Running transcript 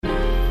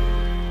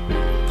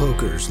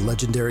Poker's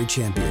legendary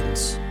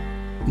champions,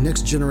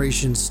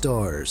 next-generation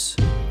stars,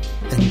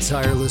 and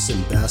tireless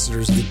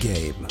ambassadors of the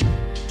game,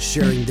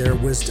 sharing their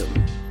wisdom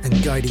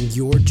and guiding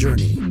your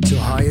journey to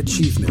high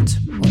achievement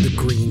on the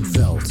green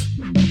felt.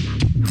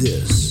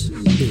 This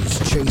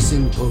is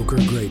Chasing Poker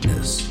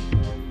Greatness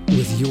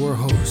with your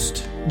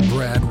host,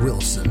 Brad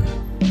Wilson.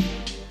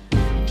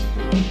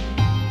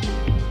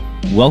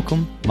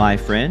 Welcome, my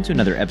friend, to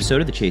another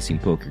episode of the Chasing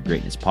Poker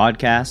Greatness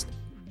podcast.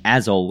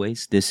 As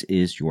always, this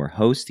is your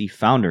host, the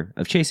founder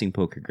of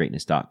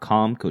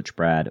ChasingPokerGreatness.com, Coach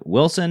Brad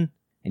Wilson.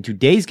 And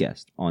today's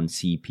guest on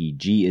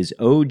CPG is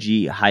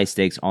OG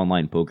high-stakes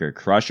online poker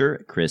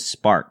crusher, Chris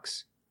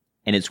Sparks.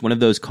 And it's one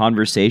of those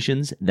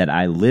conversations that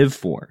I live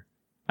for.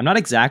 I'm not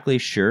exactly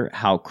sure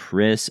how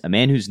Chris, a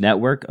man whose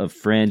network of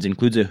friends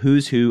includes a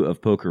who's who of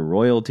poker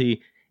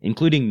royalty,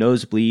 including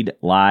Nosebleed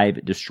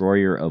Live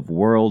Destroyer of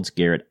Worlds,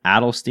 Garrett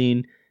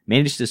Adelstein,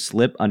 managed to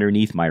slip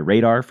underneath my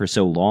radar for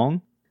so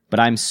long. But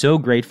I'm so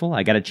grateful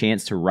I got a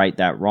chance to right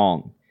that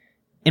wrong.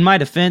 In my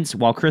defense,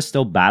 while Chris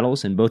still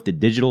battles in both the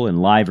digital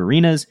and live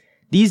arenas,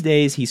 these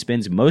days he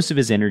spends most of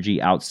his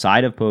energy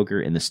outside of poker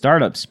in the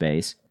startup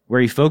space,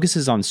 where he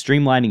focuses on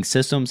streamlining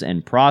systems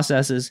and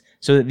processes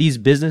so that these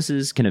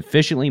businesses can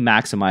efficiently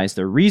maximize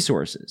their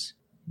resources.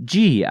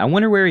 Gee, I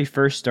wonder where he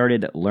first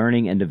started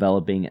learning and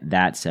developing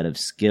that set of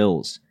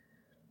skills.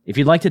 If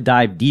you'd like to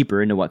dive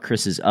deeper into what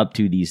Chris is up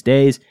to these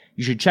days,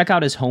 you should check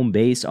out his home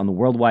base on the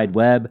World Wide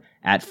Web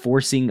at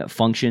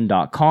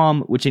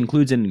forcingfunction.com, which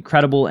includes an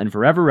incredible and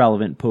forever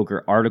relevant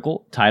poker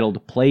article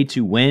titled Play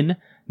to Win,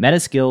 Meta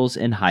Skills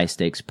in High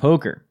Stakes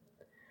Poker.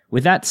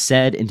 With that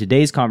said, in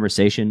today's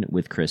conversation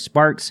with Chris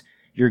Sparks,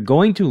 you're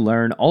going to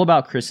learn all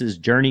about Chris's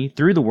journey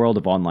through the world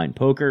of online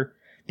poker,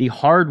 the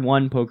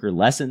hard-won poker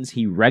lessons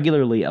he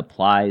regularly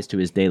applies to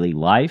his daily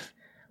life,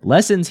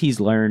 lessons he's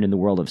learned in the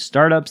world of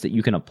startups that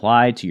you can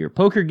apply to your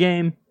poker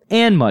game,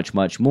 and much,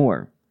 much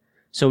more.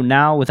 So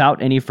now,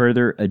 without any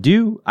further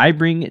ado, I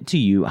bring to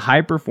you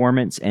high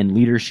performance and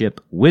leadership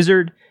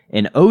wizard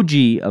and OG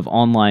of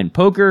online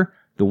poker,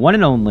 the one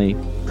and only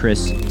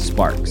Chris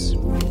Sparks.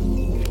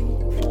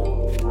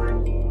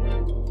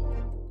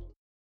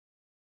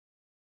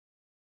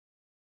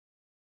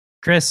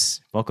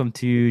 Chris, welcome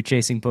to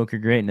Chasing Poker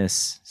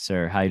Greatness,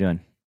 sir. How you doing?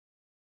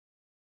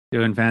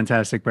 Doing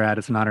fantastic, Brad.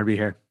 It's an honor to be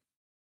here.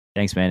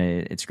 Thanks, man.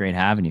 It's great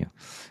having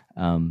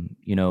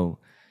you.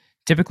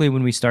 Typically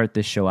when we start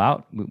this show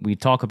out, we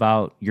talk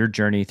about your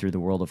journey through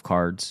the world of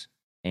cards.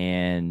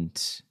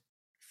 And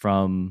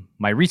from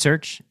my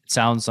research, it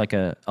sounds like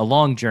a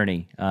long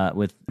journey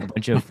with a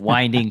bunch of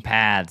winding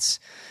paths.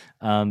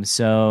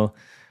 So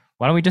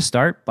why don't we just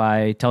start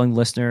by telling the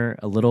listener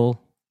a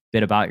little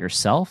bit about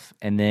yourself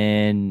and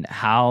then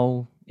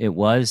how it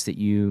was that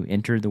you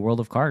entered the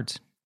world of cards.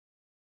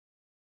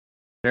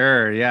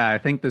 Sure. Yeah. I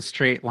think the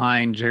straight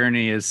line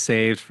journey is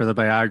saved for the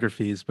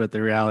biographies, but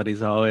the reality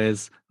is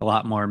always a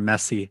lot more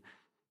messy.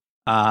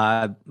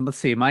 Let's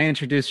see. My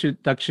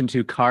introduction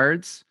to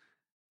cards.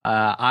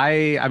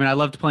 I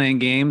loved playing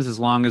games as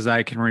long as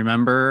I can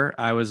remember.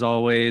 I was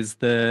always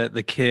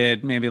the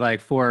kid, maybe like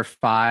 4 or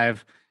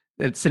 5,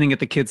 sitting at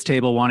the kids'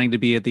 table, wanting to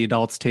be at the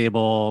adults'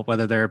 table,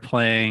 whether they're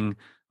playing,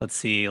 let's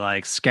see,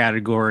 like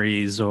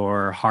Categories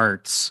or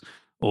Hearts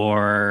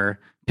or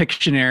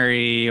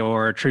Pictionary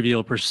or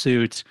Trivial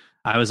Pursuit.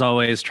 I was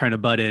always trying to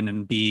butt in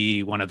and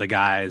be one of the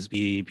guys,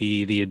 be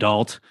the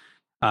adult.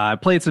 I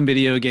played some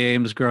video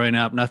games growing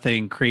up,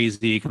 nothing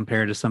crazy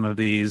compared to some of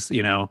these,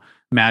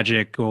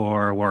 Magic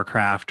or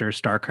Warcraft or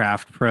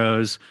StarCraft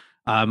pros.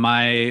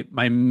 My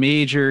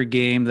major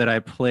game that I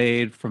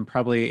played from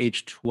probably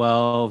age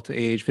 12 to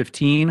age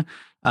 15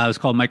 was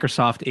called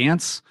Microsoft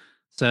Ants.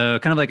 So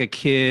kind of like a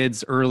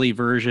kid's early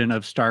version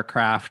of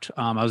StarCraft.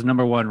 I was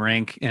number 1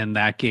 rank in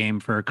that game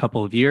for a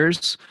couple of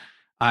years.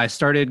 I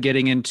started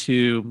getting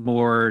into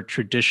more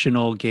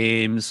traditional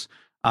games.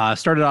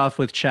 Started off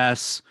with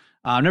chess.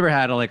 Never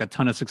had a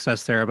ton of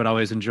success there, but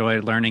always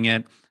enjoyed learning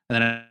it.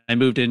 And then I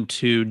moved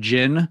into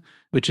Gin,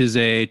 which is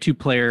a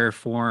 2-player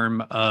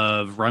form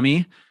of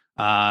Rummy.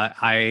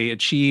 I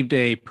achieved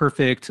a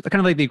perfect,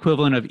 kind of like the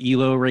equivalent of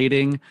ELO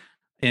rating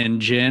in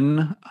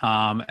Gin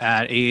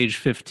at age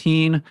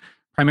 15.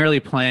 Primarily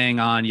playing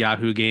on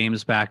Yahoo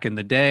Games back in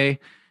the day,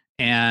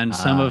 and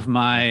some of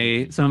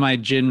my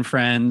Gin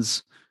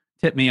friends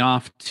tipped me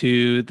off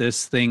to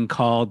this thing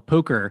called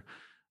poker.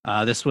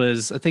 This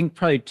was, I think,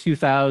 probably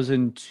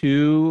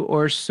 2002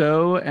 or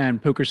so,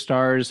 and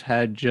PokerStars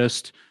had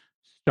just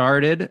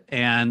started,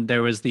 and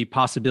there was the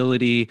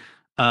possibility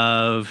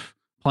of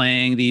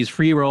playing these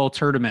free roll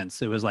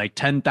tournaments. It was like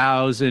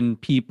 10,000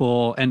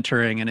 people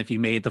entering, and if you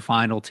made the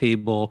final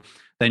table,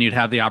 then you'd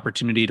have the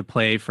opportunity to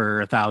play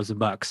for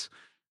 $1,000.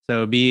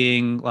 So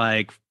being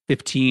like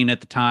 15 at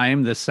the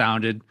time, this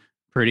sounded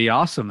pretty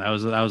awesome. That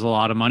was a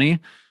lot of money.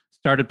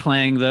 Started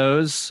playing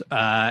those,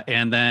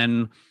 and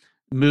then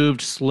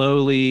moved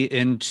slowly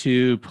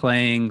into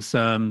playing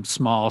some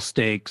small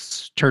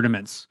stakes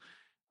tournaments.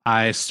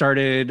 I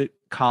started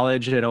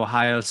college at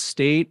Ohio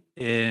State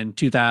in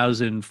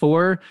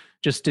 2004,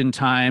 just in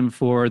time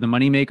for the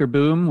moneymaker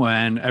boom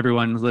when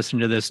everyone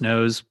listening to this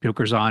knows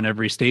poker's on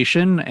every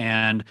station.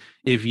 And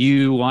if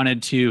you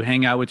wanted to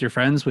hang out with your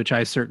friends, which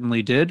I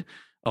certainly did,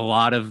 a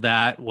lot of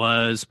that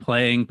was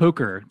playing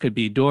poker. Could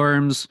be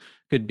dorms,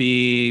 could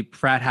be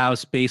frat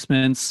house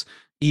basements.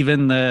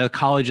 Even the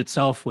college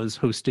itself was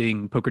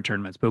hosting poker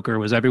tournaments. Poker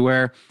was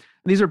everywhere.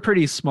 These are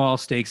pretty small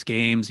stakes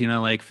games,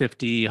 like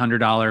 $50,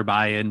 $100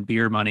 buy-in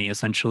beer money,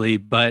 essentially.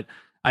 But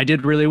I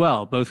did really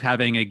well, both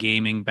having a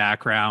gaming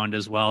background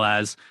as well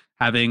as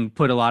having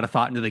put a lot of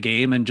thought into the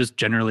game. And just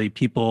generally,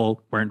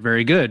 people weren't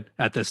very good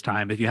at this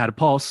time. If you had a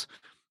pulse,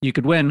 you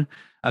could win.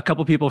 A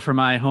couple people from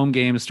my home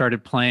game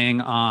started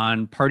playing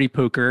on Party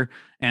Poker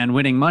and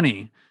winning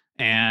money.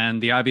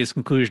 And the obvious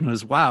conclusion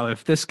was, wow,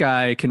 if this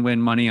guy can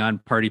win money on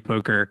Party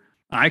Poker,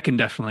 I can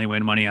definitely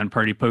win money on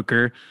Party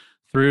Poker.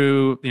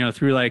 Threw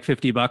like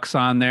 $50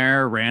 on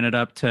there, ran it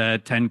up to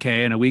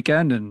 10K in a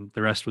weekend, and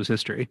the rest was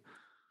history.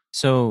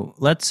 So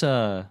let's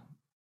go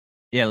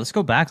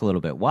back a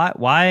little bit.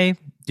 Why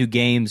do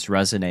games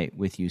resonate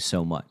with you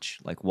so much?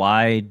 Like,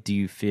 why do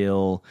you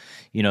feel,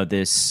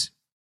 this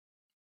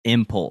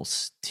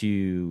impulse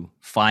to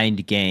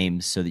find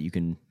games so that you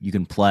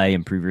can play,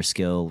 improve your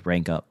skill,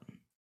 rank up?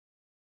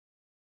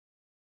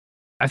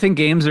 I think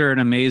games are an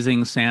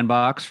amazing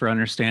sandbox for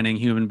understanding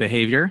human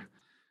behavior.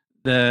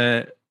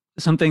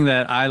 Something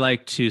that I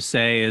like to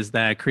say is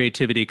that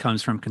creativity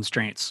comes from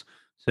constraints.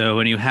 So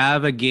when you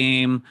have a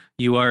game,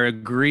 you are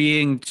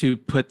agreeing to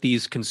put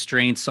these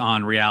constraints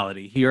on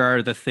reality. Here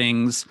are the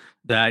things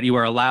that you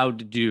are allowed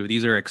to do.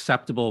 These are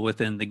acceptable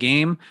within the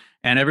game,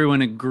 and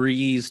everyone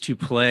agrees to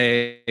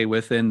play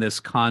within this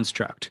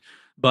construct.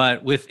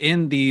 But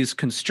within these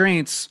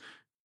constraints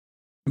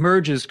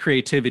emerges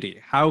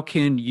creativity. How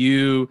can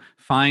you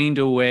find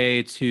a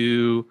way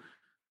to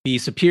be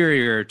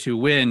superior, to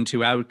win, to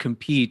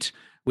outcompete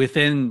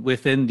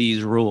within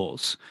these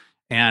rules?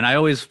 And I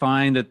always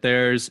find that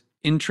there's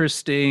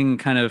interesting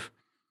kind of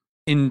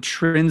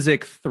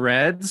intrinsic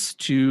threads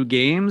to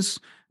games.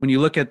 When you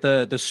look at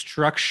the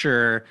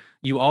structure,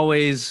 you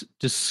always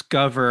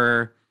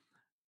discover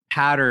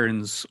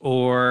patterns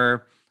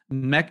or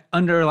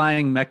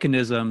underlying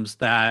mechanisms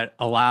that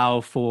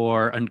allow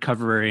for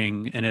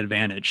uncovering an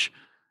advantage.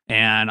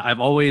 And I've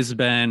always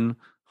been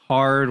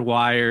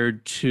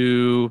hardwired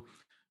to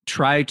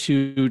try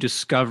to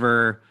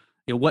discover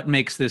what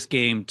makes this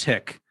game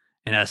tick,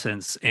 in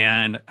essence,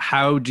 and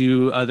how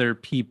do other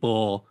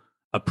people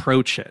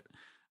approach it.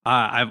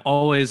 I've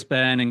always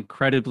been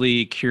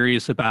incredibly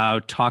curious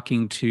about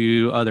talking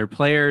to other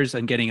players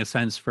and getting a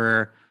sense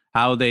for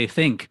how they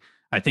think.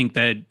 I think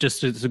that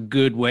just as a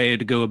good way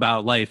to go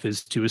about life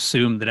is to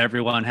assume that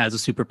everyone has a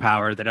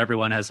superpower, that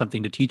everyone has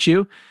something to teach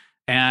you.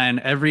 And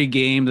every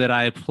game that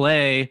I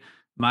play,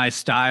 my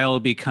style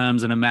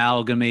becomes an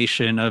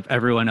amalgamation of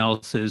everyone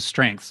else's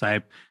strengths.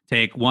 I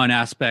take one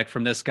aspect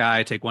from this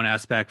guy, take one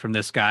aspect from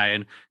this guy,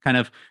 and kind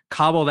of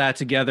cobble that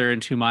together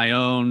into my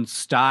own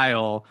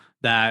style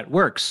that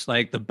works.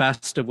 Like the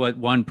best of what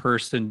one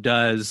person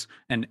does,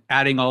 and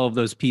adding all of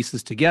those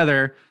pieces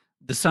together,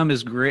 the sum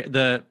is great.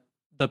 The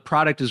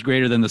product is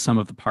greater than the sum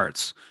of the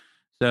parts.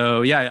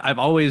 So yeah, I've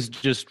always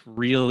just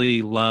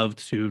really loved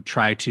to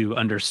try to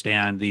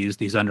understand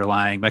these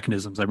underlying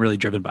mechanisms. I'm really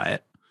driven by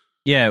it.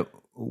 Yeah.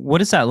 What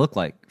does that look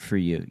like for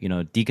you?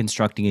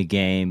 Deconstructing a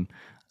game,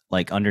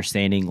 like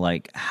understanding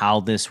like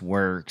how this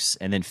works,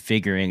 and then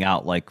figuring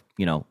out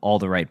all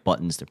the right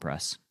buttons to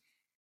press.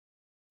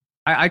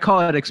 I call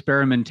it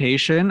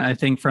experimentation. I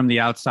think from the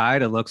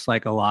outside, it looks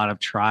like a lot of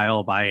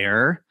trial by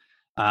error.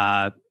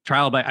 I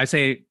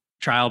say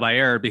trial by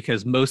error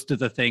because most of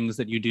the things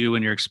that you do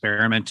when you're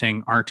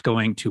experimenting aren't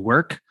going to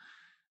work.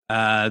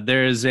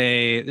 There's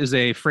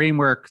a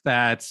framework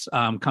that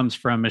comes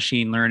from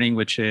machine learning,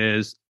 which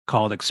is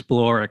called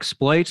explore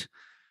exploit.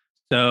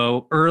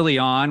 So early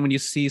on, when you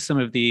see some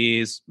of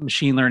these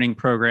machine learning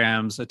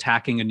programs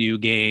attacking a new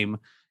game,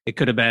 it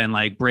could have been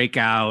like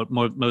Breakout,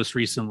 most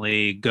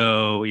recently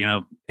Go.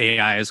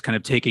 AI is kind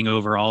of taking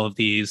over all of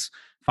these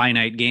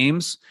finite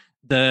games.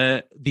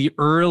 The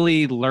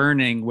early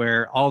learning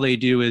where all they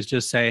do is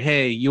just say,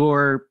 hey,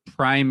 your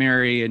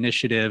primary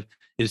initiative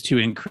is to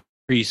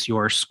increase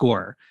your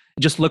score.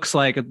 It just looks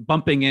like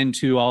bumping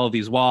into all of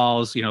these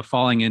walls,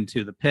 falling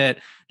into the pit,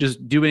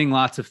 just doing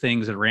lots of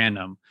things at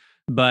random.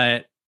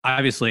 But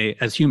obviously,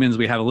 as humans,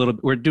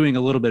 we're doing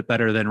a little bit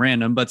better than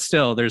random, but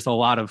still there's a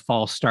lot of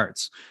false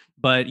starts.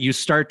 But you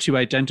start to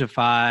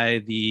identify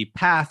the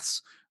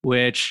paths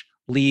which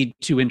lead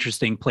to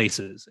interesting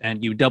places,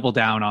 and you double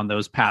down on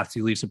those paths.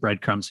 You leave some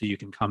breadcrumbs so you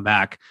can come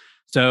back.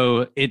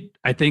 So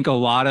I think a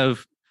lot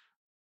of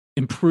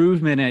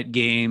improvement at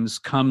games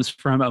comes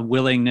from a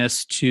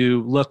willingness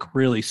to look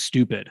really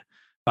stupid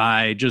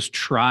by just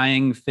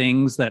trying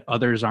things that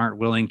others aren't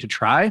willing to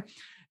try.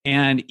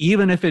 And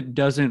even if it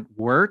doesn't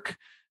work,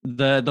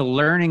 the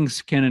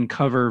learnings can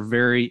uncover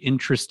very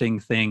interesting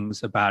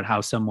things about how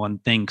someone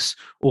thinks,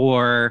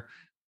 or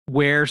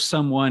where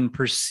someone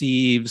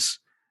perceives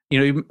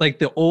like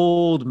the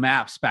old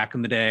maps back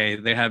in the day,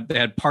 they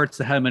had parts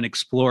that hadn't been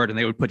explored, and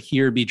they would put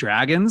here be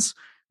dragons,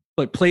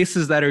 but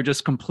places that are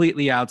just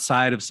completely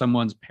outside of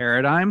someone's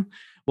paradigm.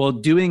 Well,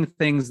 doing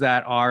things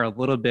that are a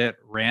little bit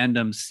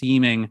random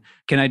seeming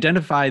can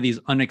identify these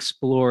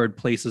unexplored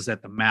places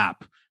at the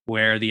map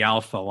where the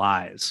alpha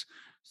lies.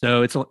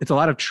 So it's a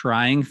lot of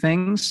trying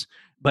things,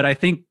 but I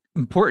think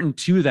important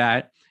to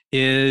that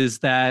is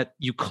that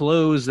you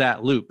close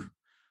that loop.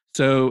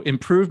 So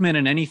improvement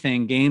in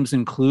anything, games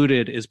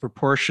included, is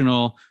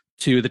proportional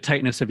to the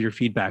tightness of your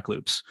feedback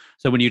loops.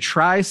 So when you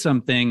try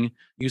something,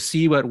 you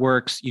see what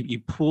works, you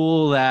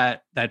pull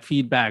that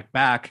feedback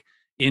back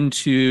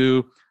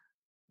into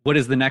what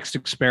is the next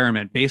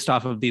experiment based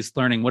off of these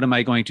learning. What am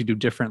I going to do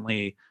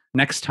differently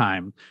next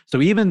time?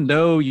 So even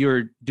though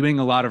you're doing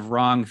a lot of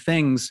wrong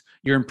things,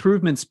 your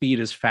improvement speed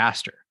is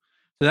faster.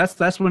 So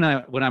that's when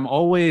I'm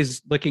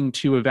always looking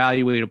to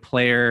evaluate a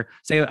player.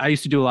 Say I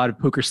used to do a lot of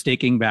poker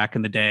staking back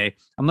in the day.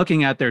 I'm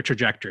looking at their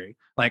trajectory,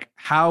 like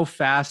how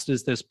fast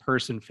is this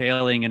person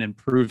failing and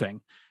improving?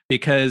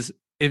 Because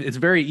it's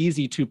very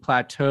easy to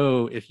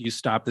plateau if you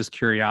stop this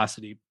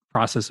curiosity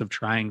process of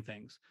trying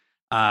things.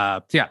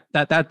 So yeah,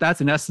 that's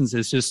in essence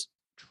is just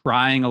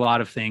trying a lot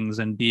of things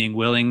and being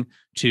willing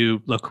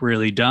to look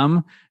really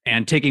dumb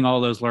and taking all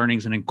those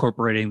learnings and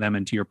incorporating them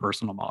into your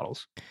personal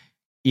models.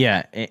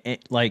 Yeah,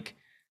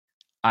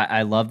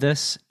 I love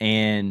this,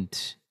 and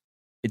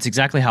it's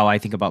exactly how I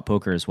think about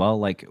poker as well,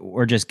 like,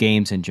 or just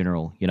games in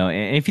general,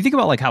 and if you think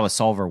about like how a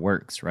solver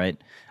works, right?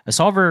 A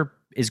solver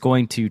is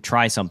going to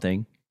try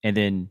something and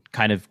then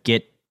kind of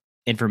get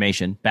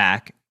information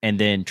back and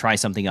then try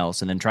something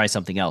else and then try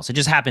something else. It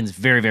just happens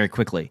very, very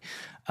quickly.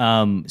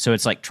 So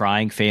it's like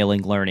trying,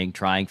 failing, learning,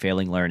 trying,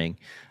 failing, learning.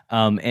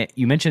 And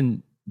you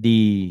mentioned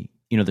the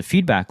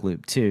feedback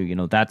loop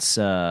too. That's,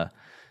 I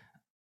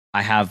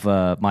have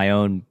my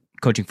own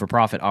coaching for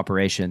profit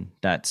operation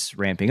that's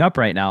ramping up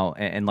right now.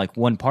 And like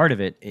one part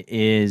of it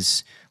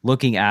is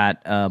looking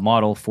at a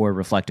model for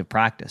reflective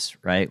practice,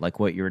 right? Like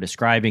what you're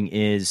describing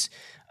is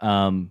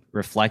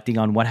reflecting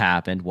on what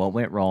happened, what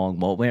went wrong,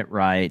 what went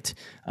right.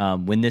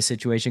 When this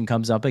situation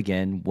comes up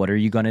again, what are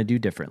you going to do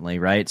differently,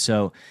 right?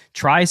 So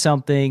try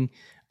something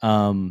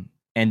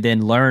and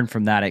then learn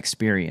from that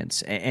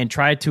experience and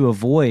try to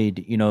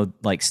avoid,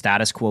 like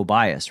status quo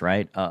bias,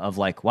 right? Of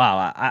like,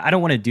 wow, I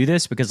don't want to do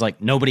this because like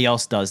nobody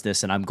else does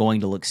this and I'm going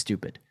to look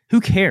stupid.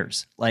 Who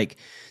cares? Like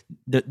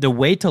the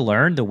way to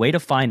learn, the way to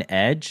find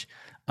edge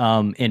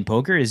in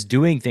poker is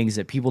doing things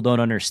that people don't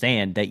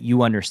understand that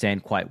you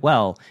understand quite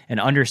well, and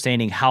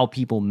understanding how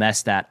people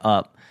mess that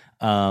up.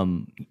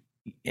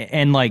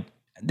 And like,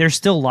 there's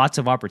still lots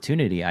of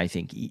opportunity, I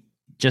think.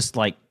 Just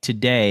like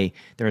today,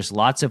 there's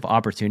lots of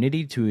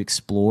opportunity to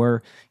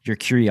explore your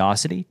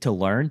curiosity, to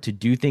learn, to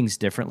do things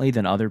differently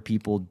than other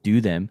people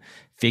do them,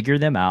 figure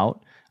them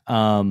out.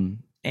 And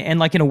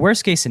like in a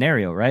worst case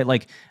scenario, right?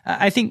 Like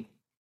I think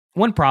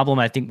one problem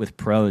I think with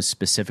pros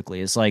specifically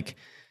is like,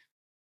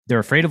 they're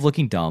afraid of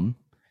looking dumb.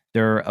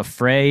 They're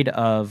afraid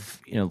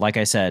of, like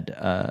I said,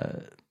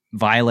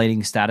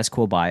 violating status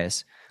quo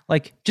bias.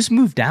 Like, just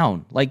move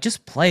down. Like,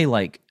 just play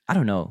like, I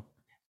don't know,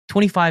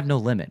 25 no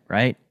limit,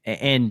 right?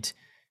 And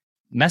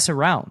mess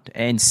around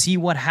and see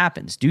what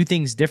happens. Do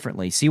things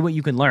differently. See what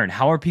you can learn.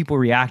 How are people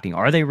reacting?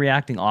 Are they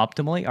reacting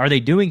optimally? Are they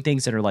doing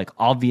things that are like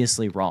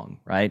obviously wrong,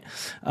 right?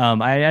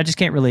 I just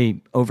can't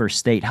really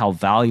overstate how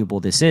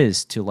valuable this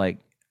is to like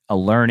a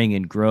learning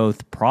and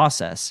growth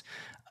process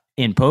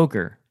in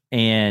poker.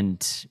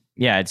 And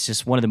yeah, it's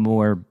just one of the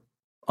more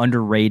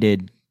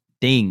underrated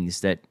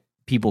things that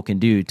people can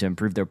do to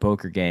improve their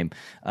poker game,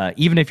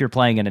 even if you're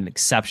playing at an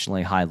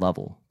exceptionally high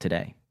level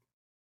today.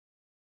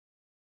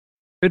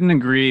 Couldn't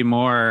agree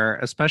more,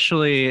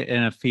 especially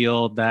in a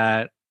field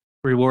that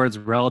rewards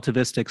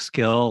relativistic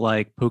skill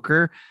like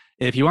poker.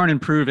 If you aren't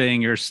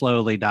improving, you're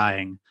slowly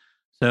dying.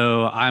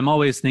 So I'm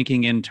always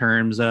thinking in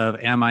terms of,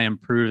 am I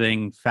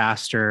improving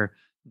faster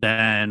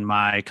than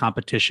my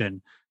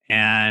competition?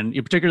 And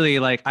particularly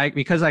like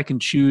because I can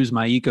choose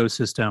my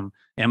ecosystem,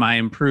 am I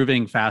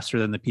improving faster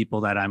than the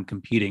people that I'm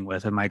competing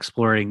with? Am I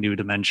exploring new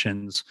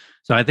dimensions?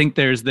 So I think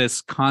there's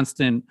this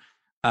constant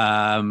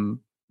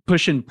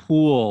push and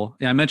pull.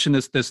 I mentioned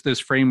this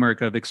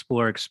framework of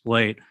explore,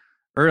 exploit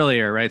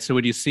earlier, right? So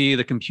when you see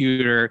the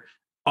computer,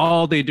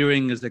 all they're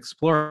doing is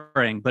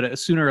exploring, but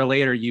sooner or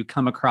later you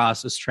come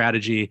across a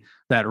strategy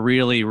that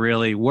really,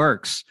 really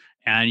works,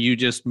 and you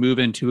just move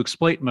into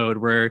exploit mode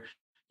where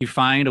you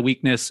find a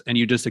weakness and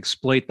you just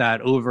exploit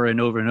that over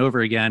and over and over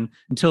again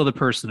until the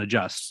person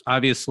adjusts.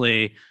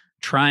 Obviously,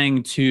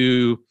 trying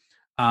to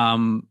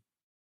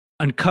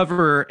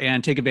uncover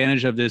and take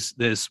advantage of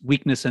this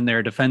weakness in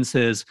their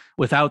defenses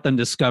without them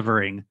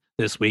discovering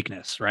this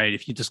weakness, right?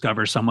 If you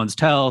discover someone's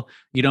tell,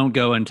 you don't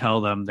go and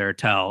tell them their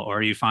tell,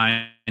 or you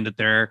find that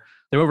they're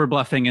over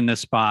bluffing in this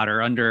spot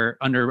or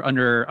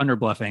under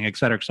bluffing, et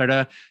cetera, et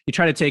cetera. You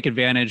try to take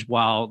advantage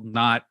while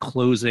not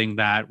closing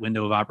that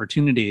window of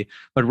opportunity,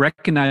 but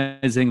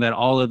recognizing that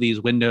all of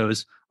these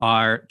windows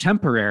are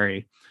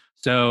temporary.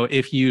 So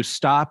if you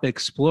stop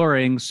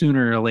exploring,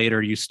 sooner or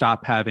later, you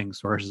stop having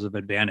sources of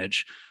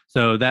advantage.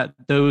 So that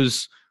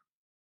those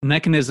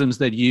mechanisms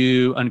that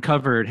you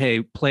uncovered,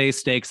 hey, play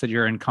stakes that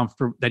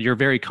you're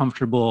very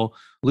comfortable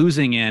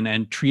losing in,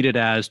 and treat it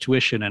as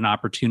tuition and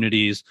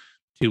opportunities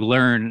to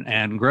learn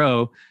and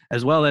grow,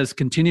 as well as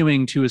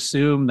continuing to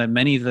assume that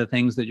many of the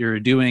things that you're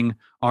doing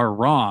are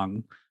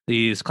wrong,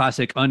 these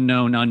classic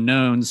unknown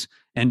unknowns,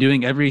 and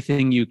doing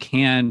everything you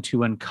can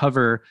to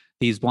uncover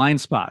these blind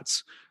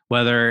spots,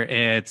 whether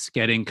it's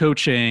getting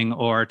coaching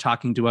or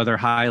talking to other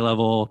high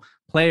level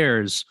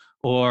players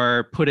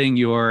or putting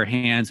your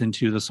hands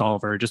into the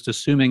solver, just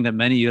assuming that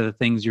many of the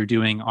things you're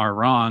doing are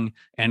wrong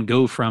and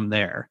go from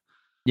there.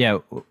 Yeah.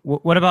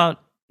 What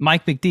about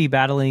Mike McD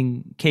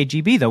battling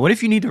KGB, though? What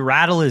if you need to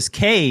rattle his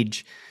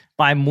cage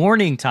by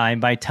morning time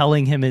by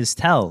telling him his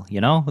tell?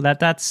 You know,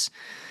 that's...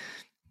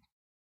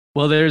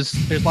 Well, there's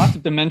lots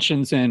of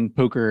dimensions in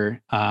poker,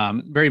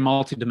 very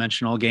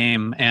multi-dimensional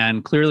game.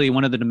 And clearly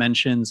one of the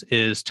dimensions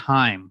is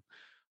time,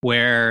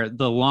 where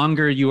the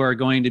longer you are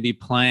going to be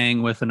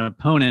playing with an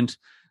opponent,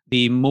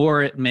 the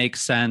more it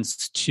makes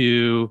sense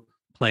to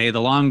play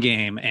the long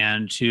game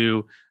and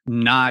to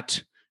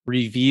not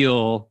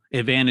reveal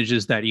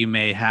advantages that you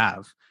may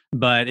have.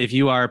 But if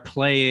you are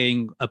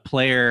playing a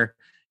player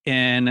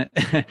in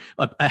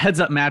a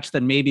heads-up match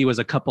that maybe was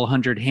a couple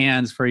hundred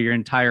hands for your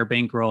entire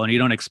bankroll, and you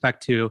don't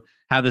expect to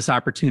have this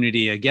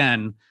opportunity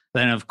again,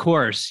 then of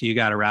course you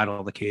got to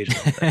rattle the cage.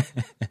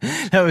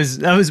 That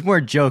was more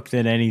joke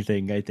than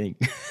anything, I think.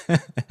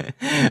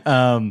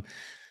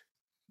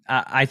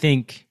 I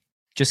think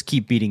just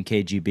keep beating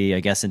KGB, I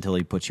guess, until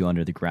he puts you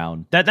under the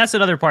ground. That's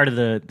another part of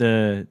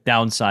the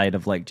downside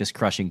of like just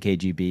crushing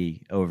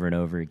KGB over and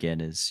over again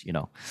is, you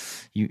know,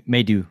 you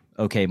may do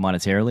okay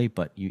monetarily,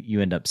 but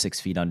you end up 6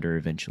 feet under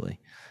eventually.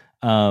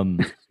 Got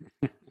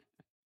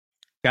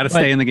to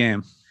stay in the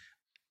game.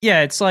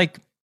 Yeah, it's like,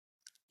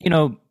 you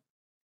know,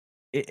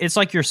 it's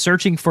like you're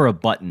searching for a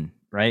button,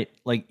 right?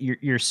 Like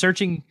you're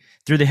searching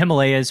through the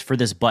Himalayas for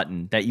this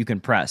button that you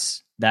can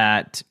press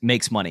that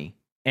makes money.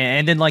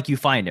 And then like you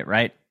find it,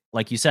 right?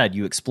 Like you said,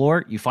 you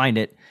explore, you find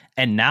it.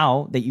 And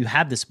now that you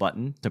have this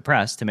button to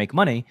press to make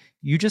money,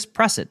 you just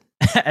press it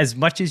as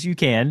much as you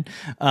can,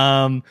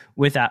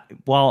 without,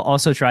 while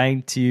also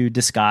trying to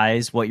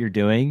disguise what you're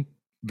doing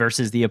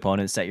versus the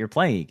opponents that you're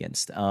playing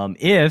against.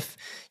 If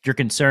you're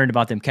concerned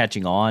about them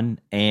catching on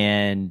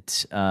and,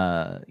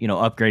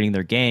 upgrading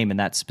their game in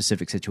that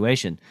specific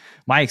situation,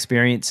 my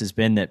experience has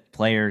been that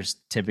players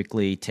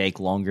typically take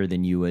longer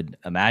than you would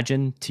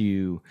imagine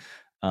to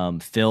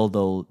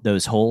fill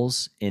those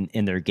holes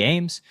in their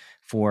games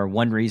for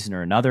one reason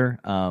or another.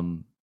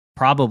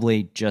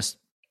 Probably just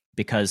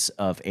because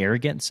of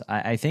arrogance,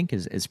 I think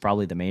is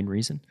probably the main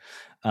reason.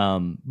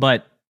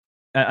 But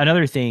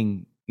another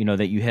thing, you know,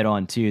 that you hit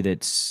on too,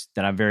 that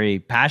I'm very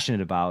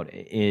passionate about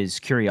is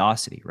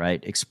curiosity,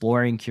 right?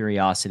 Exploring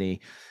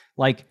curiosity.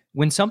 Like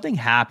when something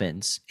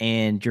happens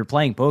and you're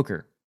playing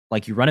poker,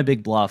 like you run a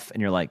big bluff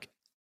and you're like,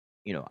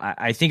 you know,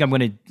 I think I'm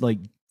going to like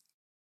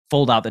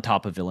fold out the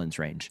top of villain's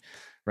range.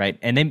 Right.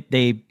 And then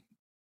they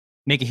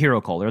make a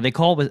hero call, or they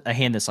call with a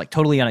hand that's like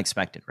totally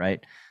unexpected.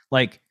 Right.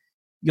 Like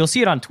you'll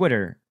see it on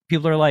Twitter.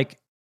 People are like,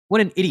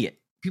 what an idiot.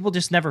 People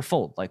just never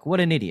fold. Like,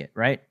 what an idiot.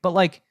 Right. But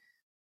like,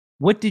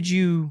 what did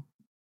you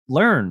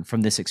learn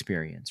from this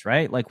experience?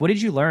 Right. Like, what did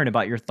you learn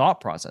about your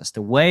thought process?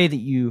 The way that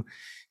you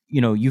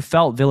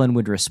felt villain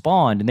would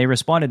respond, and they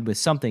responded with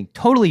something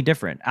totally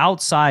different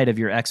outside of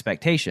your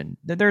expectation.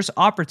 That there's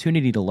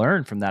opportunity to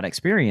learn from that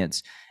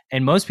experience.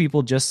 And most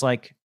people just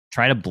like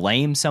try to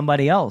blame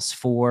somebody else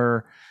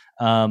for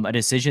a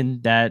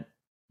decision that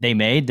they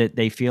made that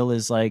they feel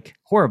is like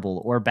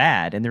horrible or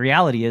bad. And the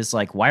reality is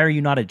like, why are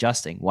you not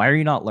adjusting? Why are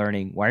you not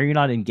learning? Why are you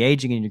not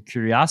engaging in your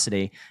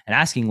curiosity and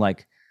asking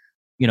like,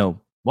 you know,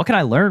 what can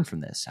I learn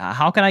from this?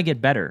 How can I get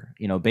better,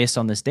 you know, based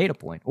on this data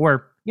point?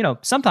 Or, you know,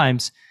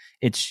 sometimes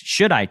it's,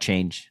 should I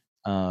change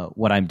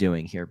what I'm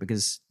doing here?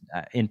 Because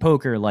in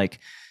poker, like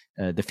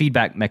the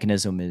feedback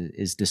mechanism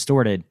is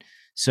distorted.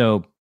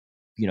 So,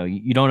 you know,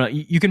 you don't know,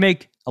 you can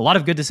make a lot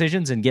of good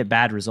decisions and get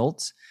bad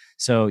results.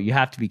 So you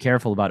have to be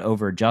careful about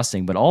over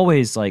adjusting, but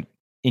always like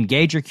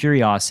engage your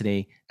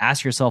curiosity,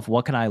 ask yourself,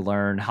 what can I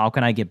learn? How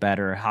can I get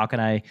better? How can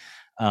I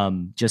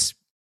just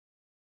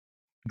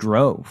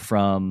grow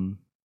from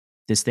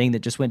this thing that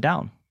just went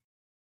down?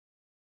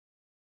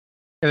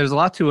 Yeah, there's a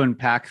lot to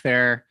unpack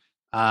there.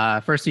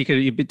 First,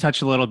 you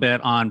touch a little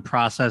bit on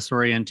process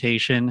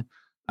orientation.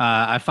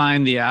 I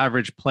find the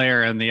average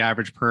player and the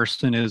average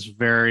person is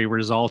very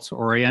results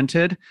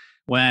oriented,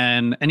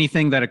 when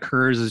anything that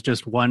occurs is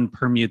just one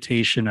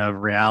permutation of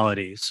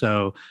reality.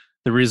 So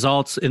the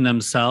results in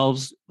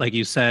themselves, like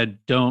you said,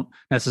 don't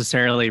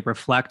necessarily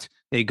reflect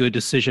a good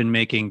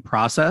decision-making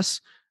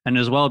process. And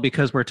as well,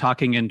 because we're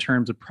talking in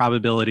terms of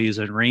probabilities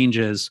and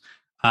ranges,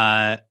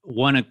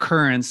 one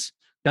occurrence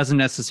doesn't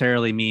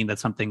necessarily mean that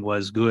something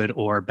was good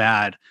or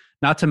bad.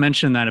 Not to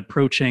mention that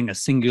approaching a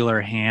singular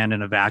hand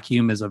in a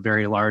vacuum is a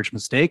very large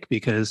mistake,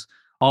 because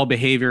all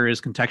behavior is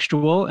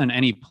contextual and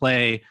any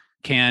play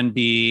can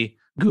be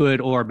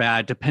good or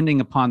bad,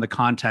 depending upon the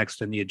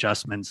context and the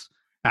adjustments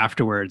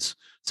afterwards.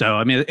 So,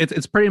 I mean,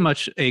 it's pretty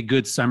much a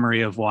good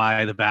summary of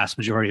why the vast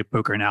majority of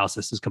poker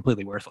analysis is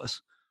completely worthless.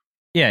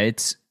 Yeah,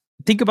 it's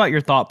think about your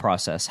thought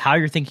process, how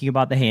you're thinking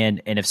about the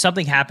hand, and if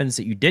something happens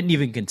that you didn't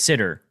even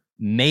consider,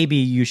 maybe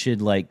you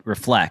should like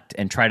reflect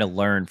and try to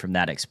learn from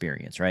that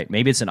experience, right?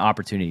 Maybe it's an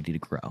opportunity to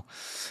grow.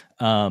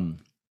 All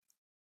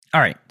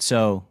right,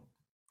 so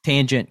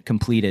tangent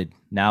completed.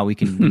 Now we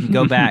can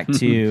go back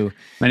to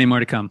many more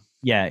to come.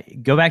 Yeah,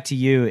 go back to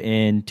you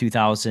in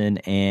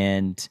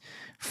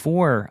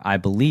 2004, I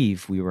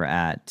believe we were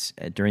at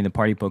during the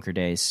Party Poker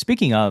Days.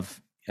 Speaking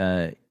of,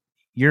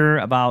 you're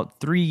about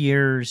 3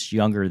 years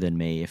younger than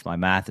me, if my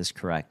math is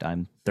correct.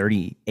 I'm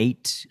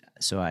 38,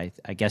 so I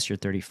guess you're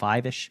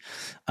 35-ish.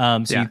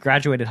 You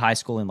graduated high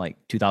school in like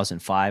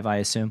 2005, I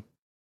assume?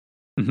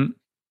 Mm-hmm.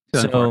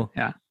 So,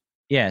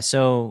 yeah.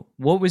 So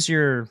what was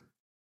your,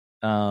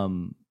 what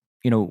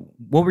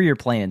were your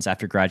plans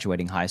after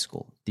graduating high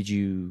school? Did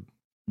you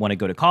want to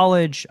go to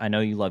college? I know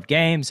you love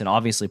games, and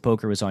obviously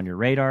poker was on your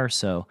radar.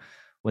 So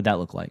what'd that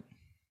look like?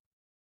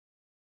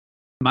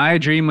 My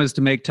dream was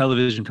to make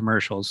television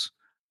commercials.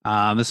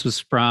 This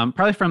was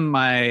probably from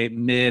my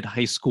mid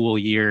high school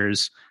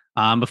years.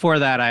 Before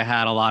that, I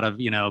had a lot of,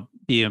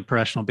 being a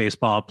professional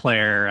baseball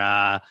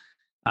player,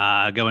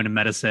 going to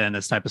medicine,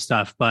 this type of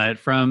stuff. But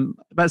from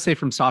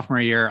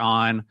sophomore year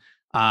on,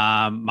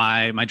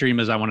 my dream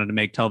is I wanted to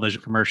make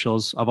television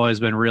commercials. I've always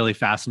been really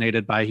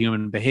fascinated by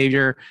human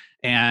behavior,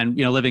 and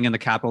living in the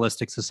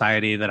capitalistic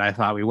society that I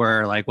thought we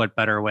were, like, what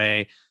better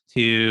way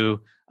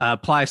to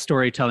apply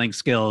storytelling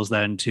skills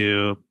than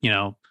to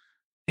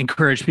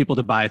encourage people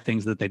to buy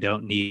things that they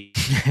don't need.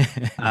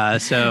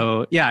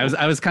 So yeah,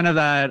 I was kind of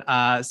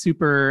that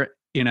super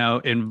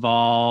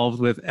involved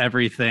with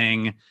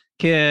everything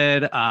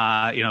kid.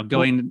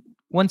 Going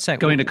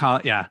to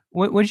college. Yeah.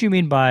 What did you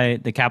mean by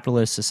the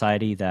capitalist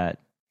society that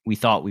we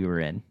thought we were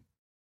in?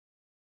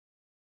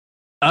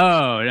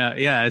 Oh no,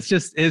 yeah. It's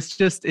just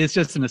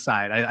an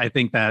aside. I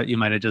think that you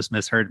might have just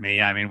misheard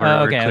me. I mean,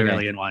 we're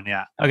clearly in one.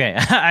 Yeah. Okay.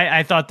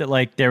 I thought that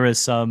like there was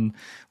some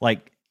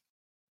like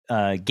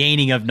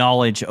gaining of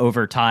knowledge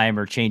over time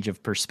or change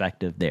of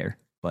perspective there,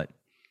 but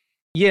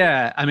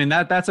yeah, I mean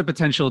that's a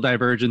potential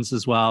divergence,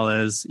 as well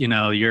as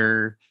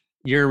your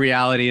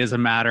reality is a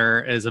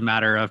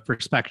matter of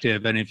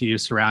perspective, and if you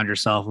surround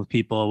yourself with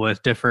people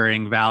with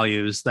differing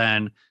values,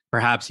 then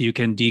perhaps you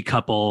can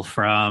decouple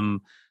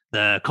from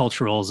the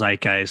cultural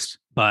zeitgeist.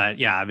 But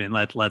yeah, I mean,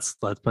 let's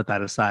put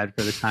that aside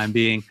for the time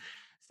being.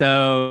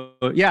 So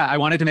yeah, I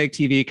wanted to make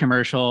TV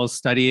commercials,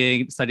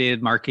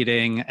 studied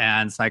marketing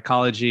and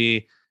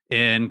psychology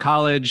in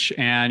college,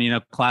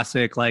 and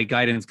classic like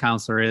guidance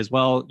counselor is,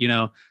 well,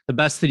 the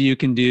best that you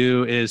can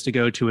do is to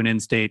go to an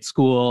in-state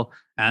school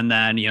and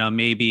then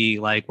maybe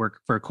like work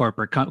for a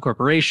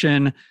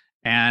corporation,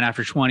 and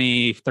after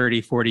 20,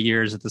 30, 40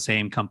 years at the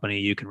same company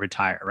you can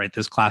retire, right?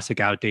 This classic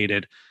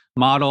outdated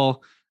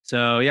model.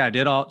 So yeah,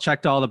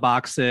 checked all the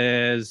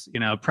boxes,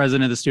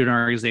 president of the student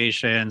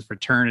organizations,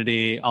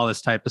 fraternity, all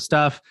this type of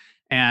stuff.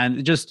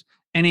 And just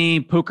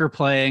any poker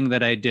playing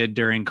that I did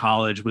during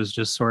college was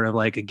just sort of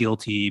like a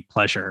guilty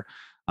pleasure.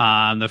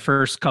 The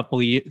first couple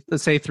of years,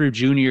 let's say through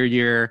junior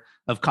year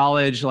of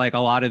college, like a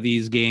lot of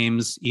these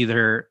games,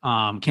 either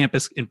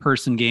campus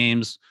in-person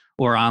games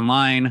or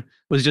online,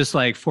 was just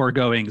like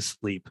foregoing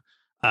sleep,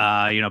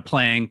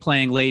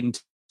 playing late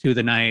into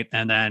the night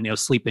and then,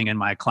 sleeping in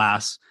my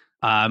class.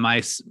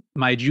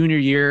 My junior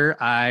year,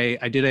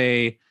 I did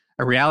a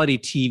reality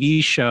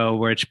TV show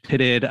which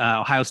pitted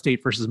Ohio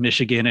State versus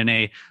Michigan in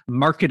a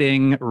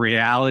marketing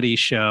reality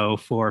show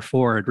for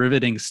Ford,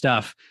 riveting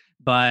stuff.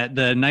 But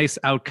the nice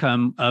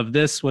outcome of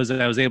this was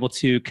that I was able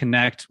to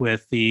connect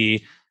with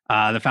the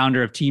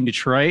founder of Team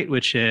Detroit,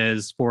 which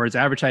is Ford's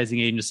advertising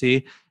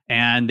agency,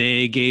 and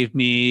they gave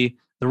me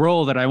the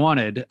role that I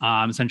wanted,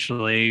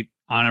 essentially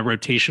on a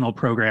rotational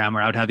program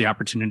where I would have the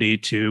opportunity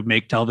to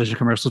make television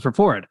commercials for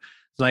Ford.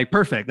 It's like,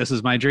 perfect. This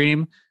is my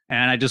dream.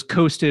 And I just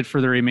coasted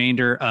for the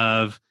remainder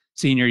of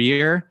senior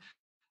year.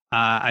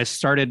 I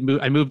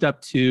moved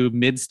up to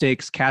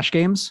mid-stakes cash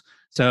games.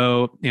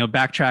 So,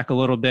 backtrack a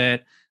little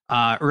bit.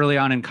 Early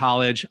on in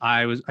college,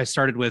 I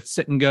started with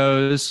sit and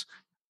goes,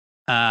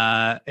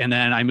 and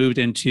then I moved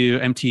into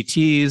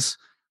MTTs.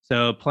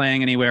 So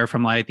playing anywhere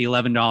from like the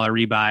 $11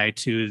 rebuy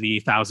to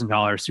the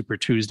 $1,000 Super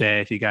Tuesday,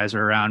 if you guys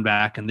are around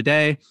back in the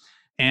day.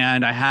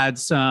 And I had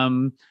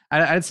some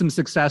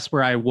success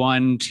where I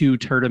won 2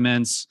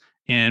 tournaments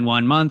in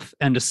 1 month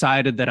and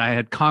decided that I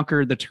had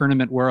conquered the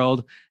tournament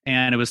world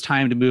and it was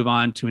time to move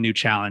on to a new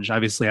challenge.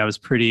 Obviously, I was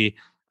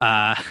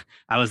I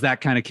was that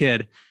kind of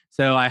kid.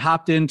 So I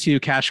hopped into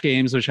cash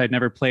games, which I'd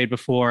never played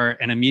before,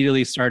 and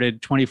immediately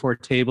started 24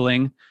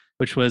 tabling,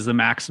 which was the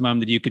maximum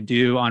that you could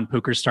do on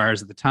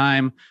PokerStars at the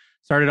time.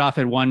 Started off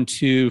at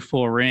 1-2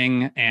 full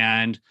ring,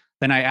 and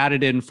then I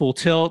added in full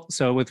tilt.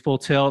 So with full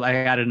tilt, I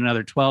added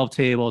another 12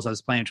 tables. I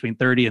was playing between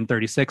 30 and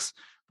 36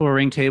 full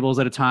ring tables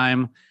at a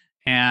time.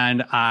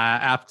 And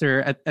at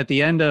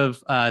the end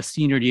of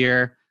senior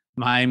year,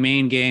 my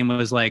main game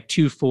was like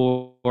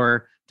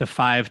 2-4 to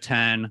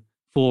 510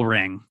 full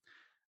ring.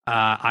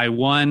 I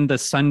won the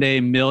Sunday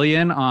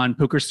Million on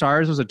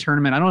PokerStars. It was a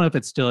tournament. I don't know if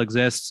it still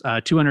exists.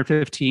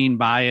 215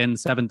 buy-in,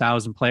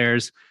 7,000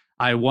 players.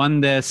 I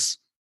won this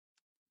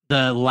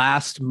the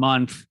last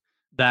month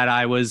that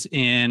I was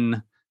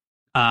in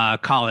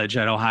college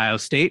at Ohio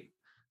State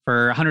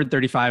for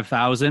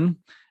 135,000.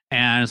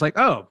 And it's like,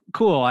 oh,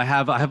 cool. I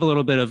have a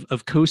little bit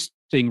of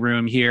coasting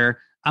room here.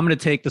 I'm going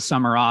to take the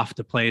summer off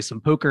to play some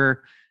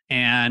poker,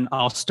 and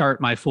I'll start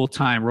my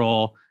full-time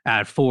role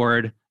at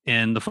Ford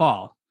in the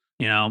fall.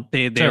 You know,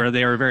 they're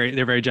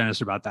very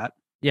generous about that.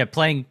 Yeah,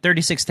 playing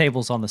 36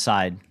 tables on the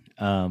side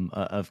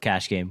of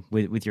cash game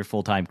with your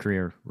full-time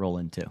career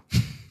rolling too.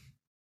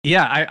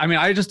 Yeah, I mean,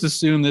 I just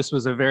assumed this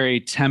was a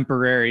very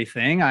temporary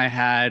thing. I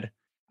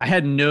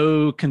had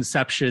no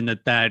conception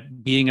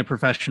that being a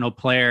professional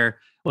player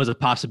was a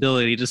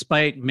possibility,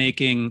 despite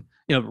making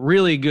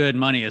really good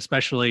money,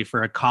 especially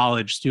for a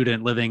college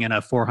student living in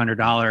a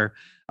 $400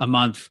 a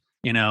month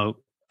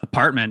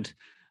apartment.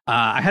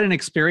 I had an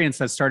experience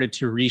that started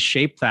to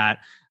reshape that.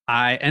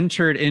 I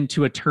entered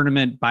into a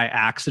tournament by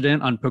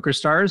accident on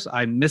PokerStars.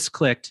 I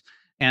misclicked,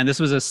 and this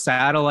was a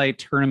satellite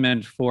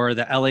tournament for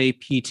the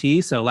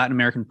LAPT, so Latin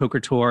American Poker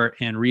Tour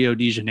in Rio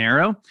de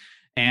Janeiro.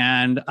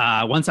 And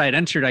once I had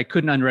entered, I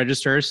couldn't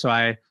unregister, so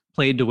I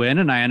played to win,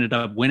 and I ended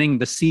up winning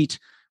the seat,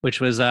 which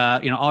was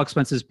all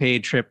expenses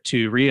paid trip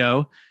to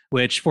Rio,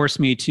 which forced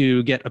me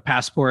to get a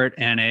passport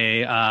and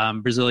a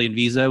Brazilian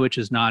visa, which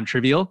is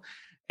non-trivial.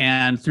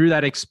 And through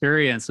that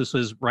experience, this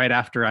was right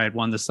after I had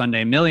won the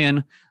Sunday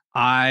Million,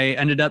 I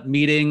ended up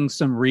meeting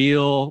some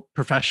real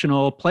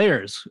professional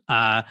players.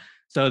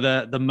 So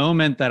the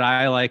moment that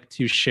I like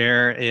to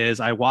share is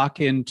I walk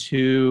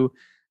into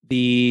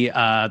the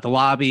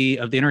lobby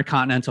of the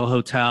Intercontinental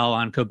Hotel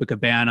on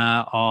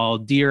Copacabana, all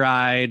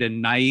deer-eyed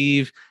and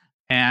naive,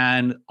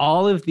 and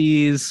all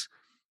these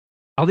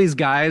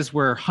guys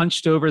were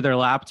hunched over their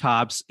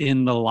laptops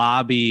in the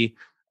lobby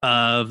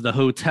of the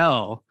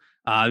hotel.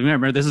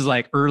 Remember, this is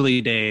like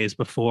early days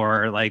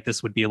before like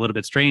this would be a little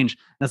bit strange.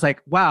 And it's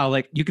like, wow,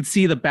 like you could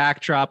see the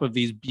backdrop of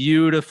these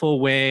beautiful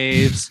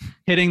waves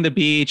hitting the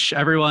beach,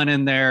 everyone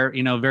in their,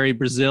 very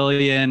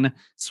Brazilian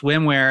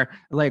swimwear.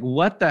 Like,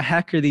 what the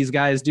heck are these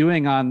guys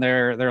doing on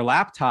their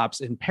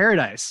laptops in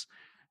paradise?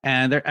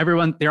 And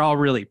they're all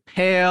really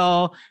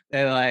pale.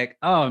 They're like,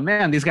 oh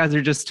man, these guys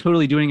are just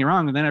totally doing it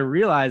wrong. And then I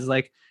realized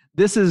like,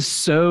 this is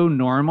so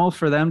normal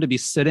for them to be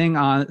sitting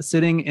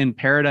in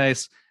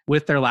paradise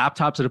with their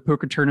laptops at a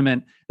poker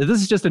tournament, that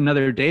this is just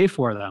another day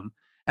for them.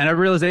 And a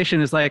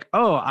realization is like,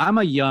 oh, I'm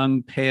a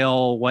young,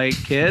 pale, white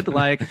kid.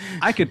 Like,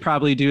 I could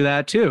probably do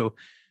that too.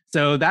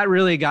 So that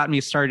really got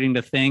me starting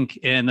to think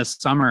in the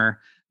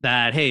summer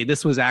that, hey,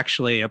 this was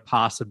actually a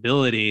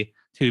possibility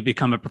to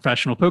become a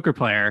professional poker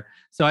player.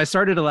 So I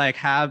started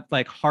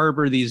to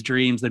harbor these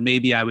dreams that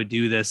maybe I would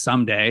do this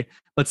someday.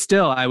 But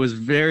still, I was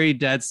very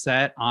dead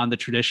set on the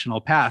traditional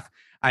path.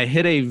 I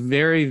hit a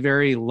very,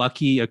 very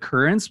lucky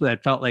occurrence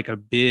that felt like a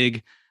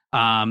big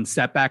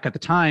setback at the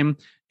time.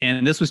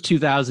 And this was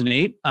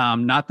 2008,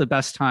 not the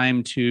best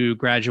time to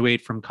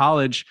graduate from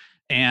college.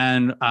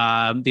 And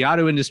the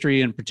auto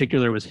industry in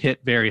particular was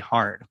hit very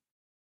hard.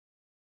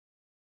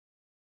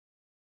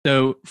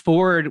 So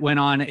Ford went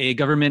on a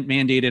government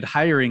mandated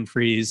hiring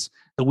freeze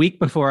the week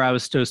before I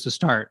was supposed to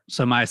start.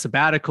 So my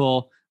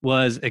sabbatical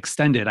was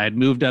extended. I had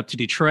moved up to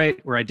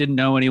Detroit where I didn't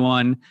know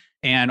anyone.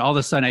 And all of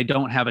a sudden, I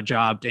don't have a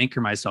job to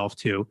anchor myself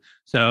to.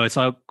 So it's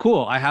like,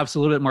 cool, I have a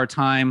little bit more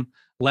time.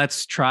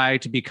 Let's try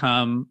to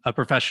become a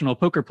professional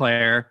poker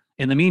player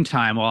in the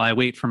meantime while I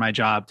wait for my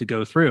job to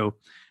go through.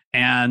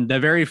 And the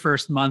very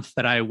first month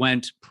that I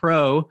went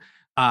pro,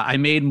 I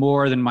made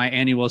more than my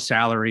annual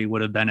salary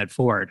would have been at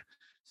Ford.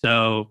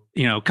 So,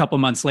 a couple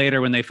months later,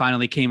 when they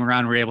finally came around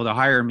and were able to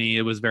hire me,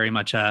 it was very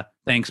much a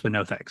thanks, but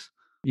no thanks.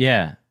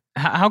 Yeah.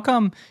 How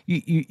come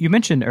you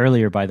mentioned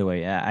earlier, by the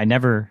way, I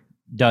never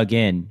dug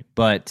in,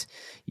 but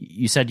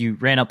you said you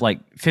ran up like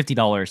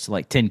 $50 to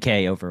like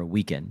 $10K over a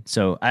weekend.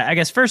 So I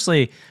guess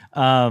firstly,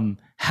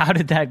 how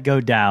did that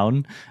go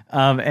down?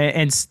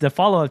 And the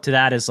follow-up to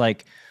that is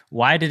like,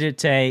 why did it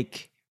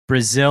take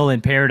Brazil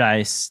in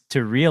paradise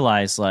to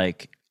realize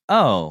like,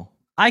 oh,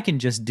 I can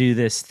just do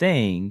this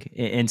thing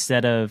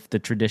instead of the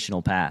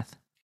traditional path?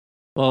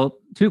 Well,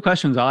 two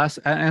questions. I'll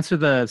answer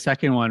the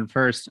second one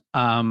first.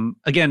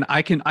 Again,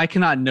 I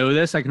cannot know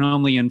this. I can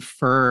only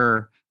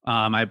infer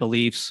my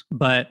beliefs,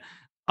 but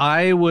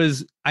I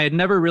had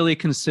never really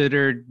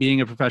considered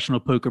being a professional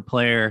poker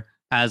player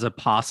as a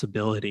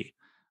possibility.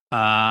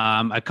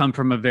 I come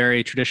from a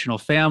very traditional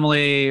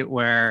family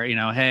where,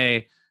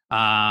 hey,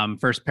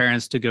 first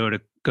parents to go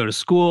to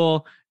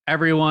school.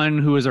 Everyone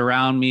who was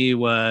around me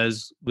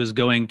was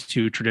going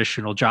to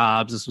traditional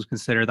jobs. This was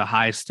considered the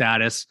high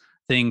status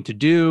thing to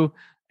do.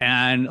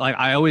 And like,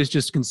 I always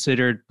just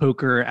considered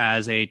poker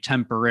as a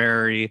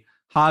temporary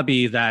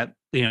hobby that,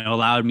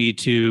 allowed me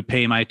to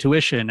pay my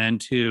tuition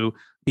and to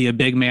be a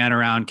big man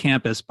around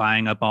campus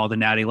buying up all the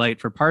Natty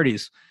Light for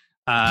parties.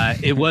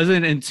 It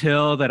wasn't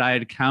until that I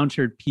had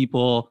encountered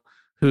people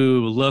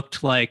who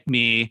looked like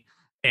me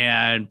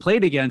and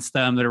played against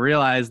them that I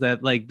realized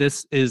that like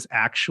this is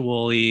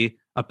actually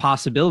a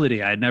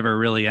possibility. I'd never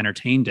really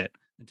entertained it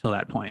until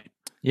that point.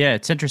 Yeah,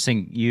 it's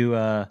interesting.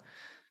 You,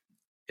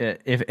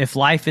 if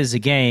life is a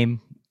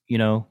game,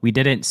 we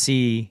didn't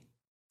see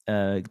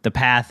the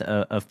path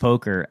of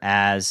poker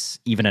as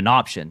even an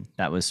option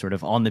that was sort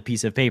of on the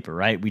piece of paper,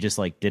 right? We just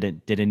like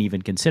didn't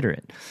even consider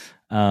it.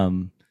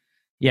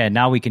 Yeah,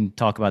 now we can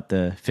talk about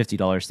the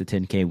 $50 to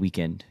 $10K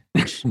weekend,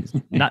 which is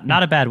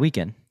not a bad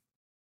weekend.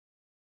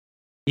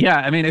 Yeah,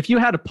 I mean, if you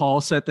had a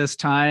pulse at this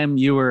time,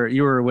 you were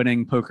a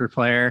winning poker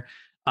player.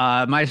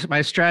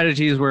 My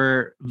strategies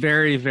were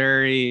very,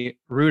 very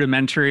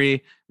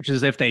rudimentary, which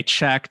is if they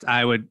checked,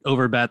 I would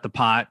overbet the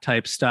pot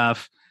type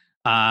stuff,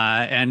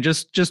 and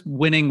just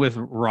winning with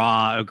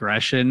raw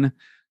aggression.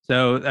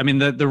 So, I mean,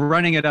 the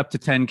running it up to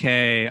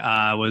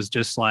 10K was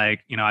just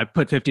like, I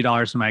put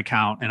 $50 in my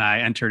account and I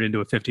entered into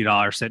a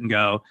 $50 sit and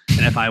go.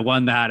 And if I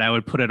won that, I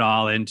would put it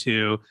all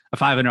into a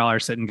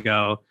 $500 sit and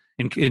go.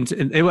 And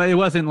it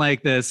wasn't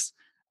like this,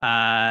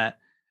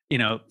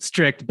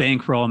 strict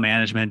bankroll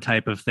management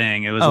type of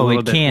thing. It was a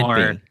little bit more.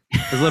 It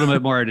was a little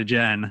bit more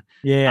degen.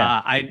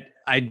 Yeah.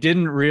 I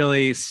didn't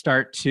really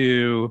start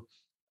to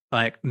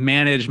like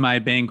manage my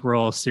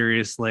bankroll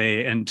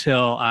seriously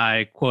until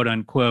I quote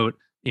unquote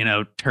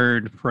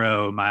turned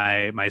pro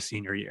my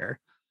senior year.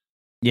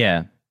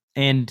 Yeah.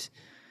 And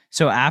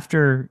so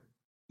after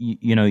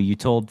you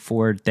told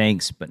Ford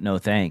thanks but no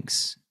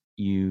thanks,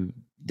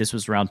 this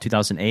was around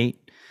 2008.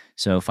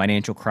 So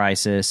financial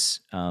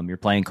crisis, you're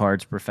playing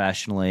cards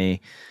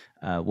professionally.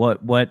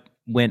 What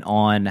went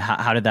on?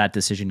 How did that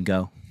decision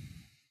go?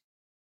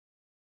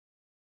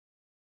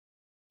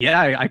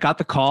 Yeah, I got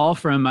the call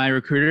from my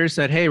recruiter,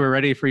 said, "Hey, we're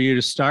ready for you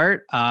to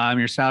start.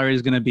 Your salary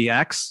is going to be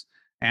X."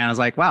 And I was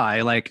like, "Wow,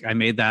 I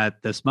made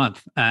that this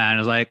month." And I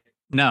was like,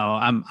 "No,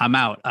 I'm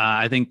out.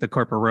 I think the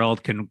corporate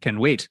world can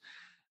wait."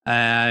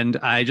 And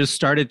I just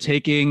started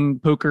taking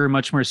poker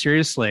much more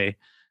seriously.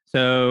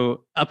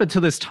 So up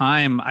until this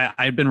time,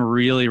 I'd been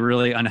really,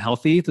 really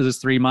unhealthy through this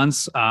 3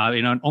 months.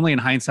 Only in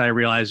hindsight, I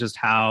realized just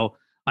how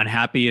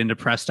unhappy and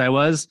depressed I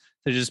was.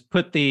 To just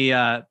put the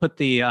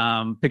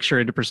picture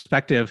into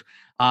perspective,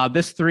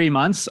 this 3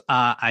 months,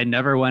 I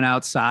never went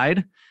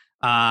outside.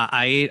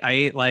 I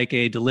ate like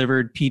a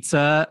delivered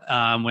pizza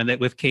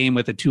came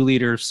with a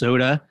 2-liter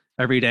soda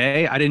every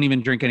day. I didn't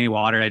even drink any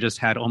water. I just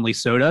had only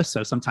soda.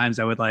 So sometimes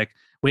I would like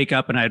wake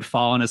up and I'd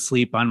fallen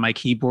asleep on my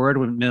keyboard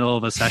in the middle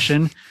of a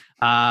session.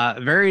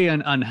 Very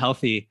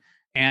unhealthy.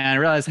 And I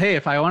realized, hey,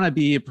 if I want to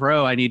be a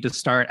pro, I need to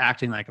start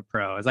acting like a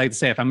pro. As I like to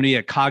say, if I'm going to be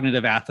a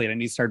cognitive athlete, I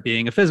need to start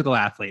being a physical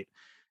athlete.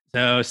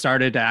 So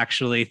started to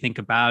actually think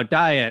about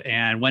diet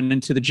and went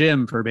into the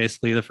gym for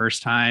basically the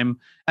first time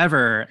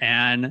ever,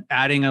 and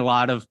adding a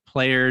lot of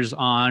players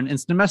on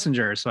Instant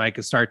Messenger so I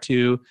could start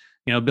to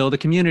build a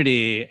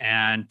community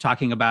and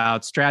talking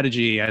about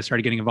strategy. I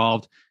started getting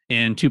involved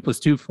in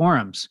 2+2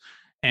 forums,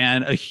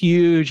 and a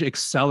huge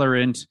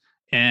accelerant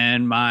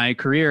in my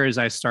career as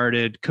I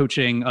started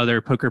coaching other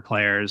poker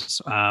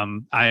players.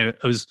 I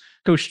was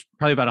coached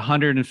probably about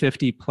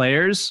 150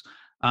 players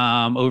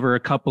over a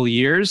couple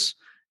years,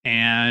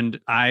 and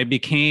I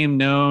became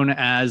known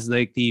as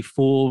like the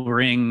full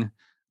ring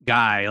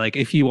guy. Like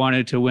if you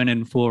wanted to win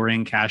in full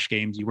ring cash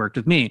games, you worked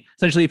with me.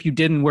 Essentially, if you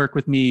didn't work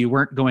with me, you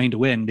weren't going to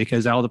win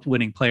because all the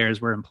winning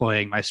players were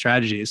employing my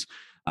strategies.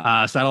 So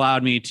that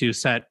allowed me to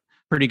set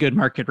pretty good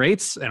market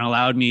rates and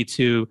allowed me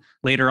to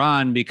later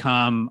on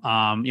become,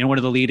 one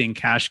of the leading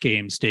cash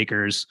game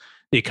stakers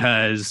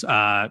because,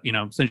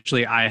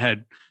 essentially I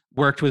had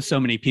worked with so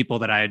many people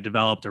that I had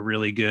developed a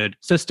really good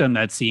system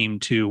that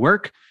seemed to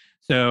work.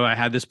 So I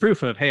had this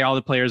proof of, hey, all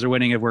the players are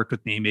winning, have worked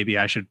with me. Maybe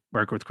I should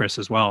work with Chris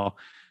as well.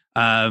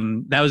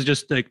 That was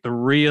just like the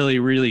really,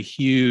 really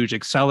huge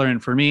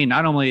accelerant for me.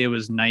 Not only it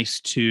was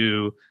nice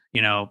to,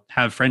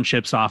 have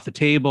friendships off the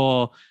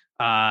table,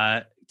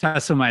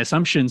 test some of my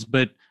assumptions,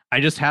 but I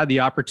just had the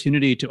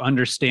opportunity to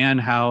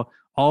understand how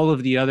all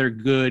of the other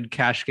good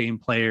cash game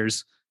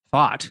players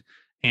thought,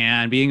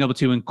 and being able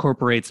to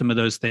incorporate some of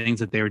those things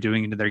that they were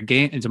doing into their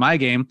game, into my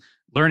game,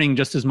 learning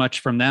just as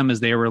much from them as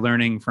they were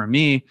learning from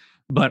me,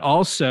 but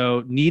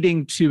also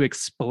needing to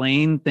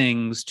explain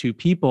things to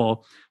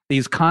people,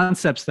 these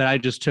concepts that I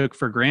just took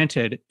for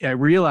granted. I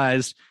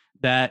realized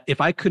that if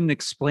I couldn't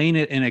explain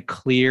it in a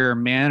clear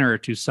manner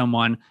to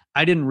someone,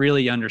 I didn't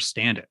really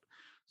understand it.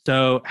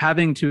 So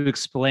having to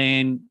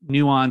explain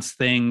nuanced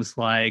things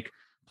like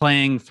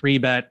playing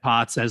 3-bet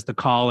pots as the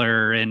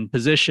caller in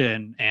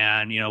position,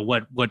 and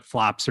what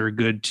flops are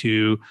good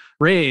to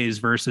raise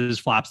versus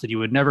flops that you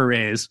would never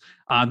raise,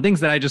 things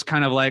that I just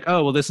kind of like,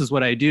 oh well, this is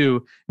what I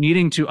do.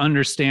 Needing to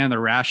understand the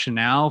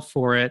rationale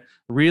for it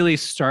really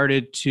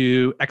started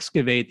to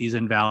excavate these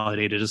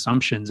invalidated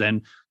assumptions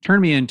and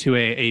turn me into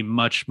a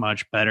much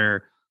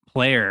better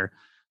player.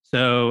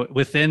 So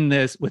within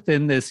this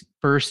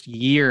first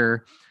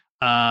year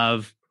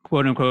of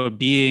quote unquote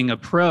being a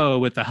pro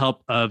with the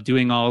help of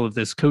doing all of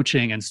this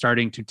coaching and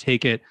starting to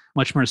take it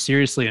much more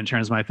seriously in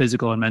terms of my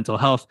physical and mental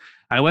health,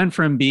 I went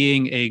from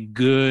being a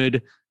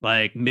good,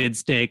 like mid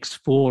stakes,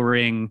 full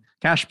ring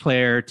cash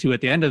player to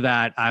at the end of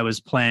that, I was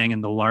playing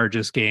in the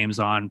largest games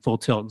on Full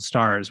Tilt and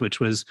Stars, which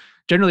was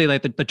generally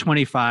like the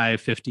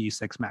 25, 50,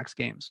 6 max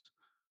games.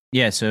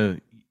 Yeah. So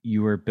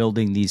you were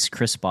building these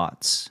Chris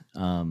bots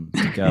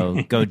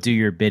to go do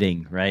your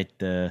bidding, right?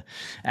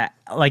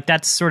 Like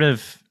that's sort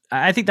of,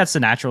 I think that's the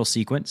natural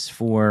sequence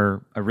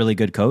for a really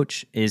good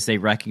coach is they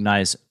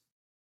recognize,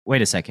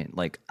 wait a second,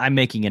 like I'm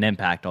making an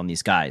impact on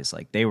these guys.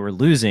 Like they were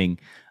losing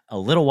a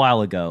little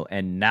while ago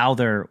and now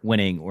they're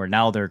winning or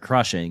now they're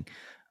crushing.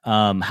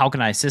 How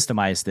can I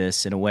systemize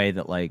this in a way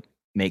that like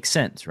makes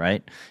sense,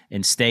 right?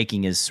 And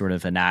staking is sort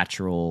of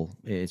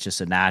it's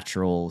just a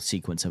natural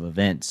sequence of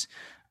events.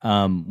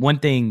 One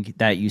thing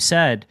that you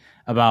said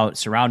about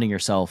surrounding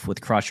yourself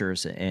with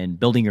crushers and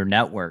building your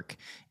network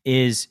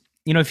is,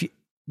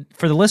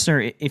 for the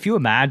listener, if you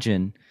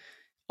imagine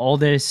all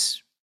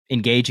this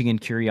engaging in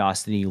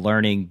curiosity,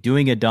 learning,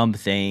 doing a dumb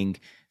thing,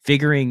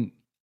 figuring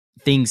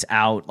things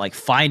out, like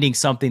finding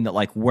something that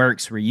like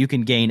works where you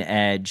can gain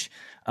edge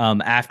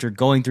after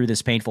going through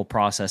this painful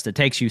process that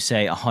takes you,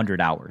 say,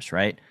 100 hours,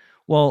 right?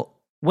 Well,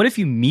 what if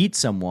you meet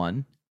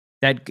someone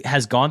that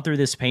has gone through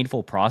this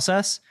painful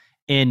process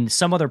in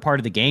some other part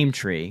of the game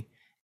tree,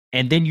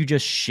 and then you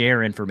just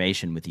share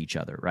information with each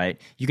other, right?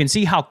 You can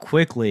see how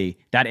quickly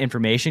that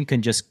information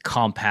can just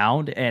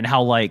compound and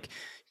how like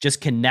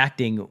just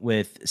connecting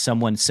with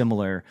someone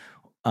similar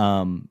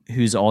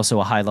who's also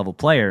a high level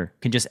player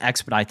can just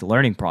expedite the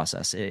learning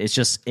process. It's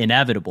just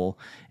inevitable.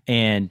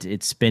 And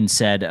it's been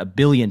said a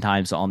billion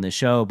times on this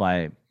show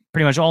by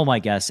pretty much all my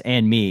guests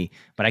and me,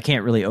 but I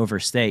can't really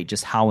overstate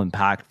just how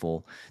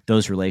impactful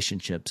those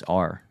relationships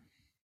are.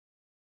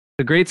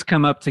 The greats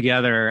come up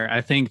together.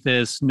 I think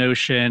this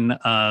notion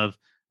of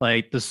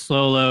like the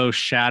solo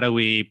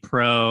shadowy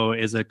pro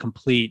is a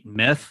complete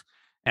myth.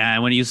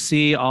 And when you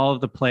see all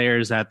of the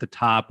players at the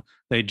top,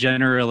 they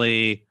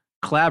generally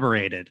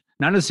collaborated,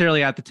 not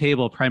necessarily at the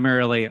table,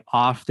 primarily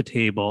off the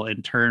table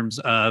in terms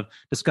of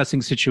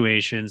discussing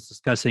situations,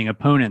 discussing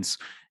opponents.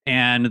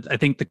 And I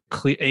think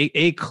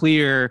a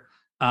clear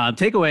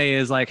takeaway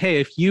is like, hey,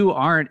 if you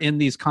aren't in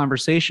these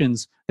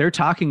conversations, they're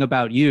talking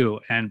about you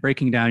and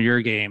breaking down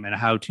your game and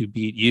how to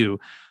beat you.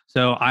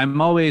 So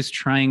I'm always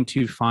trying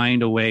to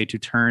find a way to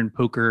turn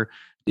poker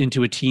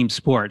into a team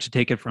sport, to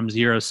take it from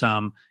zero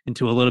sum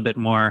into a little bit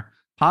more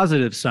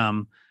positive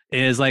sum.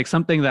 Is like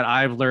something that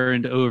I've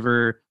learned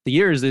over the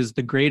years is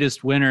the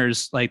greatest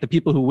winners, like the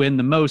people who win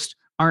the most,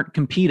 aren't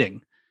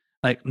competing.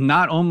 Like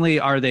not only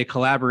are they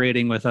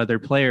collaborating with other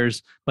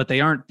players, but they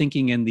aren't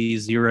thinking in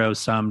these zero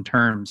sum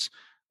terms.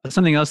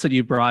 Something else that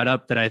you brought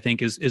up that I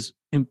think is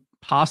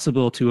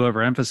impossible to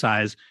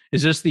overemphasize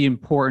is just the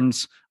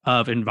importance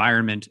of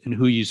environment and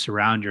who you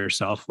surround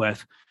yourself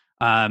with.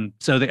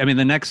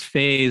 The next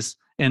phase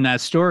in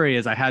that story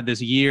is I had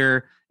this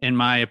year in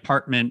my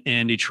apartment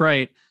in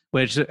Detroit,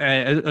 which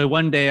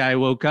one day I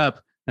woke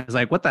up and I was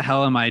like, what the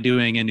hell am I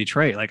doing in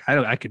Detroit? Like,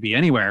 I could be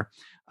anywhere.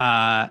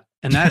 And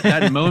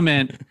that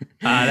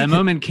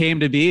moment came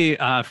to be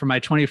for my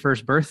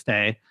 21st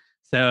birthday.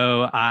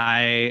 So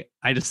I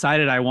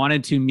decided I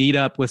wanted to meet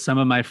up with some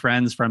of my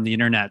friends from the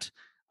internet.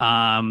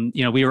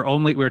 We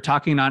were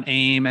talking on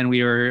AIM and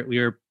we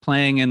were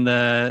playing in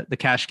the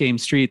cash game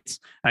streets.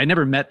 I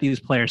never met these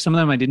players. Some of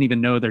them I didn't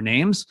even know their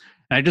names.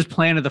 And I just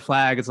planted the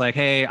flag. It's like,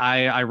 hey,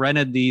 I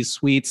rented these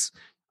suites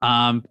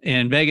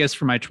in Vegas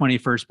for my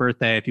 21st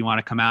birthday. If you want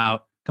to come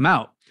out,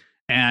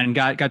 and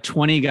got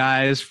 20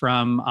 guys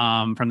from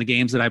the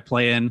games that I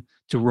play in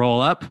to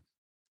roll up.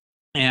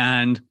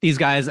 And these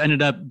guys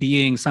ended up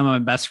being some of my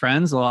best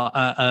friends.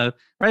 Probably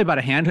about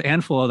a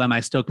handful of them I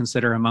still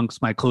consider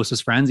amongst my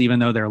closest friends, even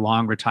though they're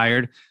long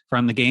retired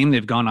from the game.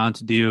 They've gone on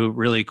to do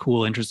really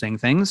cool, interesting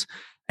things.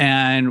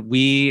 And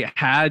we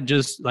had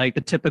just like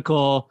the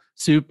typical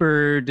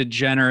super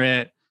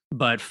degenerate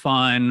but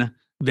fun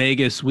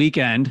Vegas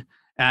weekend,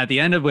 at the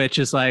end of which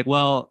is like,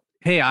 well,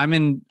 hey, I'm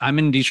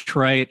in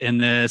Detroit in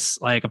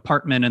this like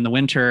apartment in the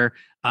winter.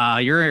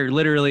 You're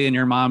literally in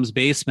your mom's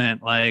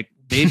basement. Like,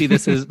 maybe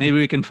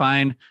we can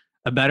find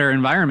a better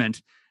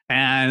environment.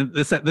 And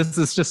this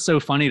is just so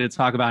funny to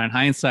talk about in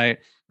hindsight.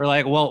 We're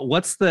like, well,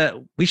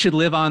 we should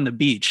live on the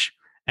beach.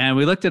 And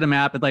we looked at a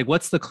map and like,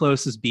 what's the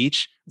closest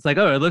beach? It's like,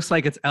 oh, it looks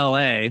like it's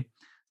LA.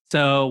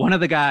 So one of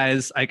the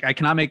guys, I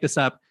cannot make this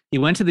up, he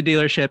went to the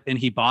dealership and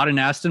he bought an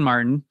Aston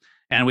Martin.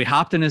 And we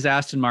hopped in his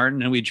Aston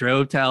Martin and we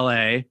drove to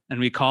LA and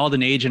we called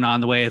an agent on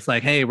the way. It's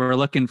like, hey, we're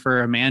looking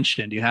for a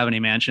mansion. Do you have any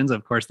mansions?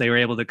 Of course, they were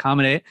able to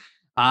accommodate.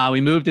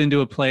 We moved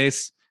into a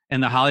place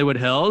in the Hollywood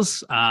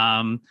Hills.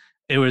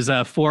 It was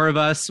 4 of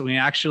us. We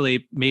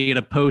actually made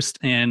a post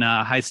in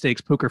High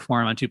Stakes Poker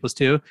Forum on 2+2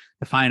 to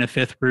find a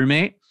 5th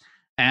roommate.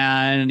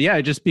 And yeah,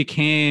 it just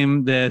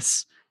became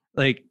this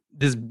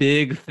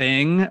big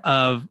thing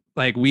of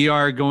like, we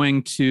are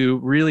going to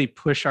really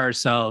push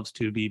ourselves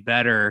to be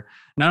better.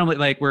 Not only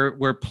like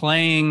we're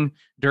playing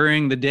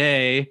during the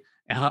day,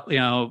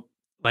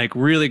 like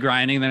really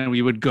grinding. Then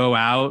we would go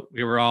out.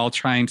 We were all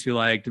trying to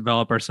like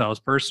develop ourselves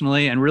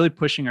personally and really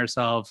pushing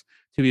ourselves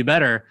to be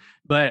better.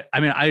 But I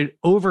mean,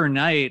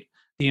 overnight,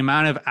 the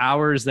amount of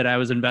hours that I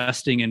was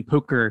investing in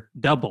poker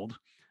doubled.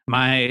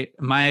 I'm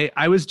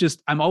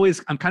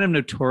kind of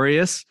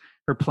notorious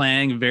for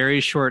playing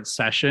very short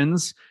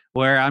sessions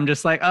where I'm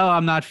just like, oh,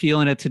 I'm not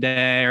feeling it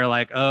today, or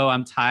like, oh,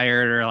 I'm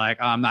tired, or like,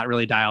 oh, I'm not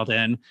really dialed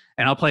in.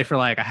 And I'll play for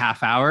like a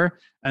half hour.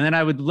 And then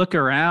I would look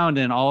around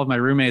and all of my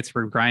roommates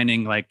were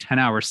grinding like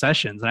 10-hour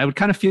sessions. And I would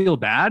kind of feel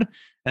bad.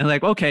 And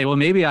like, okay, well,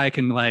 maybe I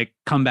can like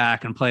come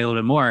back and play a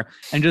little bit more.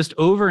 And just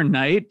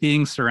overnight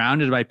being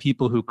surrounded by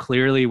people who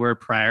clearly were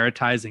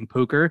prioritizing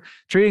poker,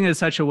 treating it in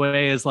such a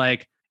way as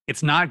like,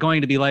 it's not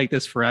going to be like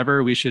this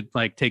forever. We should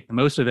like take the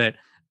most of it.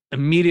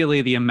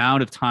 Immediately, the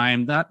amount of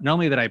time, not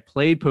only that I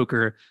played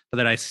poker, but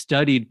that I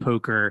studied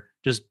poker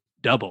just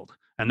doubled.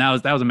 And that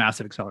was a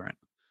massive accelerant.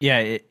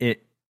 Yeah,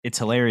 it's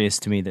hilarious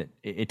to me that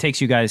it takes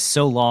you guys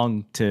so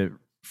long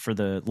for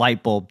the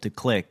light bulb to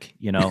click,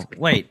 you know.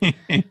 Wait,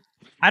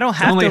 I don't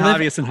have only to live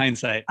obvious in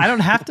hindsight. I don't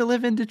have to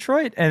live in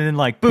Detroit, and then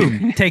like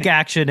boom, take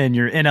action, and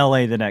you're in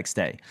LA the next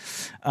day.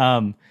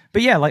 But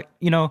yeah, like,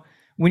 you know,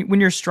 when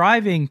you're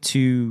striving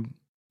to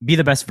be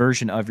the best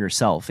version of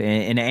yourself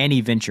in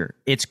any venture,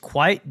 it's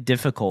quite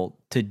difficult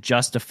to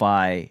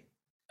justify,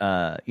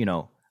 you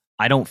know,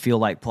 I don't feel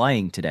like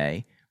playing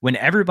today, when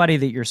everybody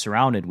that you're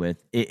surrounded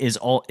with is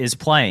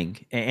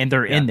playing, and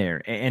they're in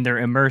there and they're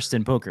immersed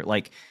in poker.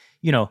 Like,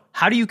 you know,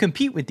 how do you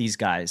compete with these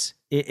guys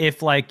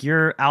if like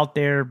you're out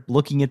there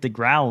looking at the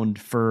ground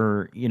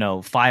for, you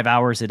know, 5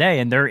 hours a day,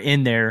 and they're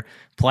in there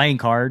playing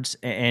cards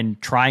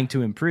and trying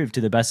to improve to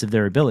the best of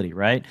their ability,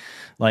 right?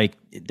 Like,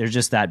 there's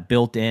just that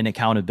built-in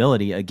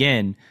accountability,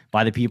 again,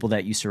 by the people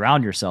that you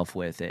surround yourself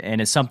with. And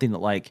it's something that,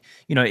 like,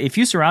 you know, if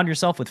you surround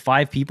yourself with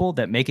 5 people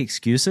that make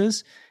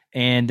excuses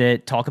and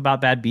that talk about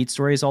bad beat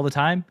stories all the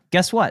time,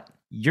 guess what?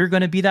 You're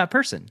going to be that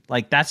person.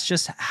 Like, that's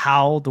just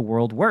how the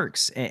world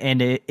works.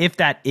 And if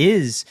that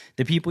is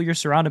the people you're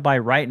surrounded by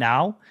right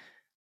now,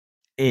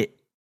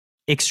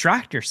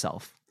 extract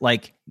yourself,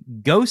 like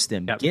ghost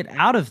them, get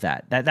out of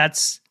that.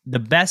 That's the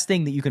best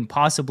thing that you can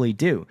possibly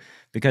do,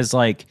 because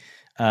like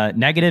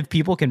negative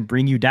people can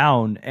bring you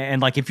down.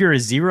 And like, if you're a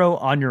 0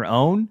 on your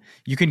own,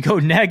 you can go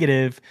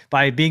negative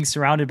by being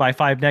surrounded by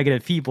 5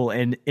 negative people.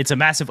 And it's a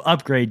massive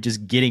upgrade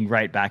just getting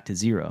right back to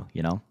 0,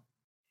 you know?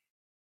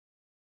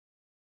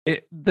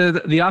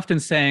 The often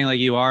saying, like,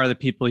 you are the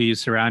people you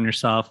surround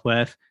yourself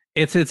with,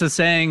 it's a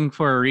saying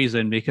for a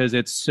reason, because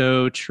it's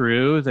so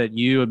true that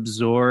you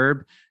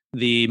absorb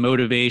the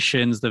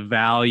motivations, the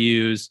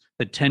values,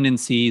 the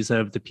tendencies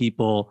of the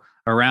people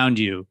around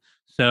you.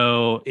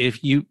 So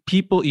if you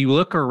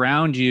look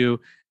around you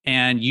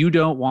and you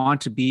don't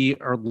want to be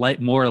or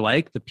more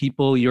like the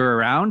people you're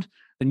around,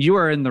 then you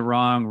are in the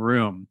wrong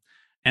room.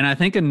 And I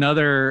think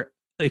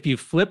if you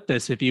flip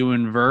this, if you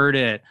invert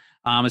it,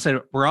 I said,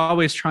 we're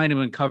always trying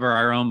to uncover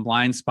our own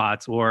blind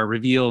spots or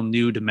reveal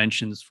new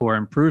dimensions for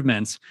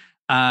improvements.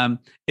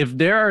 If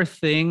there are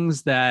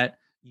things that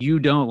you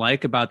don't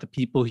like about the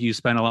people who you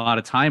spend a lot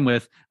of time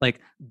with, like,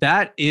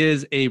 that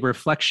is a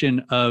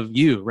reflection of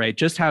you, right?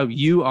 Just how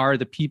you are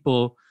the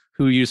people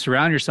who you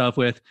surround yourself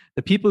with.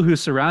 The people who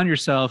surround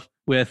yourself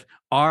with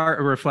are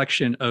a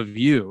reflection of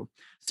you.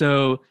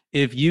 So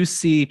if you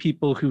see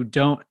people who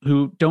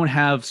don't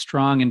have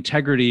strong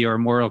integrity or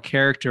moral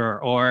character,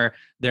 or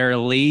they're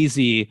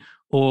lazy,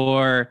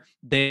 or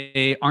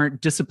they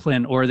aren't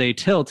disciplined, or they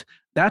tilt,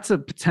 that's a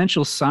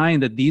potential sign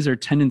that these are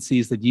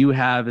tendencies that you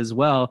have as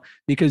well,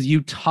 because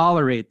you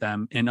tolerate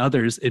them in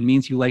others. It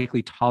means you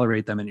likely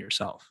tolerate them in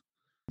yourself.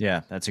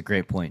 Yeah, that's a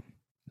great point.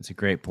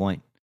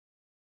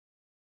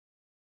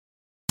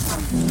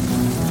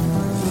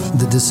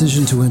 The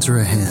decision to enter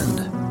a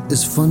hand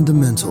is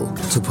fundamental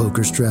to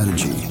poker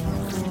strategy.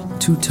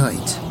 Too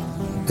tight,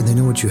 and they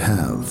know what you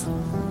have.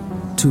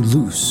 Too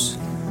loose,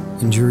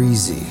 and you're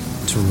easy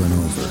to run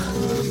over.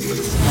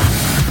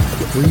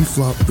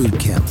 Pre-flop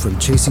Bootcamp from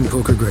Chasing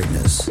Poker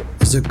Greatness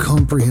is a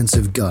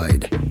comprehensive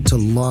guide to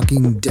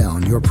locking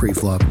down your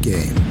pre-flop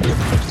game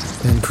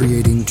and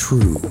creating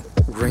true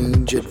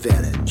range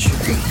advantage.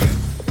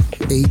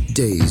 8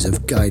 days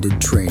of guided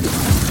training,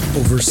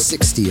 over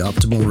 60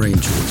 optimal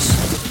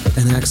ranges,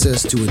 and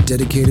access to a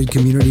dedicated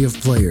community of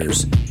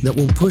players that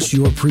will push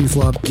your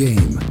pre-flop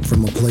game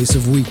from a place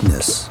of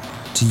weakness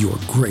to your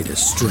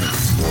greatest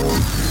strength.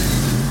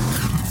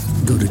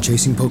 Go to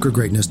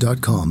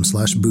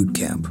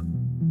chasingpokergreatness.com/bootcamp.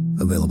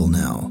 Available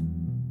now.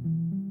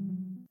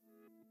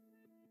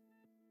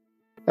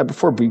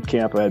 Before boot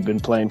camp, I had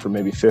been playing for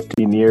maybe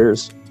 15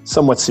 years,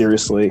 somewhat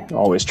seriously,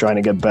 always trying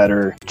to get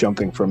better,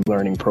 jumping from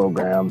learning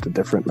program to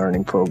different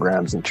learning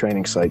programs and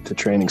training site to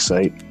training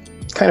site.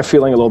 Kind of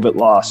feeling a little bit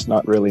lost,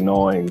 not really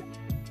knowing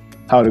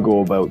how to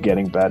go about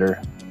getting better.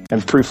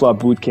 And pre-flop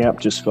boot camp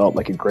just felt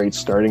like a great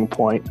starting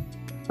point,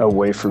 a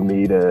way for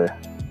me to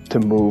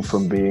move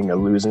from being a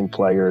losing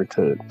player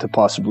to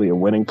possibly a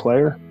winning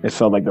player. It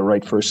felt like the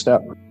right first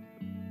step.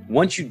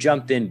 Once you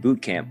jumped in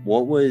boot camp,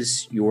 what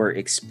was your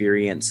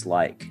experience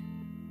like?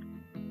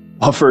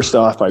 Well, first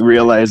off, I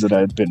realized that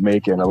I'd been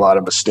making a lot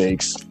of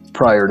mistakes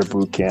prior to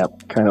boot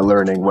camp, kind of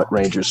learning what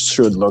Rangers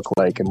should look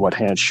like and what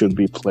hands should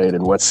be played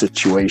and what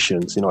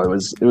situations. It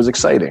was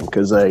exciting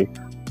because I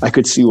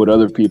could see what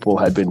other people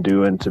had been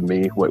doing to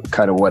me,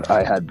 what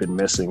I had been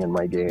missing in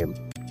my game.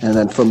 And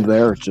then from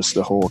there, just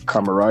the whole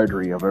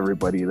camaraderie of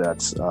everybody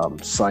that's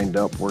signed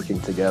up,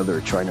 working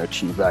together, trying to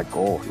achieve that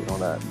goal.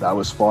 That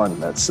was fun.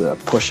 That's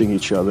pushing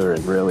each other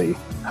and really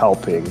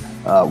helping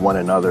one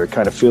another,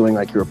 kind of feeling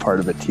like you're a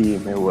part of a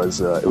team. It was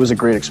a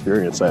great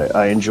experience.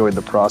 I enjoyed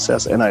the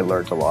process and I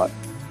learned a lot.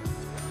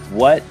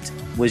 What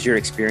was your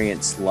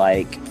experience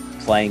like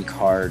playing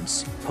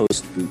cards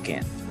post boot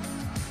camp?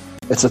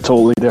 It's a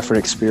totally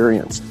different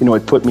experience.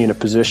 It put me in a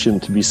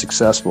position to be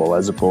successful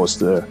as opposed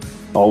to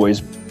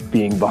always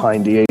being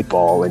behind the eight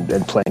ball and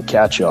playing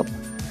catch up.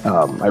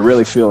 I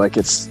really feel like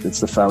it's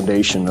the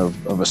foundation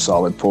of a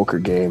solid poker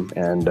game.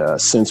 And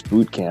since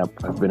boot camp,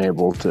 I've been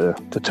able to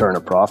turn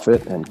a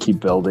profit and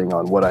keep building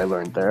on what I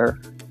learned there.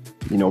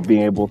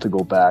 Being able to go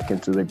back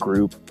into the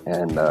group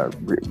and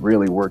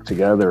really work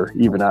together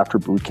even after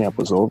boot camp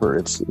was over.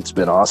 It's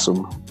been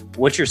awesome.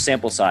 What's your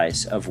sample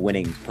size of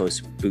winning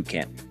post boot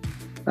camp?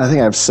 I think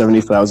I have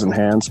 70,000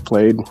 hands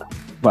played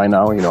by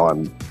now.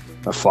 I'm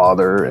a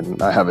father and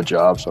I have a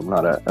job, so I'm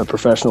not a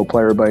professional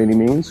player by any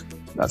means.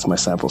 That's my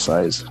sample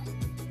size.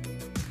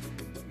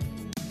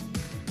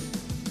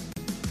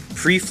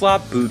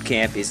 Preflop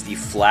Bootcamp is the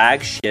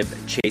flagship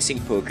Chasing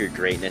Poker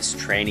Greatness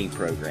training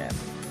program.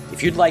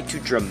 If you'd like to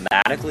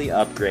dramatically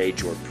upgrade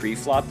your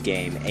preflop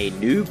game, a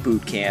new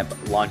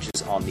bootcamp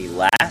launches on the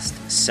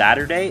last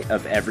Saturday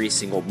of every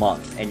single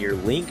month, and your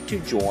link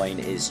to join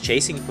is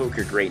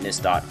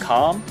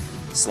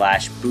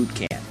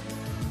chasingpokergreatness.com/bootcamp.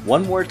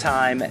 One more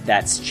time,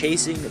 that's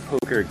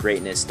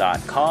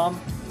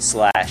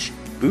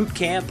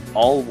chasingpokergreatness.com/bootcamp,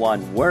 all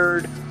one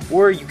word,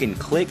 or you can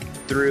click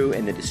through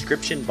in the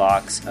description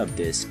box of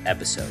this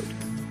episode.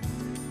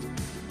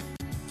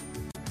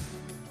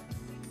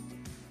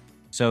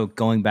 So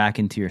going back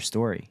into your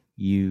story,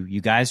 you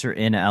guys are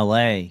in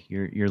LA,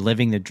 you're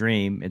living the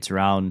dream. It's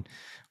around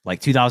like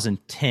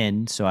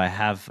 2010, so I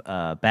have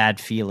a bad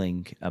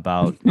feeling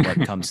about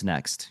what comes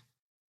next.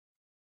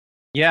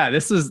 Yeah,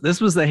 this was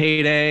the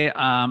heyday.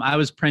 I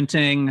was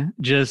printing,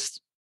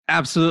 just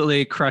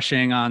absolutely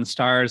crushing on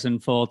Stars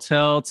and Full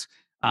Tilt.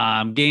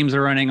 Games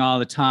are running all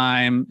the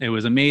time. It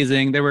was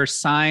amazing. There were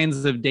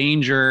signs of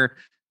danger,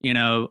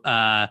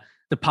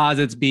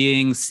 deposits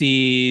being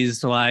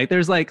seized. Like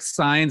there's like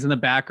signs in the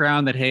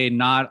background that, hey,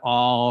 not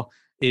all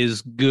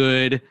is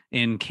good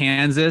in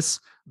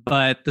Kansas,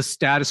 but the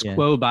status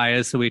quo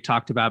bias that we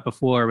talked about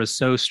before was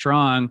so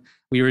strong.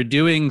 We were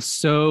doing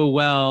so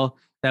well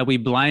that we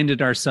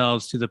blinded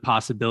ourselves to the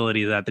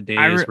possibility that the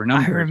days were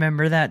numbered. I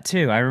remember that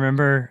too. I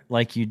remember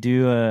like you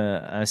do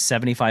a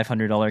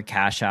 $7,500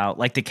 cash out.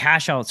 Like the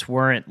cash outs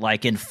weren't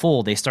like in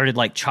full. They started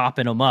like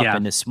chopping them up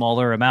into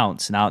smaller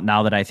amounts.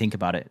 Now that I think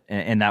about it,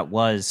 and that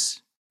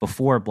was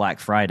before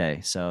Black Friday.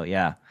 So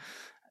yeah,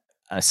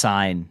 a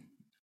sign.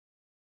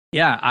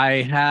 Yeah,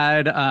 I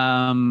had.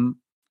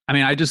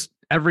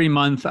 Every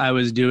month I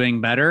was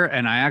doing better,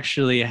 and I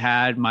actually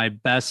had my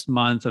best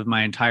month of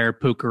my entire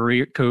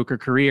poker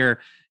career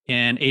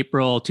in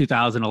April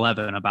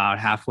 2011, about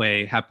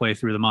halfway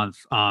through the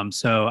month.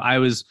 So I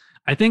was,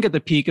 I think, at the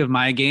peak of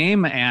my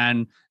game,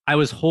 and I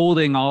was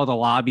holding all the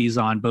lobbies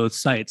on both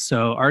sites.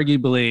 So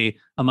arguably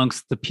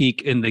amongst the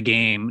peak in the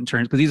game in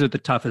terms, because these are the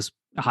toughest,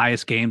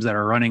 highest games that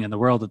are running in the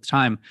world at the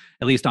time,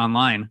 at least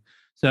online.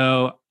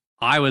 So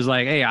I was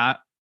like, hey,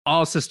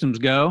 all systems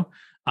go.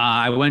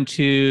 I went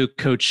to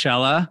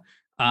Coachella,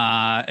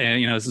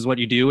 and this is what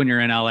you do when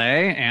you're in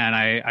LA. And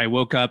I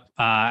woke up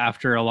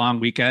after a long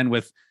weekend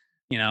with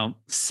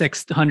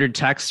 600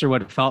 texts or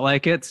what felt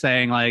like it,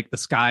 saying like the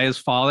sky is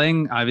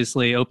falling.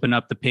 Obviously, open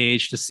up the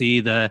page to see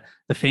the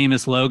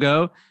famous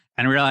logo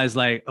and realized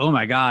like, oh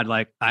my God,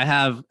 like I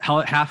have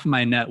half of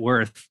my net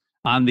worth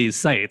on these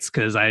sites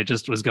because I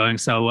just was going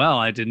so well.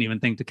 I didn't even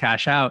think to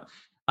cash out.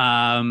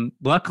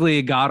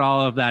 Luckily got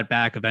all of that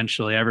back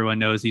eventually. Everyone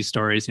knows these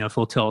stories.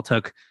 Full Tilt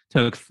took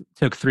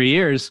 3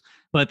 years,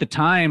 but at the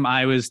time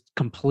I was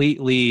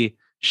completely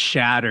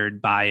shattered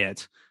by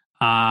it.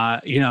 I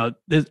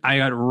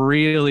got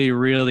really,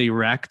 really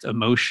wrecked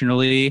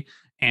emotionally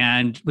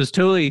and was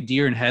totally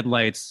deer in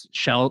headlights,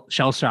 shell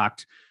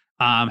shocked.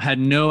 Had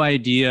no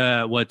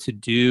idea what to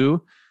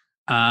do.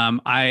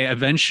 I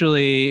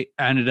eventually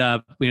ended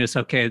up,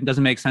 okay, it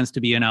doesn't make sense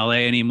to be in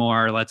LA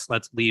anymore. Let's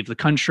leave the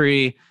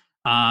country.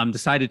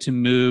 Decided to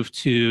move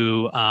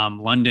to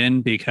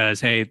London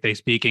because, hey, they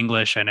speak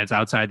English and it's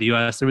outside the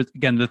US. There was,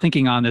 again, the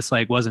thinking on this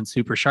like wasn't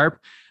super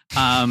sharp.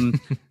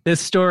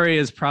 This story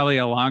is probably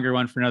a longer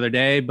one for another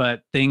day,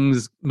 but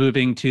things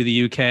moving to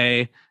the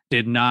UK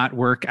did not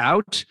work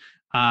out.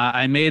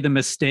 I made the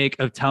mistake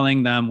of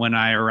telling them when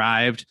I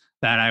arrived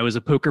that I was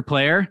a poker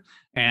player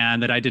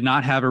and that I did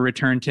not have a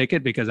return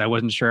ticket because I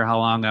wasn't sure how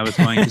long I was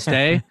going to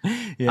stay.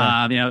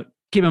 Yeah.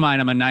 Keep in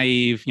mind, I'm a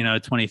naive,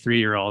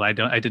 23-year-old. I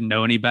didn't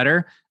know any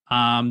better.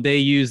 They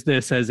used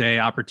this as a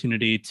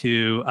opportunity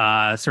to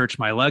search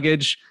my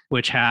luggage,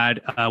 which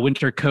had a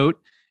winter coat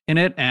in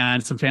it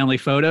and some family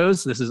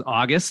photos. This is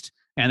August,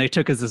 and they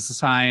took as a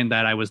sign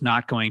that I was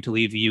not going to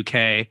leave the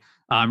UK.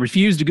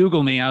 Refused to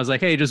Google me. I was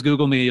like, hey, just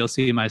Google me. You'll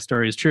see my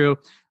story is true.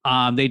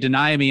 They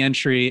deny me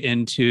entry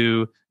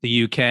into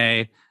the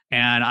UK.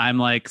 And I'm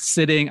like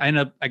sitting,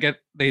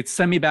 they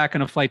send me back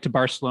on a flight to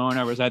Barcelona.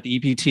 I was at the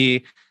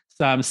EPT.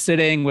 So I'm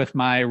sitting with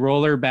my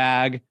roller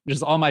bag,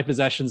 just all my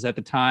possessions at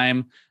the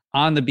time,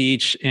 on the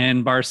beach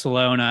in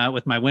Barcelona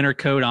with my winter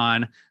coat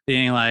on,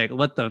 being like,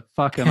 what the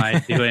fuck am I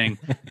doing?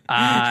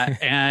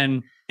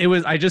 And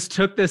I just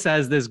took this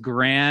as this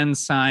grand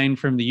sign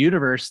from the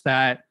universe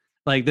that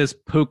like this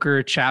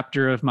poker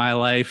chapter of my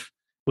life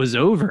was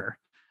over.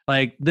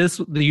 Like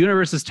the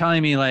universe is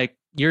telling me like,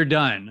 you're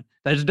done.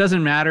 That just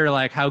doesn't matter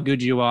like how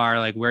good you are,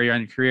 like where you're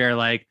in your career,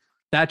 like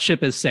that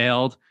ship has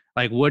sailed.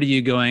 Like, what are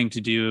you going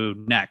to do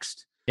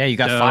next? Yeah, you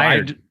got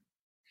fired.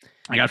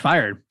 I got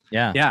fired.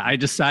 Yeah. I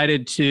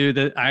decided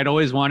that I'd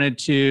always wanted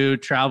to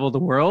travel the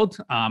world.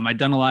 I'd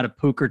done a lot of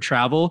poker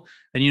travel,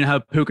 and you know how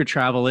poker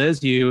travel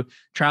is. You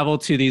travel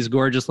to these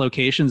gorgeous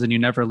locations and you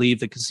never leave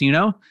the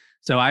casino.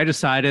 So I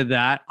decided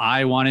that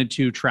I wanted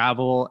to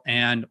travel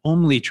and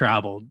only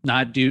travel,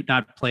 not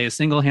play a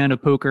single hand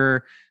of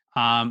poker,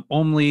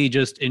 only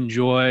just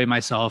enjoy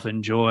myself,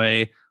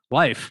 enjoy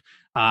life.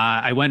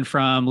 I went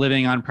from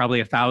living on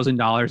probably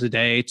 $1,000 a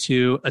day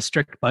to a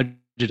strict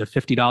budget of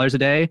 $50 a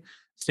day,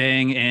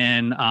 staying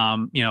in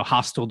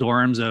hostel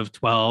dorms of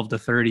 12 to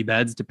 30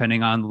 beds,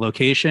 depending on the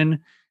location,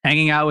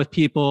 hanging out with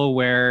people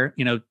where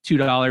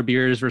 $2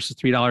 beers versus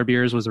 $3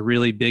 beers was a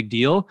really big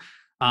deal.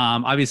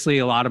 Obviously,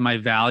 a lot of my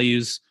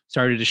values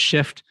started to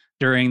shift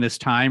during this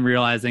time,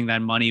 realizing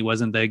that money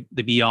wasn't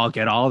the be all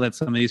get all, that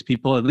some of these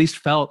people at least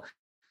felt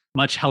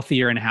much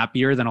healthier and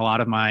happier than a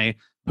lot of my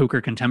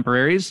poker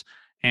contemporaries,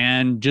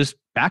 and just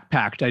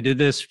backpacked. I did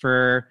this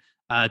for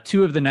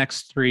 2 of the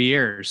next 3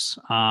 years,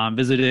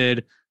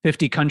 visited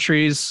 50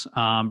 countries,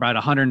 about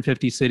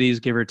 150 cities,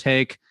 give or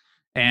take,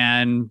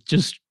 and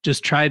just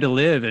tried to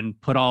live and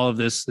put all of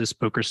this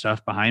poker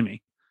stuff behind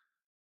me.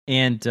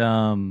 And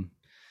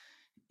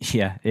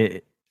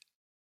it's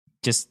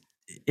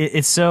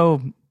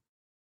so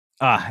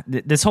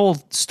this whole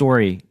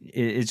story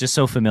is just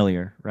so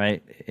familiar,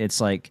 right? It's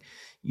like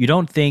you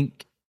don't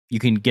think you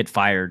can get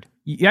fired.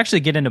 You actually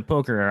get into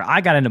poker, or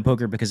I got into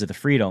poker because of the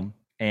freedom,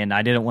 and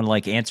I didn't want to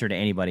like answer to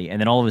anybody. And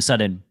then all of a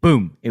sudden,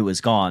 boom, it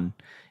was gone.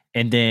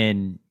 And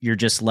then you're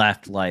just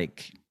left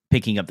like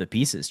picking up the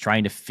pieces,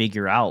 trying to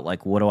figure out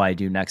like, what do I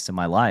do next in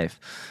my life?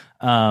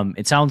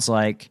 It sounds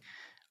like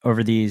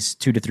over these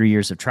 2 to 3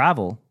 years of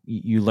travel,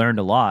 you learned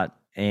a lot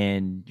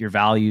and your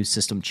value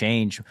system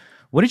changed.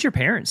 What did your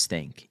parents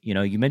think?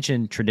 You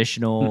mentioned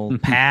traditional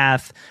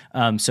path.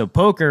 So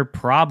poker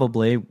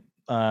probably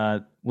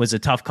was a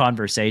tough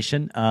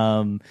conversation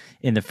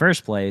in the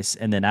first place.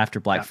 And then after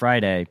Black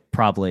Friday,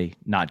 probably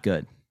not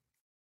good.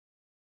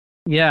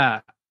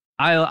 Yeah.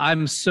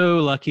 I'm so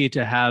lucky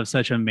to have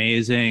such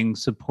amazing,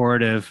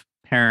 supportive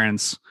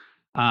parents.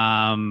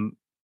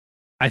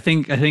 I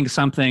think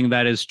something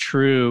that is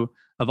true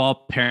of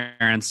all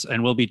parents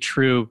and will be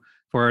true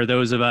for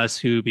those of us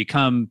who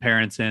become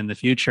parents in the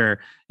future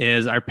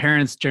is our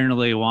parents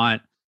generally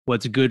want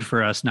what's good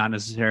for us, not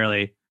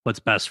necessarily what's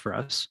best for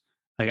us.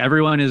 Like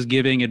everyone is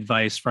giving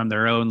advice from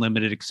their own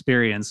limited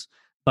experience,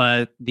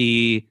 but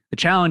the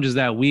challenge is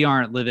that we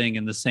aren't living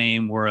in the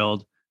same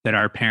world that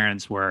our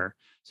parents were.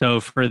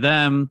 So for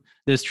them,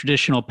 this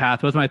traditional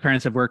path, both my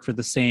parents have worked for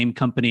the same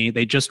company.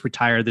 They just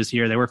retired this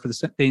year. They worked for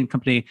the same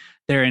company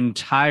their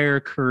entire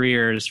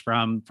careers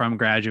from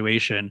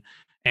graduation.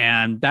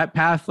 And that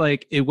path,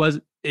 like it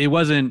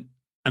wasn't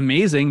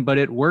amazing, but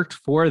it worked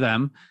for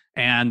them.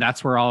 And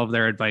that's where all of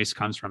their advice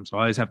comes from. So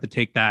I always have to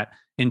take that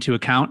into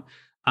account.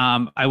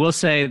 I will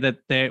say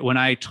that when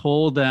I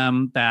told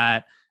them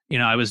that,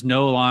 I was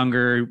no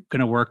longer going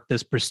to work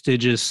this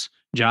prestigious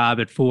job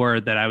at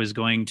Ford, that I was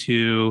going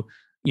to,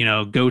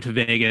 go to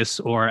Vegas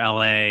or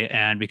LA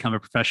and become a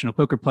professional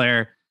poker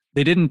player,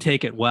 they didn't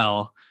take it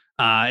well.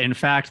 In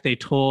fact, they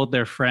told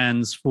their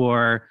friends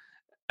for,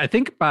 I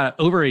think about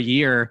over a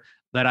year,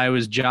 that I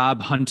was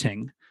job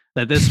hunting,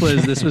 that this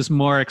was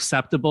more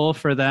acceptable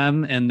for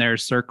them in their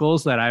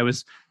circles, that I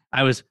was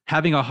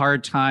having a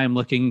hard time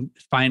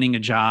finding a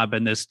job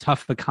in this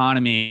tough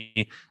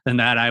economy, and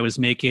that I was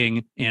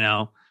making,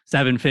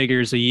 7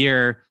 figures a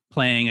year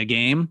playing a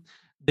game.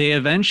 They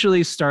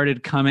eventually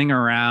started coming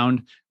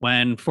around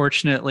when,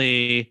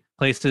 fortunately,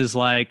 places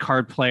like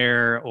Card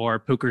Player or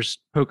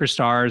Poker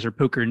Stars or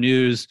Poker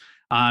News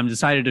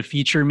decided to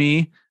feature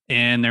me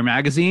in their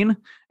magazine.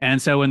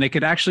 And so when they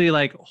could actually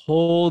like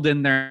hold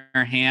in their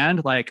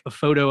hand like a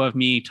photo of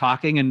me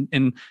talking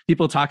and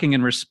people talking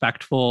in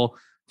respectful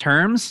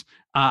terms,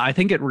 I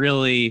think it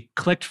really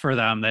clicked for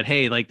them that,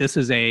 hey, like this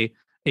is a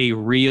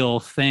real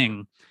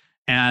thing.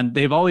 And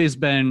they've always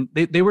been,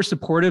 they were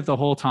supportive the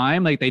whole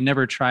time. Like they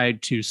never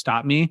tried to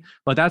stop me,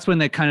 but that's when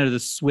the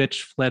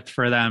switch flipped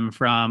for them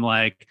from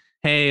like,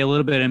 hey, a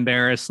little bit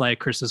embarrassed, like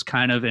Chris is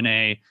kind of in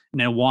a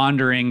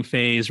wandering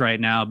phase right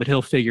now, but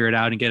he'll figure it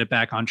out and get it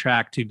back on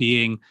track, to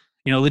being,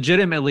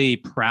 legitimately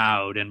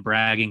proud and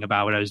bragging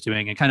about what I was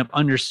doing and kind of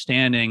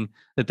understanding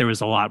that there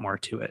was a lot more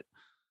to it.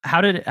 How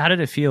did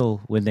it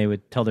feel when they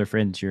would tell their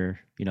friends you're,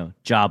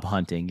 job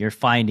hunting, you're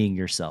finding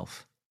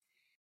yourself?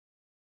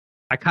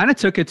 I kind of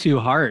took it to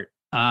heart.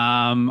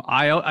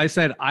 I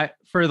said,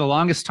 for the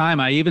longest time,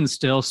 I even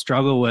still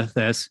struggle with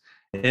this,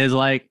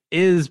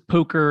 is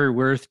poker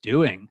worth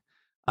doing?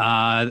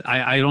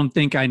 I don't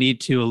think I need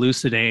to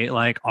elucidate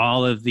like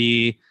all of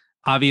the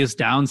obvious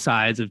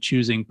downsides of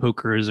choosing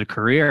poker as a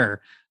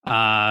career.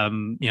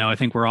 I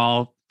think we're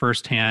all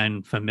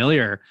firsthand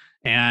familiar.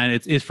 And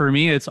it's for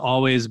me, it's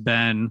always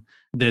been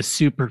this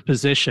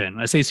superposition.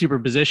 I say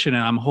superposition,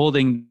 and I'm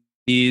holding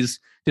these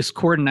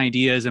discordant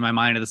ideas in my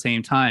mind at the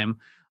same time.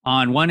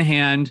 On one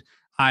hand,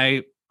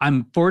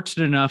 I'm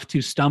fortunate enough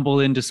to stumble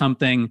into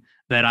something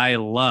that I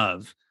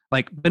love.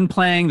 Like, been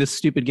playing this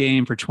stupid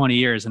game for 20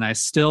 years and I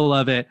still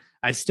love it.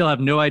 I still have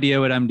no idea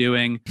what I'm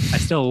doing. I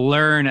still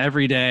learn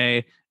every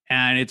day,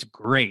 and it's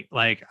great.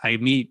 Like, I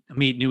meet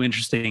new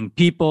interesting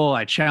people.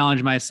 I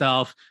challenge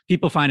myself.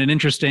 People find it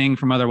interesting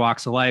from other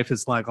walks of life.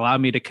 It's like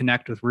allowed me to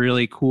connect with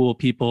really cool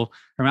people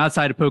from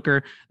outside of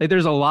poker. Like,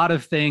 there's a lot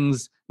of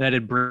things that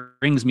it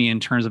brings me in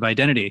terms of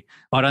identity.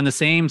 But on the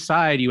same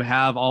side, you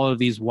have all of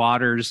these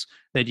waters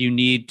that you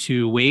need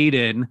to wade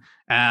in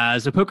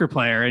as a poker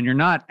player, and you're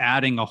not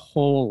adding a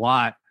whole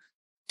lot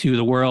to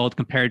the world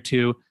compared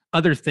to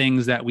other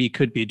things that we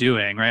could be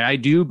doing, right? I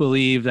do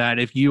believe that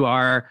if you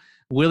are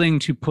willing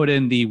to put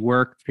in the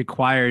work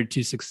required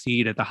to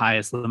succeed at the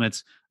highest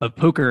limits of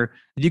poker,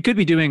 you could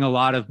be doing a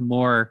lot of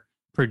more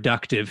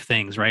productive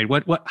things, right?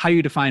 How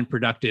you define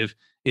productive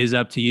is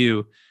up to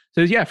you.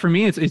 So yeah, for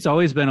me, it's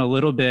always been a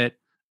little bit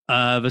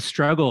of a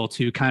struggle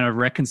to kind of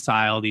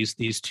reconcile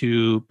these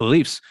two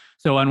beliefs.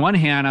 So on one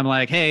hand, I'm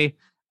like, hey,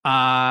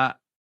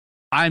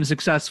 I'm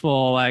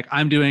successful, like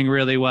I'm doing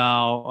really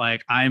well,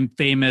 like I'm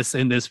famous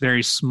in this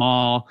very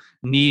small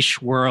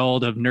niche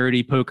world of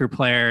nerdy poker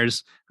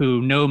players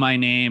who know my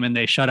name and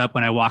they shut up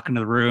when I walk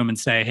into the room and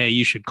say, hey,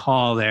 you should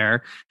call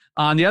there.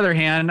 On the other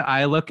hand,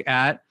 I look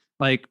at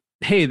like,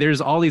 hey,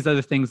 there's all these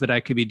other things that I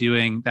could be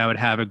doing that would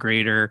have a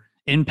greater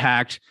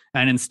impact,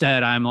 and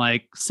instead I'm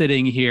like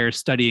sitting here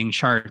studying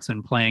charts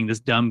and playing this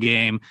dumb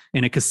game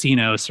in a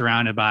casino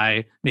surrounded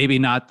by maybe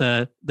not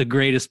the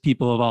greatest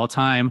people of all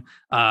time.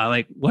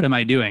 Like, what am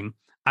I doing?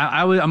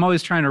 I'm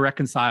always trying to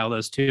reconcile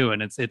those two,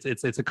 and it's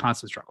a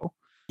constant struggle.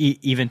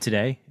 Even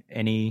today,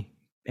 any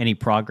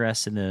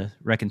progress in the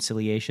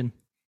reconciliation?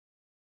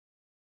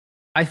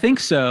 I think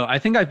so. I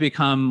think I've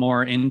become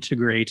more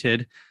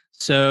integrated.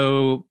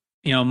 So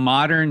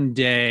modern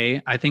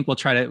day, I think we'll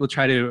try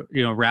to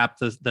wrap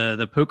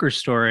the poker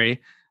story.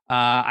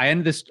 I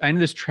ended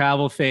this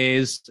travel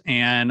phase,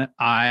 and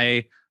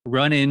I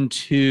run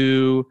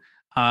into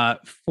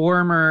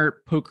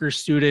former poker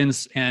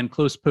students and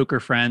close poker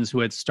friends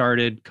who had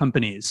started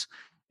companies,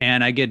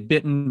 and I get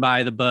bitten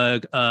by the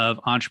bug of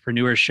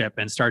entrepreneurship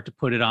and start to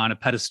put it on a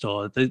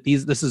pedestal.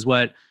 This is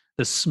what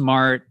the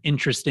smart,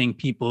 interesting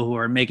people who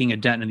are making a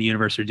dent in the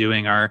universe are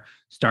doing, are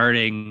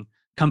starting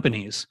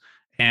companies.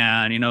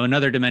 And,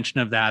 another dimension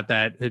of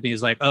that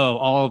is like, oh,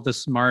 all of the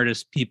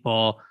smartest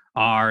people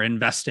are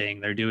investing.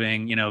 They're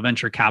doing,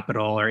 venture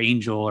capital or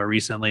angel or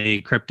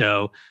recently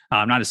crypto.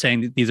 I'm not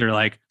saying that these are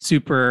like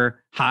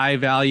super high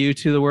value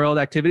to the world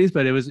activities,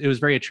 but it was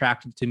very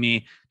attractive to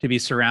me to be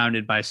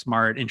surrounded by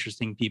smart,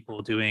 interesting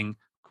people doing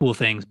cool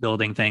things,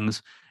 building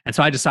things. And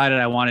so I decided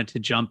I wanted to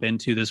jump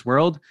into this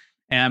world.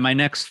 And my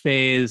next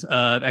phase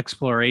of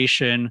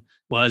exploration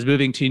was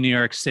moving to New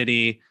York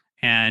City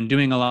and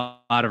doing a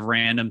lot of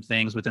random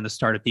things within the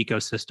startup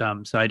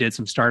ecosystem. So I did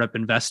some startup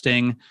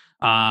investing.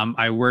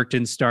 I worked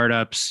in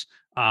startups.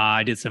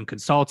 I did some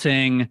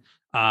consulting,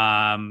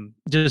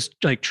 just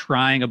like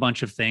trying a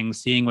bunch of things,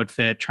 seeing what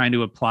fit, trying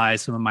to apply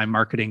some of my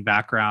marketing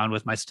background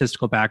with my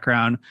statistical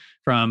background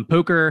from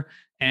poker,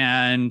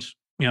 and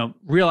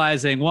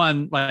realizing,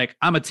 one, like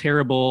I'm a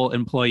terrible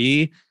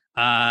employee.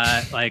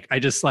 Like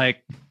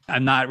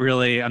I'm not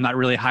really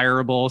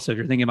hireable. So if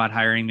you're thinking about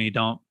hiring me,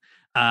 don't.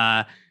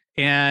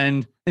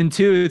 And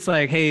two, it's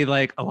like, hey,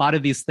 like a lot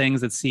of these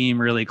things that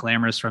seem really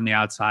glamorous from the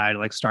outside,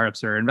 like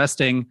startups or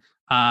investing,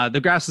 the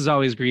grass is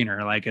always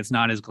greener. Like, it's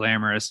not as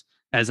glamorous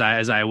as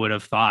I would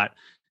have thought.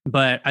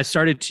 But I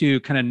started to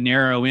kind of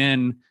narrow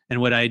in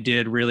what I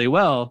did really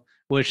well,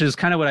 which is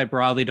kind of what I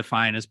broadly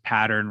define as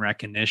pattern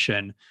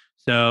recognition.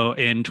 So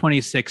in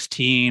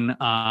 2016,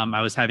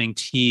 I was having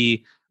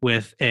tea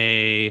with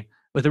a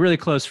really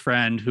close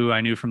friend who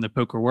I knew from the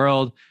poker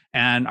world.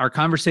 And our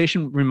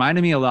conversation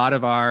reminded me a lot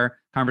of our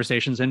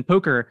conversations in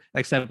poker,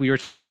 except we were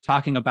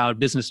talking about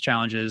business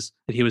challenges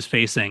that he was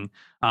facing,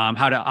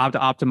 how to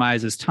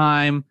optimize his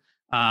time,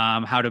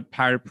 how to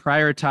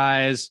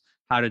prioritize,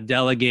 how to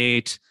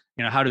delegate,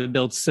 how to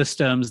build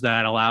systems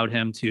that allowed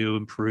him to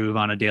improve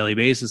on a daily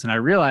basis. And I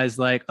realized,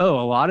 like, oh,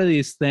 a lot of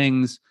these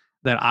things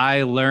that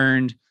I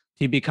learned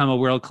to become a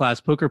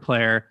world-class poker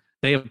player,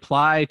 they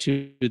apply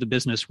to the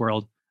business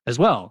world as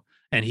well.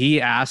 And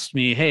he asked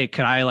me, hey,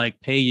 could I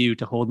like pay you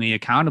to hold me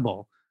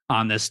accountable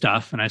on this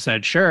stuff? And I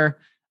said, sure.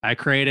 I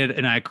created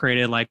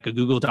like a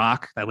Google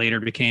Doc that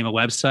later became a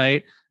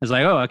website. I was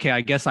like, oh, okay,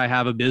 I guess I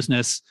have a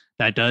business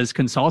that does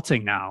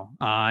consulting now.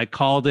 I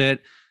called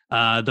it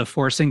the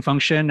forcing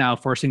function. Now,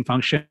 forcing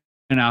function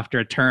after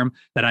a term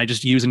that I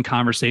just use in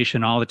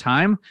conversation all the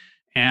time.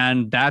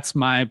 And that's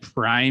my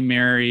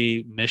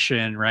primary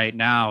mission right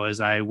now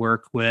as I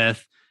work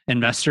with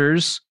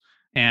investors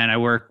and I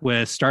work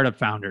with startup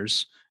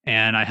founders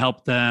and I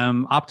help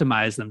them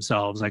optimize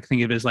themselves. Like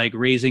think of it as like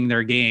raising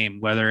their game,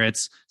 whether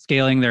it's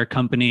scaling their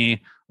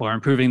company or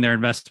improving their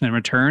investment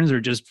returns or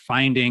just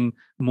finding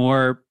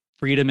more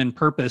freedom and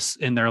purpose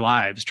in their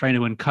lives, trying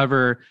to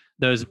uncover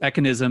those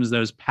mechanisms,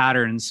 those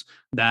patterns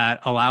that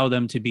allow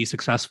them to be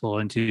successful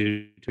and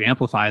to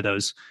amplify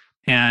those.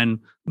 And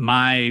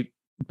my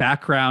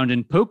background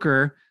in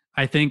poker,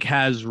 I think,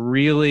 has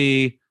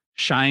really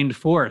shined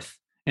forth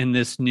in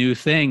this new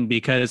thing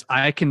because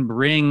I can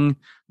bring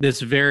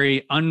this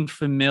very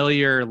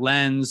unfamiliar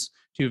lens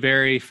to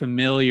very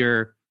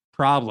familiar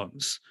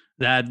problems.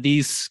 That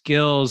these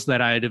skills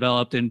that I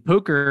developed in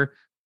poker,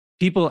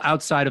 people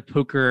outside of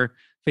poker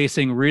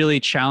facing really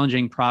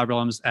challenging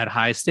problems at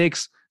high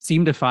stakes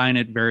seem to find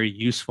it very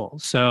useful.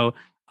 So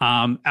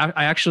I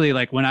actually,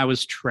 like when I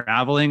was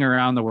traveling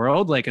around the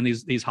world, like in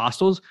these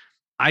hostels,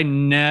 I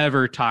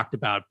never talked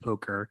about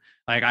poker.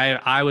 Like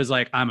I was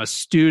like, I'm a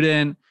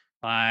student.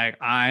 Like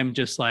I'm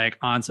just like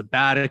on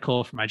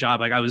sabbatical for my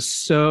job. Like I was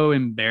so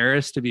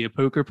embarrassed to be a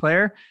poker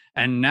player.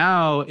 And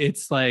now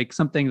it's like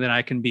something that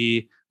I can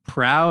be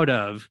proud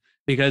of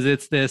because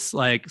it's this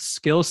like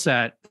skill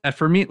set that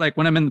for me, like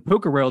when I'm in the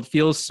poker world,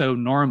 feels so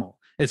normal.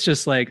 It's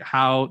just like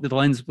how the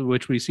lens through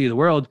which we see the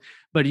world,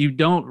 but you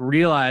don't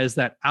realize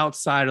that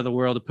outside of the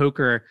world of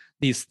poker,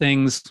 these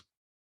things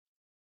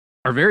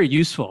are very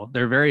useful.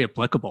 They're very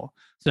applicable.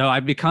 So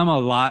I've become a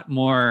lot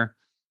more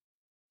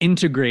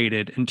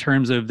integrated in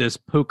terms of this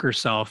poker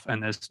self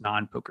and this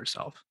non-poker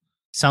self.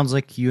 Sounds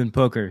like you and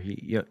poker,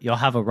 you'll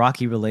have a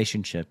rocky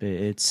relationship.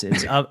 It's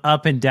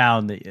up and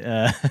down.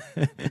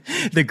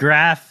 The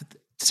graph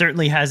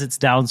certainly has its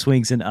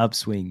downswings and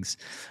upswings.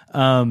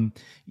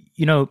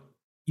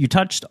 You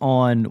touched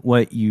on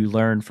what you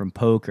learned from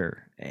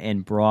poker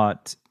and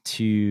brought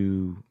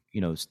to,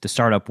 the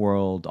startup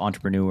world,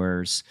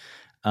 entrepreneurs.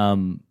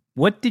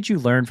 What did you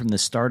learn from the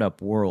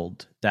startup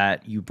world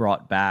that you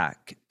brought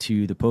back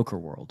to the poker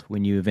world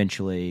when you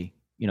eventually,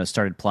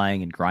 started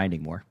playing and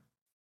grinding more?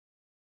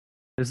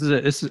 This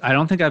is I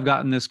don't think I've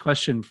gotten this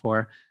question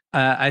before.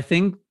 I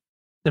think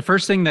the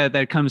first thing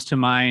that comes to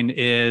mind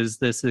is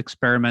this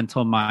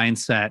experimental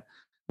mindset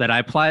that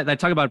I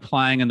talk about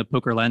applying in the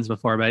poker lens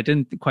before, but I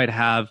didn't quite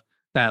have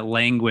that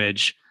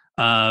language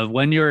of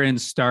when you're in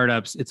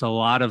startups, it's a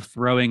lot of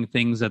throwing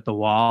things at the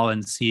wall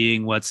and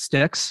seeing what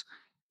sticks.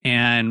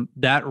 And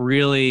that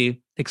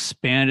really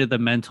expanded the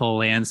mental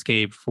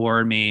landscape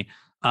for me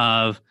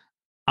of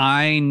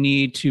I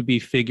need to be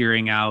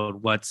figuring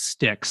out what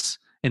sticks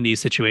in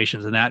these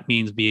situations. And that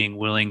means being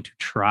willing to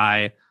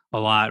try a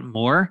lot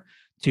more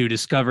to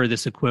discover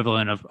this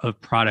equivalent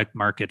of product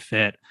market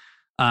fit.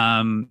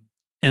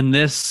 In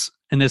this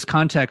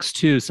context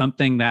too,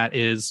 something that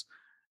is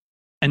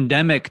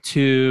endemic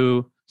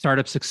to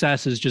startup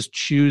success is just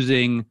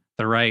choosing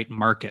the right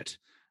market.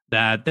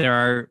 That there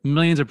are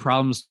millions of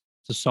problems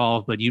to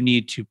solve, but you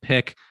need to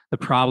pick the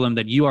problem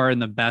that you are in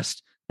the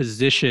best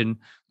position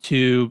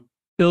to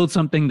build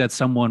something that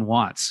someone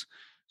wants.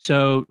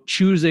 So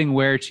choosing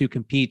where to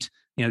compete,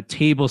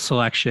 table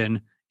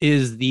selection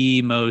is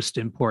the most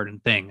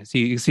important thing. So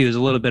you can see there's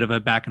a little bit of a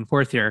back and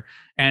forth here.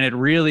 And it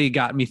really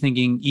got me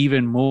thinking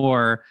even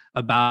more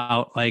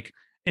about like,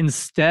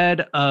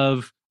 instead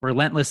of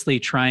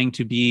relentlessly trying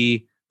to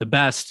be the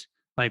best,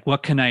 like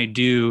what can I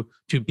do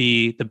to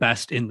be the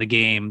best in the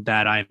game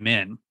that I'm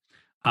in?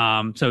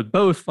 So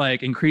both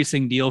like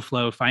increasing deal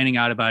flow, finding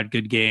out about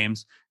good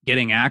games,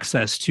 getting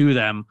access to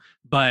them,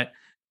 but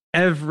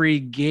every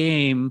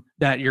game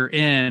that you're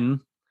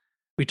in,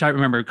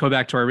 go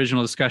back to our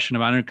original discussion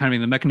about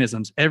uncovering the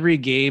mechanisms. Every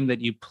game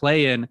that you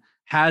play in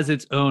has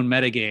its own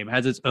metagame,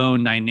 has its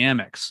own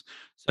dynamics.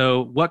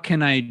 So what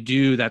can I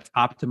do that's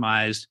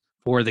optimized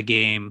for the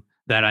game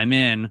that I'm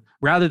in,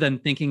 rather than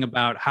thinking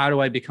about how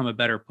do I become a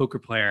better poker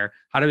player?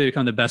 How do I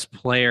become the best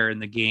player in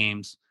the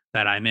games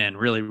that I'm in?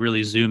 Really,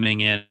 really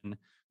zooming in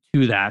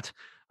to that.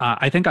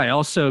 I think I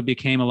also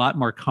became a lot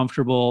more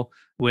comfortable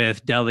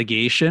with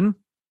delegation.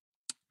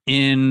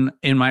 In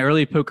my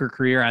early poker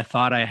career, I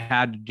thought I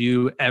had to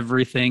do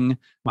everything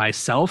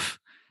myself.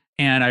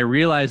 And I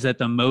realized that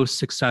the most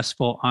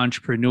successful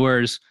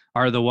entrepreneurs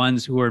are the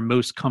ones who are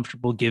most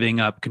comfortable giving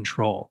up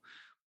control.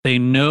 They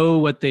know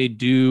what they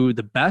do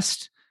the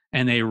best,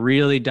 and they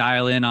really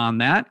dial in on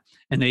that.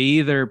 And they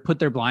either put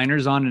their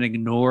blinders on and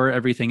ignore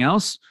everything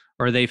else,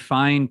 or they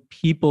find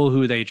people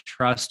who they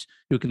trust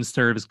who can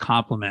serve as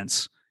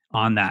complements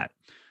on that.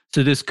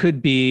 So this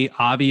could be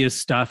obvious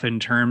stuff in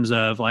terms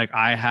of like,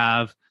 I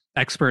have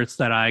experts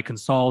that I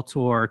consult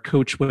or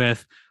coach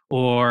with,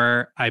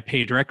 or I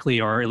pay directly,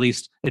 or at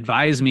least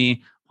advise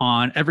me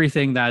on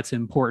everything that's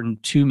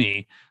important to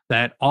me,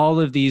 that all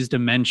of these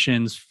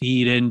dimensions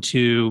feed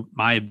into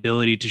my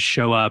ability to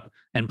show up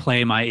and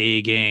play my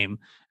A game,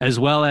 as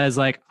well as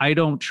like I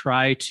don't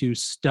try to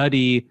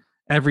study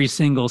every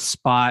single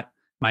spot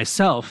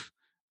myself.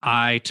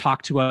 I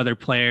talk to other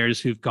players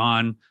who've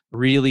gone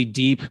really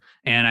deep,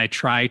 and I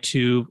try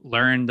to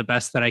learn the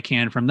best that I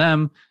can from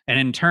them. And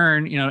in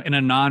turn, in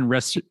a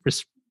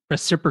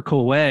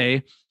non-reciprocal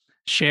way,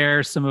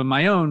 share some of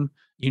my own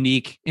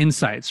unique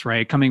insights,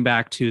 right? Coming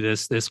back to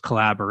this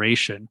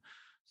collaboration.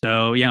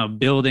 So,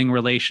 building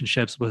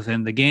relationships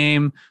within the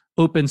game,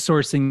 open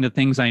sourcing the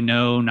things I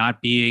know,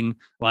 not being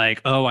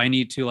like, oh, I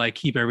need to like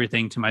keep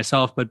everything to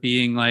myself, but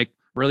being like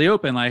really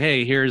open, like,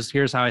 hey,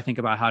 here's how I think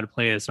about how to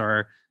play this,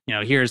 or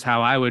here's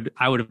how I would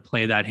have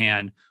played that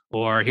hand,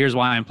 or here's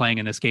why I'm playing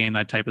in this game,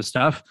 that type of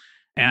stuff.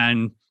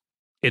 And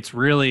it's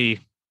really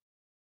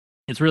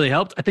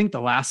helped. I think the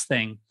last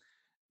thing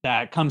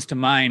that comes to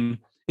mind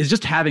is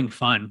just having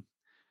fun.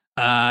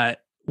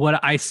 When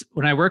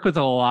I work with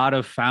a lot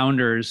of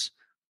founders,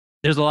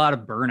 there's a lot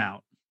of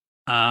burnout.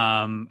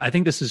 I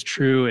think this is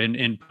true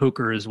in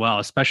poker as well,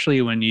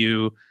 especially when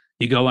you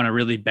go on a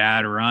really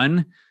bad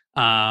run.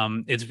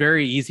 It's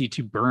very easy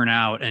to burn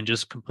out and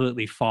just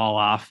completely fall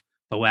off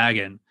the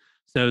wagon.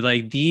 So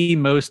like the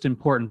most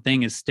important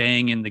thing is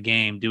staying in the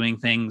game, doing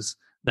things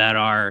that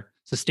are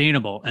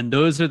sustainable. And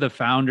those are the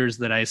founders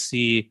that I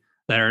see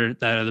that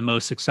are the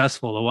most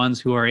successful, the ones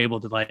who are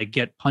able to like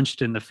get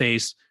punched in the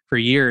face for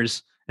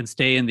years and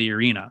stay in the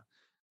arena.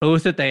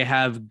 Both that they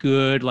have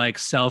good like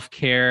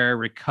self-care,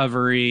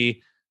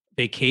 recovery,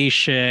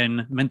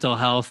 vacation, mental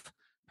health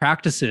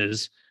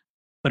practices,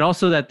 but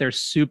also that they're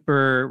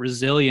super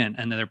resilient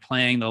and that they're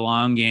playing the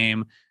long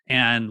game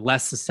and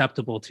less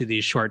susceptible to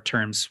these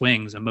short-term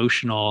swings,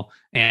 emotional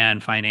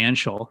and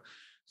financial.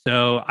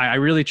 So I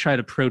really try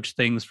to approach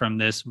things from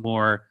this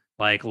more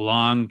like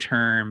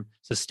long-term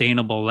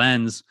sustainable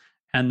lens.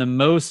 And the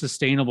most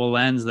sustainable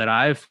lens that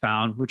I've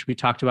found, which we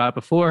talked about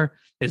before,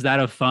 is that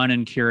of fun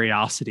and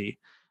curiosity.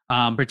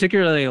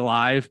 Particularly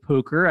live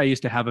poker, I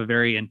used to have a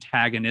very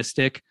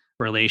antagonistic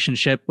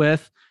relationship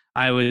with.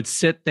 I would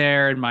sit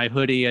there in my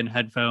hoodie and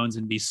headphones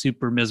and be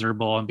super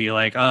miserable and be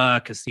like,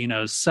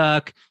 casinos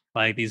suck.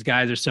 Like, these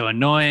guys are so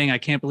annoying. I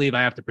can't believe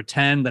I have to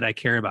pretend that I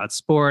care about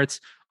sports.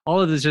 All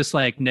of this just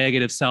like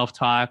negative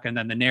self-talk. And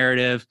then the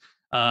narrative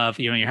of,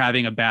 you're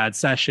having a bad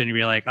session.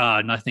 You're like, oh,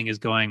 nothing is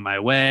going my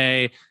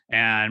way.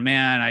 And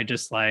man,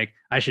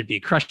 I should be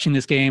crushing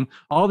this game.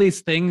 All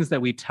these things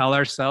that we tell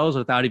ourselves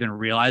without even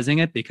realizing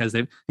it, because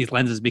these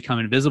lenses become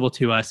invisible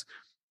to us.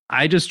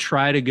 I just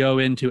try to go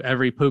into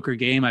every poker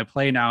game I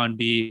play now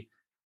and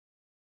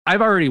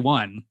I've already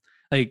won.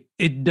 Like,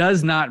 it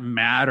does not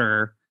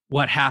matter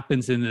what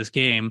happens in this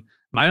game.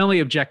 My only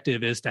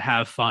objective is to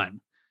have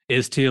fun,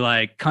 is to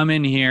like come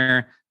in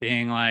here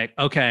being like,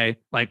 okay,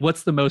 like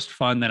what's the most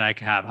fun that I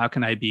can have? How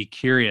can I be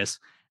curious?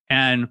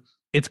 And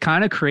it's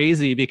kind of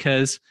crazy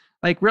because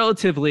like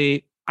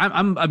relatively,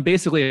 I'm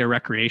basically a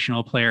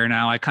recreational player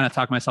now. I kind of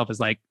talk myself as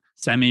like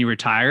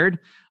semi-retired.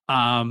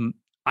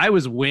 I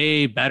was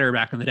way better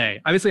back in the day.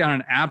 Obviously, on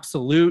an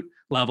absolute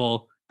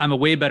level, I'm a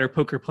way better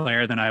poker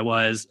player than I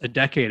was a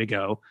decade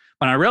ago.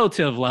 But on a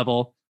relative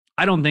level,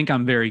 I don't think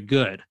I'm very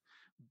good.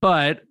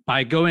 But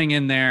by going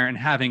in there and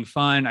having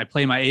fun, I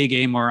play my A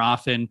game more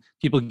often.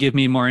 People give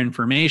me more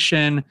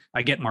information.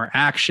 I get more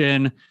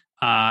action.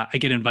 I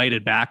get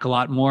invited back a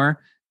lot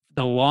more.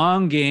 The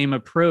long game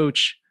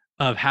approach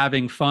of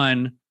having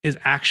fun is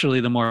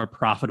actually the more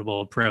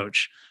profitable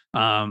approach.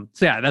 So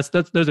yeah,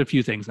 those are a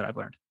few things that I've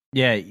learned.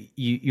 Yeah,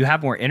 you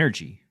have more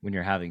energy when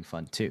you're having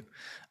fun too.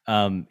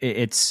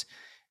 It's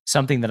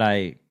something that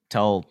I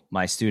tell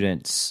my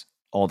students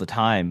all the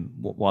time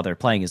while they're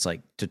playing, is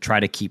like to try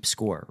to keep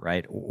score,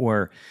 right?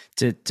 Or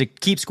to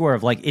keep score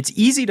of like, it's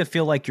easy to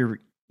feel like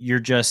you're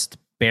just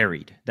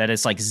buried, that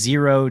it's like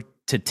 0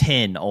 to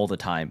 10 all the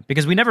time,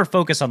 because we never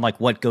focus on like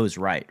what goes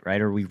right?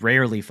 Or we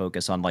rarely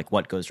focus on like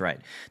what goes right.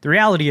 The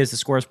reality is the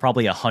score is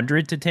probably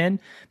 100 to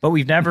 10, but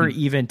we've never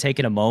even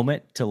taken a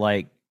moment to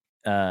like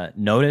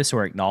notice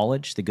or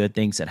acknowledge the good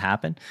things that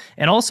happen.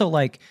 And also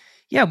like,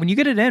 yeah, when you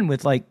get it in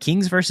with like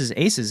kings versus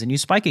aces and you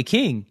spike a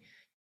king,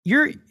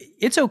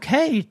 it's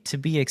okay to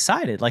be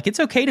excited. Like,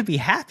 it's okay to be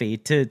happy,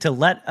 to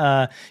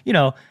let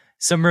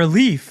some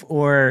relief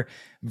or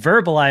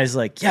verbalize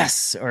like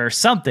yes or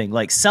something,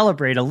 like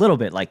celebrate a little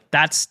bit. Like,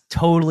 that's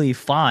totally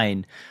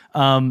fine.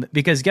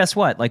 Because guess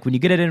what? Like, when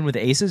you get it in with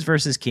aces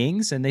versus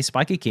kings and they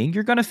spike a king,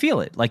 you're going to feel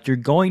it. Like, you're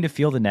going to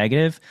feel the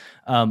negative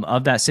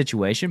of that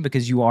situation,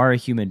 because you are a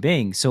human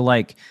being. So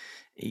like,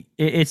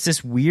 it's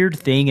this weird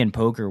thing in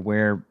poker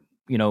where,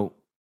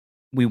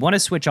 we want to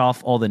switch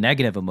off all the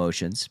negative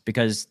emotions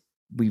because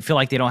we feel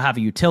like they don't have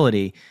a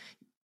utility,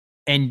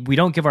 and we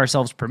don't give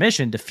ourselves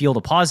permission to feel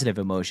the positive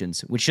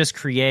emotions, which just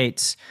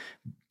creates,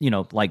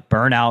 like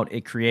burnout.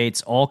 It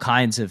creates all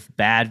kinds of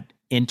bad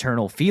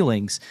internal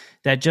feelings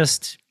that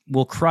just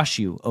will crush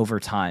you over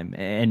time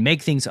and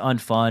make things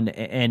unfun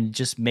and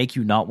just make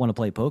you not want to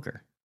play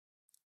poker.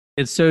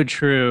 It's so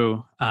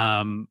true.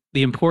 The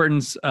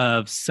importance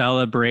of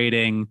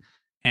celebrating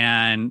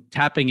and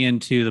tapping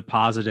into the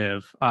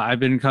positive. I've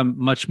become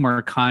much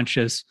more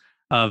conscious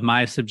of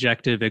my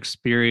subjective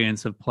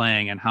experience of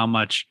playing and how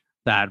much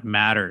that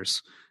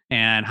matters,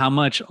 and how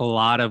much a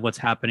lot of what's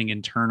happening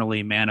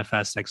internally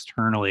manifests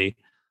externally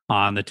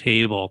on the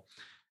table.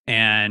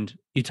 And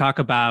you talk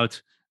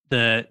about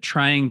the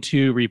trying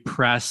to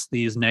repress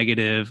these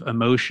negative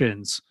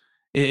emotions.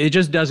 It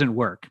just doesn't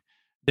work.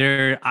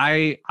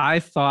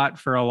 I thought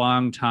for a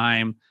long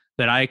time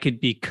that I could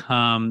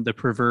become the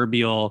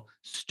proverbial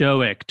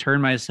stoic,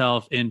 turn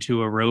myself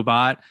into a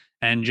robot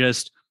and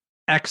just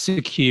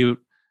execute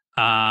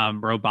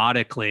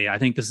robotically. I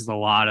think this is a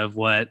lot of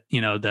what,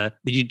 the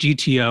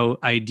GTO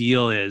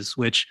ideal is,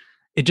 which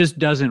it just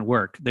doesn't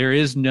work. There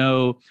is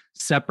no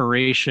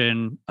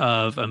separation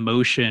of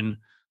emotion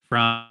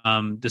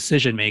from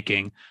decision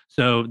making.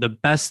 So the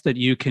best that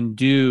you can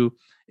do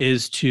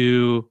is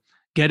to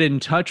get in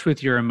touch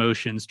with your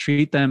emotions,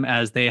 treat them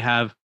as they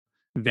have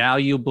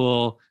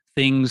valuable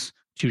things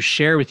to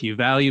share with you,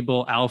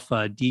 valuable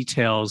alpha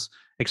details,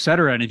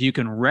 etc. And if you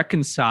can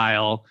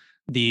reconcile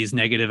these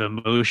negative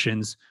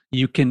emotions,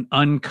 you can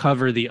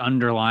uncover the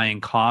underlying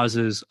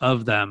causes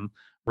of them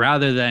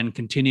rather than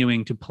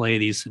continuing to play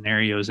these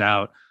scenarios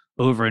out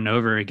over and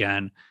over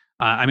again.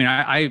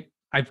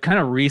 I've kind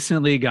of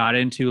recently got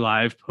into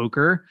live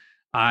poker.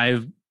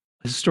 I've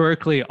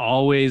historically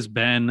always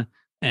been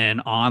an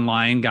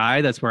online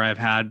guy. That's where I've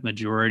had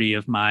majority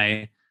of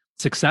my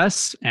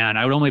success. And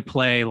I would only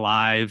play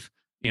live,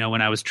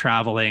 when I was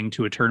traveling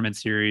to a tournament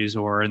series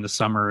or in the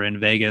summer in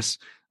Vegas.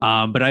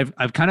 But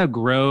I've kind of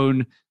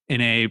grown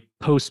in a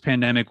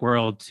post-pandemic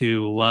world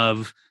to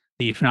love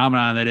the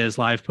phenomenon that is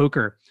live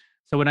poker.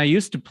 So when I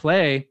used to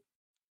play,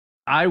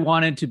 I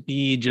wanted to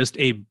be just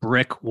a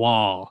brick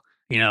wall,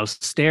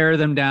 stare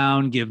them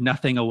down, give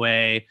nothing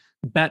away,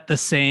 bet the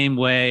same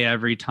way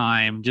every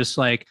time, just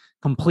like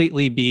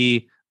completely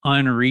be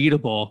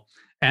unreadable.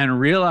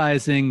 And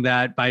realizing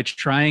that by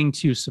trying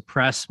to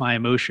suppress my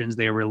emotions,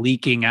 they were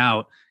leaking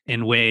out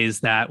in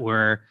ways that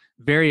were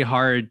very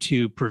hard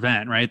to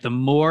prevent, right? The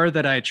more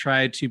that I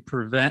tried to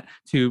prevent,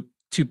 to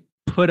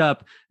put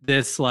up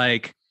this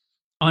like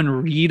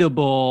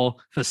unreadable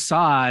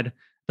facade,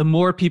 the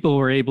more people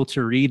were able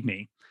to read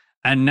me.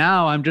 And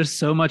now I'm just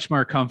so much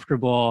more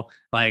comfortable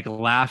like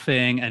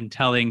laughing and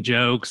telling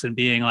jokes and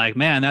being like,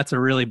 man, that's a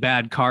really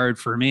bad card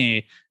for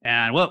me.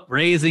 And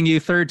raising you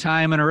third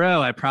time in a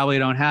row, I probably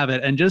don't have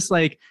it. And just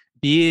like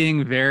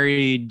being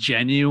very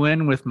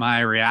genuine with my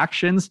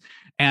reactions.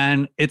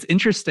 And it's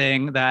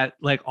interesting that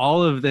like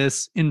all of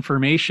this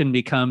information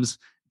becomes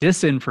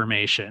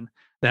disinformation,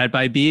 that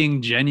by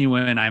being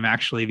genuine, I'm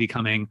actually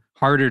becoming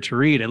harder to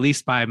read, at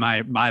least by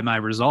my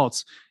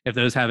results, if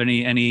those have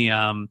any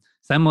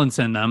semblance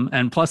in them.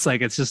 And plus,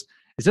 like, it's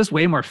just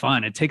way more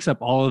fun. It takes up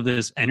all of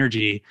this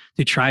energy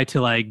to try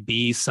to like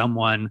be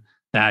someone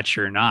that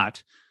you're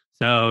not.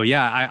 So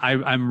yeah,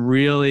 I'm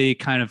really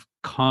kind of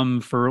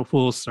come for a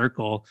full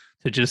circle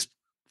to just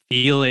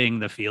feeling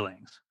the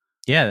feelings.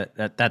 Yeah,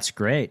 that's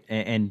great.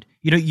 And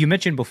you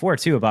mentioned before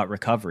too about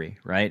recovery,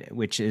 right?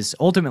 Which is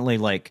ultimately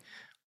like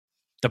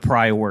the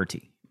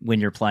priority when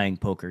you're playing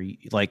poker,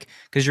 like,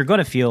 because you're going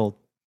to feel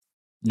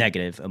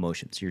negative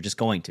emotions. You're just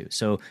going to.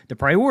 So the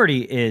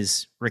priority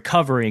is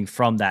recovering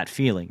from that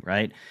feeling,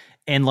 right?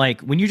 And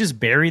like when you just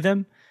bury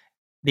them,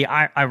 the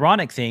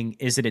ironic thing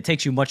is that it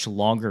takes you much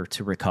longer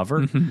to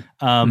recover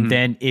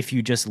than if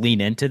you just lean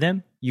into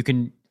them. You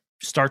can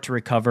start to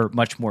recover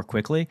much more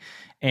quickly.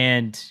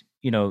 And,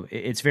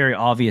 it's very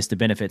obvious the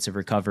benefits of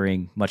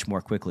recovering much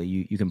more quickly.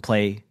 You can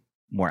play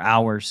more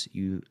hours.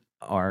 You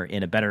are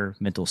in a better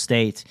mental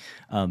state.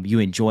 You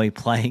enjoy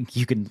playing.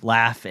 You can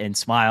laugh and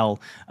smile.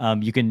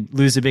 You can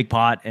lose a big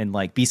pot and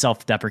like be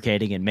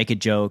self-deprecating and make a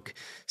joke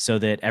so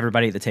that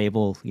everybody at the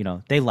table,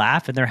 they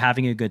laugh and they're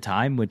having a good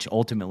time, which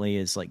ultimately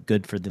is like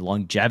good for the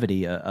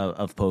longevity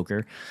of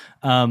poker.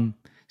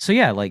 So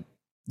yeah, like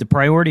the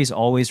priority is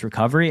always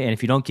recovery. And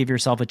if you don't give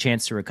yourself a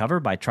chance to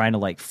recover by trying to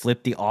like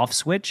flip the off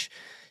switch,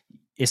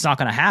 it's not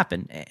going to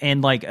happen.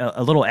 And like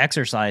a little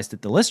exercise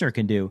that the listener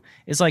can do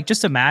is like,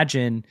 just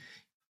imagine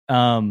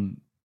the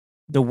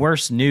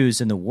worst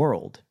news in the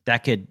world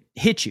that could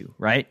hit you,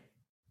 right?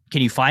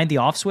 Can you find the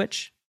off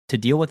switch to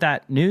deal with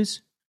that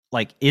news?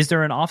 Like, is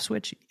there an off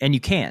switch? And you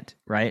can't,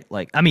 right?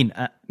 Like, I mean,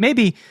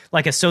 maybe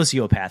like a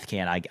sociopath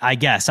can, I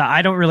guess.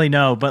 I don't really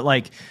know. But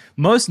like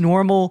most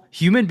normal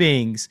human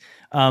beings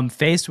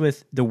faced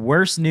with the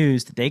worst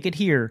news that they could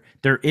hear,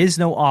 there is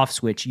no off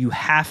switch. You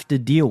have to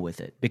deal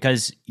with it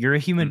because you're a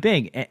human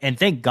being. And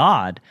thank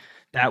God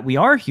that we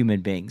are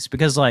human beings,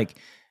 because like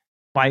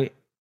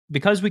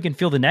because we can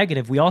feel the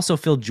negative, we also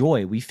feel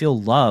joy. We feel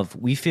love.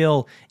 We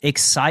feel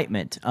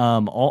excitement.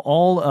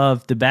 All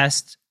of the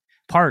best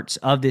parts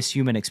of this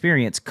human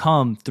experience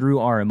come through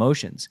our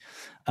emotions.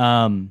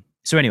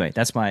 So anyway,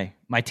 that's my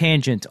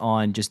tangent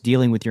on just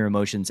dealing with your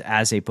emotions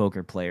as a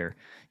poker player.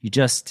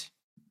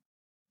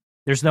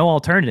 There's no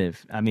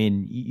alternative. I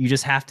mean, you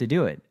just have to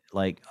do it.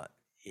 Like,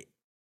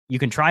 you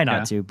can try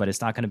not to, but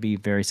it's not going to be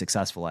very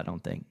successful, I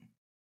don't think.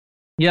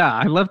 Yeah,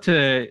 I'd love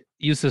to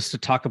use this to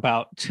talk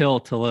about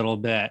tilt a little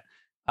bit.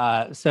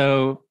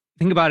 So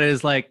think about it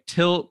as like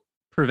tilt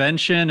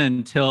prevention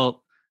and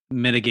tilt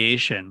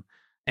mitigation.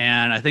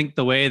 And I think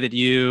the way that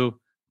you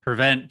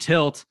prevent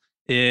tilt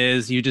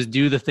is you just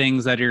do the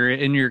things that are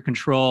in your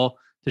control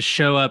to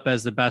show up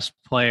as the best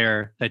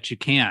player that you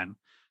can.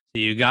 So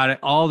you got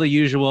all the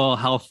usual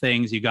health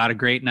things. You got a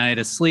great night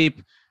of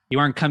sleep. You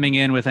aren't coming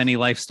in with any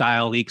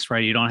lifestyle leaks,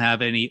 right? You don't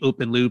have any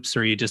open loops,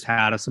 or you just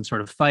had some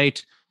sort of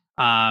fight.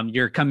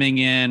 You're coming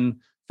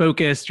in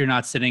focused. You're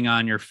not sitting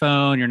on your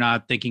phone. You're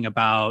not thinking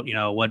about,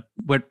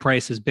 what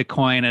price is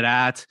Bitcoin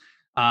at.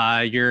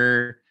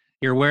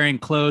 You're wearing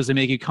clothes that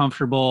make you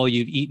comfortable.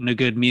 You've eaten a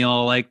good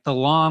meal, like the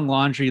long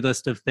laundry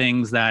list of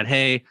things that,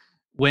 hey,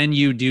 when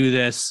you do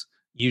this,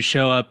 you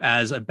show up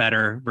as a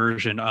better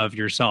version of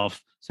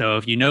yourself. So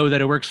if you know that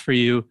it works for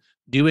you,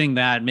 doing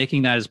that,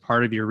 making that as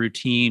part of your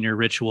routine, your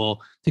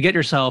ritual to get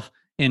yourself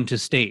into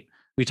state.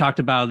 We talked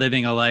about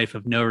living a life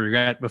of no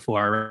regret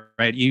before,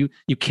 right? You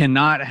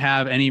cannot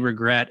have any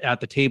regret at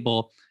the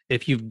table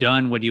if you've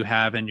done what you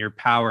have in your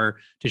power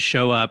to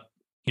show up,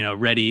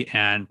 ready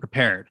and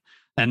prepared.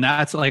 And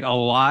that's like a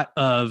lot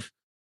of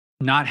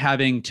not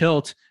having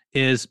tilt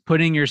is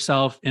putting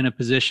yourself in a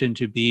position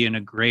to be in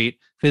a great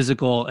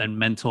physical and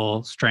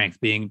mental strength,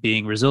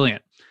 being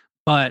resilient.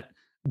 But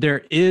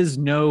there is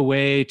no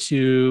way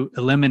to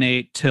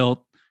eliminate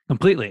tilt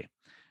completely.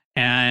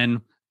 And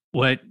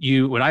what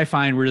I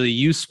find really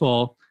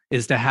useful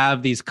is to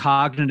have these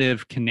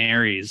cognitive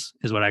canaries,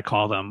 is what I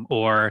call them,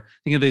 or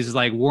think of these as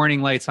like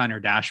warning lights on your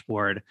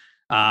dashboard.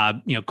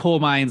 Coal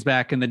mines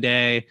back in the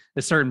day, at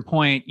a certain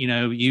point,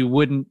 you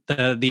wouldn't,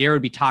 the air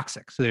would be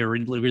toxic. So they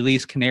would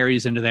release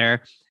canaries into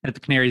there. And if the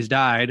canaries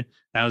died,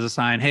 that was a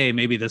sign, hey,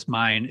 maybe this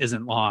mine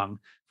isn't long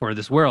for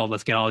this world.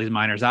 Let's get all these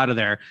miners out of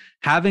there.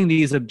 Having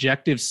these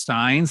objective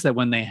signs that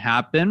when they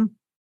happen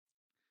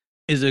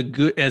is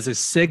a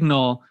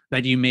signal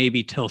that you may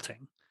be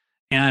tilting.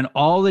 And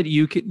all that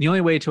the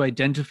only way to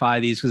identify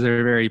these, because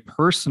they're very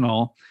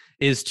personal,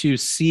 is to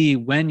see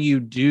when you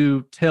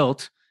do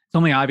tilt. It's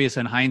only obvious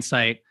in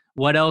hindsight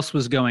what else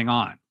was going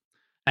on.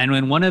 And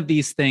when one of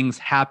these things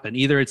happen,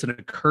 either it's an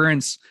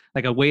occurrence,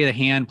 like a way the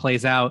hand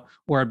plays out,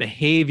 or a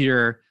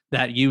behavior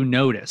that you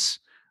notice.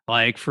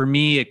 Like for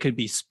me, it could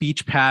be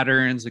speech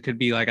patterns. It could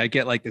be like I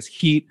get like this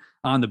heat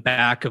on the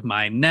back of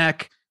my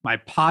neck. My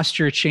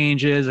posture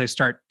changes. I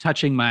start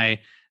touching my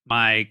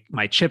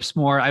chips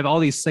more. I have all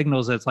these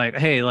signals that's like,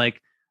 hey, like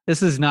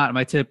this is not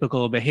my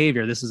typical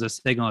behavior. This is a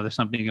signal there's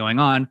something going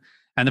on.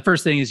 And the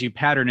first thing is you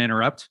pattern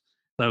interrupt.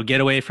 So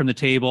get away from the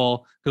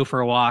table, go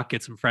for a walk,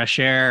 get some fresh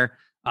air,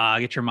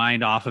 get your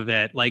mind off of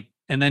it. Like,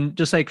 and then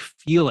just like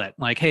feel it.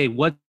 Like, hey,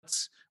 what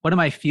am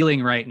I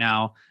feeling right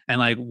now? And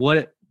like,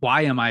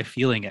 why am I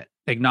feeling it?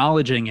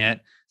 Acknowledging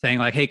it, saying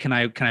like, hey, can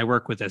I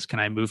work with this? Can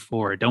I move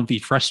forward? Don't be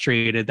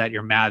frustrated that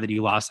you're mad that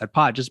you lost that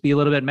pot. Just be a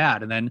little bit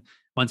mad. And then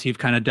once you've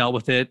kind of dealt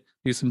with it,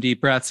 do some deep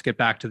breaths, get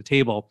back to the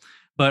table.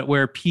 But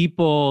where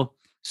people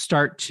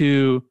start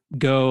to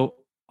go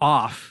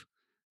off,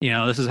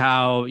 this is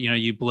how,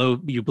 you blow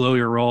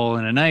your roll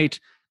in a night,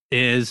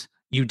 is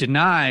you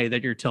deny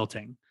that you're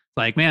tilting.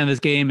 Like, man, this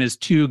game is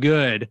too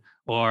good.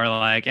 Or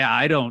like, yeah,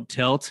 I don't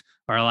tilt.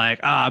 Or like,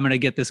 I'm going to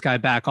get this guy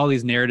back. All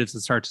these narratives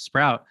that start to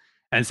sprout.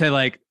 And say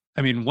like,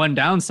 one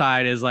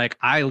downside is like,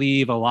 I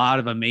leave a lot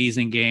of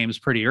amazing games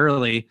pretty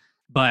early,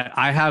 but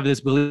I have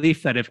this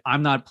belief that if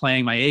I'm not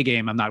playing my A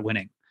game, I'm not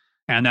winning.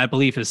 And that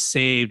belief has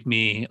saved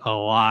me a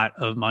lot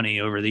of money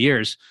over the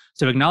years.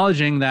 So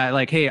acknowledging that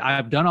like, hey,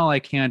 I've done all I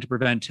can to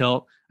prevent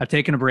tilt. I've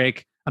taken a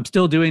break. I'm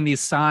still doing these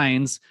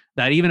signs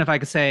that even if I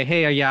could say,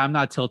 hey, yeah, I'm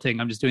not tilting,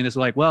 I'm just doing this.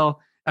 Like, well,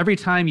 every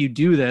time you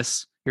do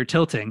this, you're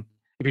tilting.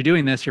 If you're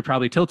doing this, you're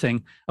probably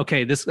tilting.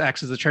 Okay, this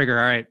acts as a trigger.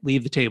 All right,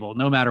 leave the table,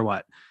 no matter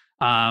what.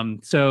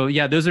 So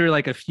yeah, those are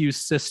like a few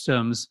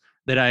systems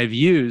that I've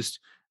used,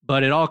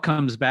 but it all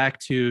comes back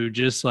to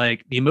just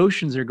like the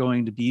emotions are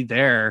going to be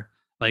there.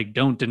 Like,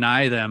 don't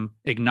deny them,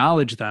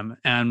 acknowledge them.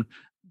 And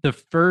the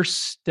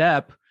first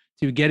step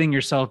to getting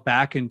yourself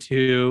back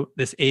into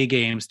this A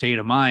game state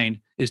of mind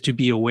is to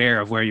be aware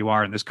of where you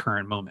are in this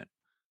current moment.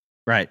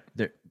 Right.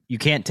 You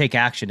can't take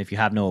action if you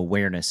have no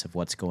awareness of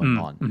what's going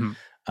on.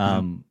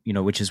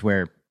 Mm-hmm. Which is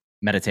where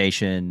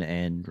meditation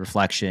and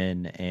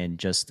reflection and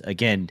just,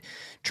 again,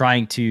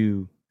 trying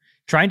to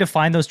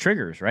find those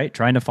triggers, right?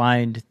 Trying to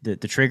find the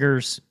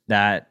triggers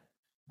that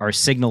are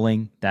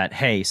signaling that,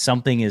 hey,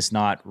 something is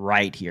not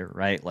right here,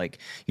 right? Like,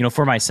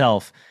 for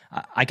myself,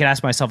 I can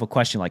ask myself a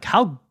question like,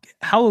 how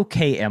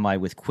okay am I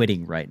with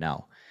quitting right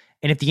now?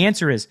 And if the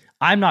answer is,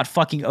 I'm not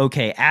fucking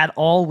okay at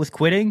all with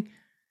quitting,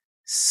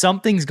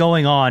 something's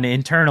going on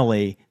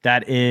internally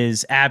that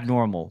is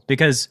abnormal,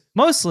 because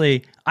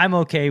mostly I'm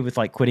okay with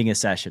like quitting a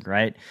session,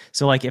 right?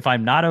 So like if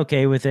I'm not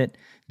okay with it,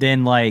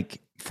 then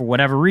like for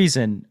whatever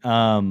reason,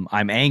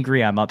 I'm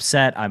angry, I'm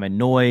upset, I'm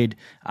annoyed.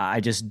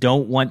 I just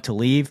don't want to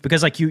leave,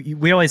 because like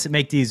we always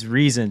make these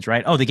reasons,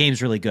 right? Oh, the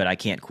game's really good, I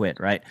can't quit,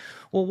 right?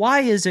 Well,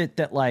 why is it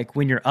that like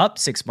when you're up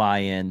 6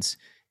 buy-ins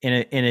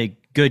in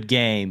good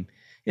game,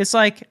 it's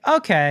like,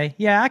 okay,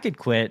 yeah, I could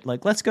quit.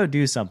 Like, let's go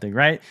do something,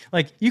 right?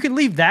 Like, you can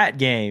leave that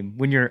game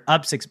when you're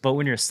up 6, but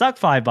when you're stuck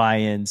 5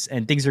 buy-ins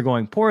and things are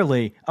going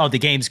poorly, oh, the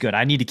game's good.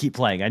 I need to keep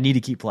playing.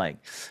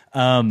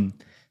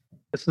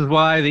 This is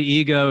why the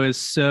ego is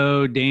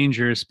so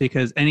dangerous,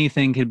 because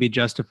anything can be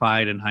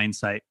justified in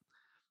hindsight.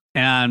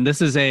 And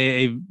this is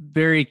a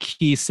very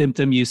key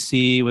symptom you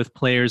see with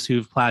players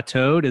who've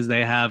plateaued, is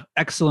they have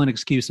excellent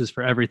excuses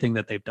for everything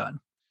that they've done.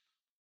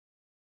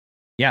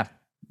 Yeah,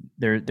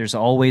 there's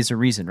always a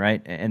reason,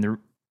 right? And the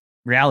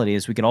reality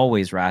is we could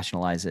always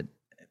rationalize it,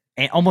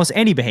 almost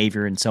any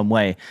behavior in some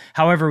way.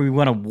 However, we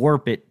want to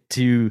warp it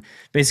to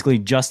basically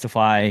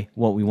justify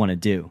what we want to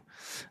do,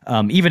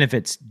 even if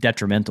it's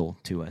detrimental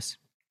to us.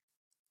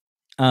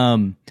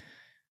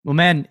 Well,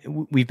 man,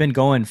 we've been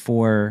going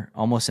for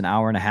almost an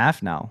hour and a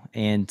half now,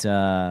 and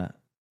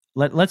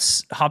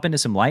let's hop into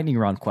some lightning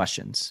round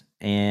questions,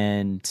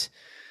 and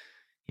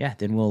yeah,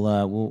 then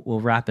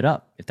we'll wrap it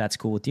up if that's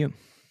cool with you.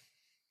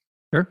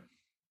 Sure.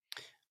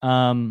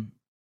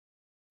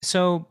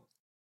 So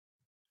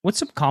what's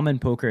some common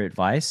poker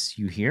advice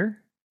you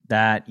hear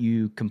that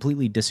you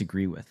completely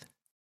disagree with?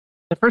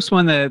 The first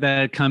one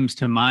that comes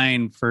to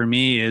mind for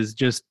me is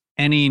just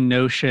any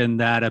notion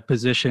that a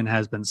position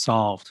has been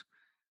solved.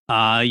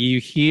 You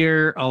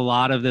hear a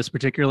lot of this,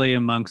 particularly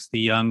amongst the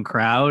young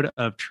crowd,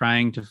 of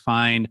trying to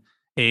find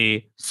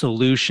a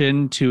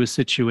solution to a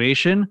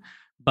situation.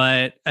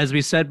 But as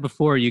we said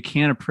before, you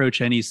can't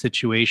approach any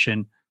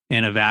situation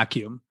in a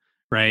vacuum,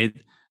 right?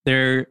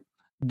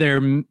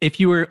 If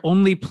you were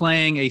only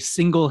playing a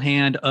single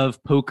hand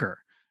of poker,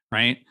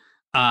 right?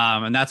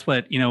 And that's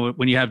what,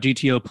 when you have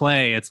GTO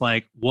play, it's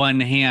like one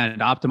hand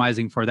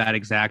optimizing for that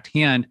exact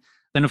hand.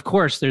 Then of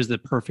course there's the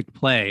perfect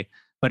play,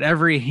 but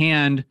every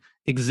hand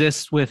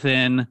exists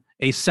within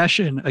a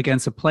session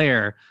against a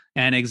player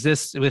and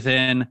exists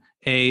within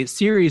a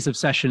series of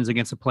sessions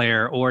against a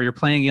player, or you're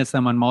playing against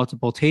them on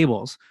multiple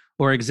tables,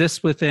 or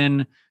exists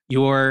within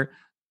your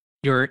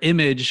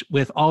image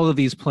with all of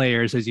these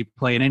players as you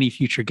play in any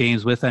future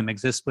games with them,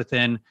 exists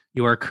within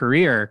your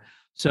career.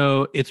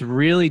 So it's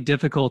really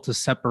difficult to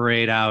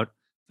separate out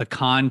the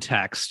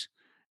context.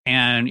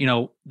 And,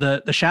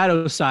 the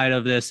shadow side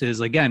of this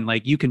is, again,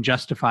 like, you can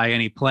justify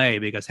any play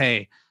because,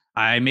 hey,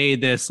 I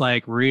made this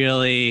like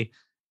really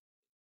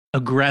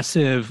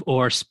aggressive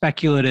or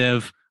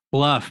speculative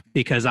bluff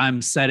because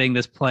I'm setting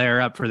this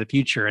player up for the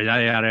future.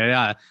 Yada, yada,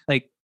 yada.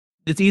 Like,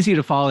 it's easy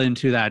to fall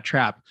into that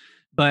trap.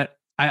 But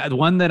the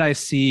one that I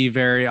see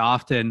very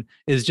often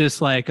is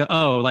just like,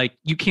 oh, like,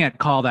 you can't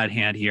call that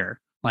hand here.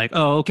 Like,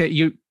 oh, okay,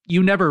 you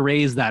never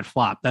raise that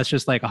flop. That's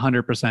just like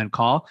 100%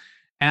 call.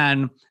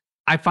 And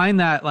I find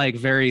that like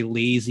very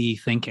lazy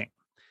thinking.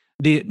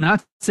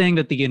 Not saying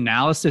that the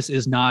analysis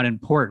is not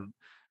important,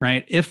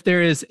 right? If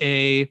there is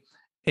a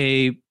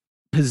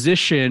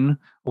position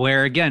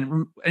where,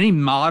 again, any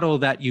model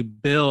that you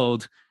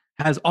build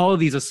has all of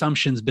these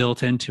assumptions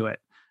built into it,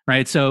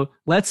 right? So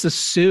let's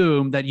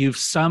assume that you've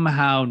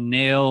somehow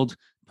nailed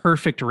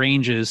perfect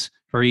ranges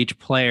for each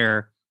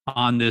player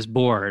on this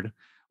board.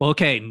 Well,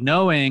 okay,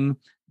 knowing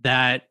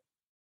that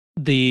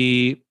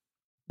the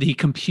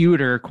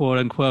computer, quote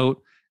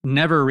unquote,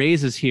 never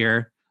raises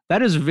here,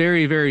 that is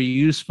very, very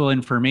useful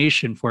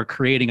information for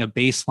creating a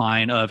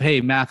baseline of, hey,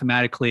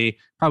 mathematically,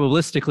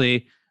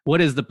 probabilistically, what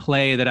is the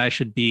play that I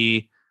should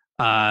be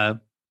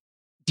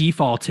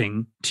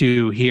defaulting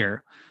to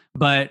here?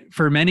 But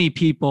for many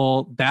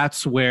people,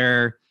 that's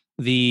where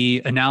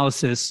the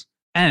analysis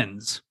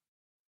ends.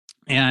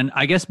 And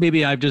I guess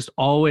maybe I've just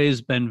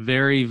always been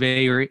very,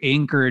 very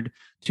anchored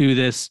to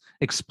this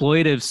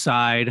exploitive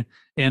side,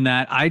 in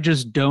that I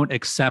just don't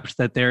accept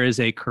that there is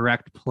a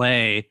correct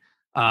play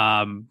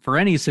for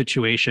any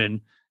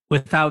situation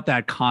without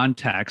that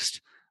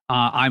context.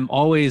 I'm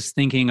always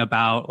thinking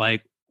about,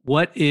 like,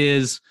 what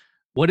is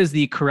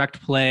the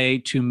correct play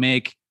to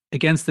make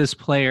against this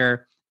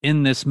player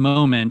in this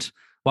moment,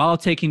 while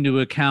taking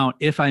into account,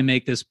 if I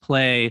make this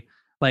play,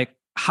 like,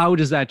 how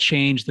does that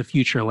change the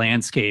future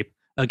landscape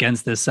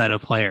against this set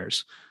of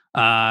players?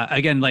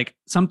 Again, like,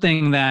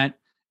 something that,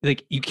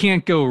 like, you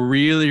can't go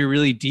really,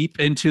 really deep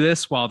into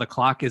this while the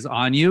clock is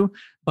on you,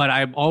 but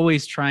I'm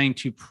always trying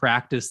to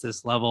practice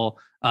this level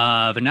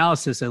of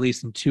analysis, at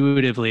least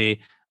intuitively,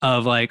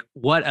 of like,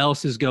 what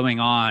else is going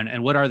on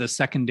and what are the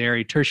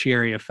secondary,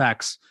 tertiary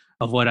effects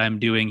of what I'm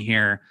doing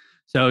here.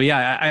 So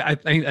yeah,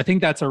 I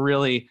think that's a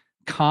really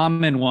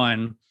common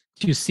one,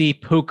 to see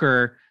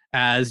poker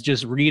as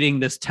just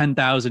reading this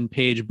 10,000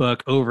 page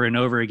book over and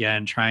over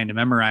again, trying to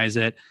memorize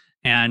it,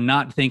 and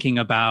not thinking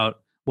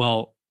about,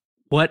 well,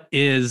 what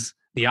is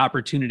the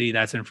opportunity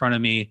that's in front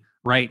of me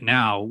right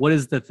now? What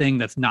is the thing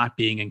that's not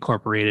being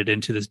incorporated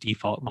into this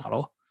default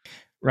model?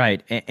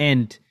 Right.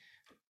 And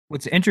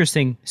what's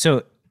interesting,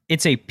 so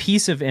it's a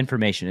piece of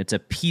information. It's a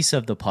piece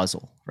of the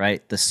puzzle,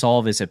 right? The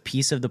solve is a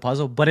piece of the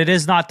puzzle, but it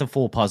is not the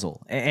full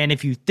puzzle. And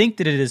if you think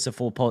that it is the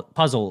full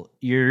puzzle,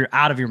 you're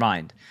out of your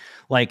mind.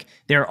 Like,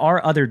 there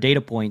are other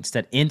data points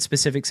that in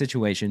specific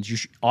situations you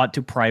ought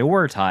to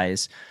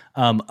prioritize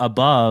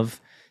above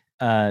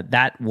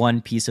that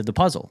one piece of the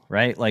puzzle,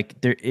 right? Like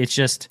it's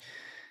just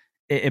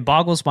it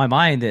boggles my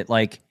mind that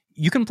like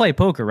you can play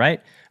poker,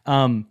 right?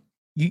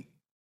 You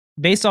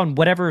based on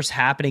whatever's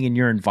happening in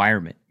your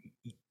environment.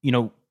 You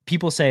know,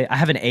 people say I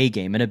have an A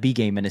game and a B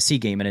game and a C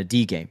game and a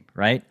D game,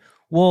 right?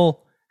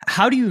 Well,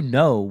 how do you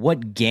know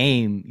what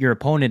game your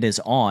opponent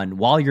is on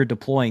while you're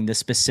deploying this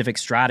specific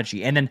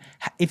strategy? And then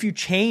if you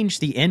change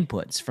the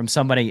inputs from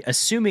somebody,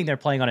 assuming they're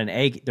playing on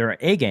their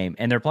A game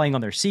and they're playing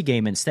on their C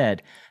game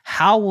instead,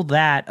 how will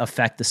that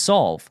affect the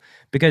solve?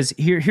 Because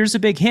here's a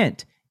big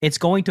hint. It's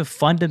going to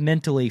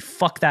fundamentally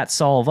fuck that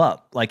solve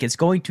up. Like it's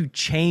going to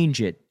change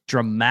it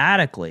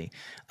dramatically.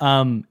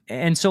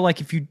 And so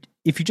like if you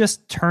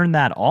just turn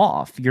that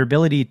off, your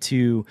ability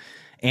to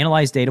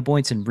analyze data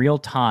points in real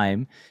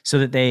time so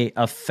that they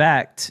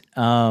affect,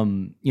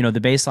 the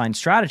baseline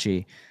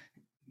strategy,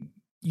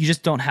 you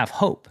just don't have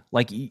hope.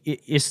 Like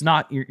it's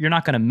not, you're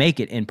not going to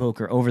make it in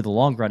poker over the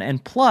long run.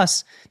 And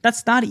plus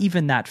that's not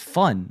even that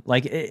fun.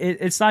 Like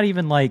it's not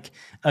even like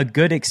a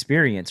good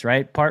experience,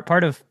 right?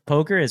 Part of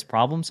poker is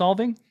problem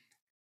solving,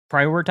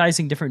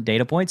 prioritizing different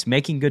data points,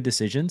 making good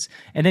decisions,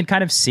 and then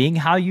kind of seeing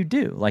how you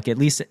do. Like at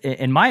least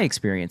in my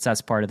experience,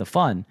 that's part of the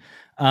fun.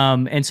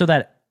 And so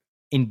that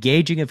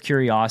engaging of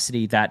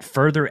curiosity, that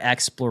further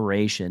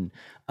exploration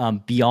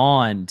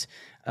beyond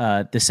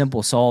the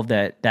simple solve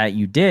that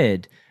you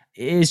did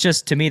is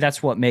just, to me,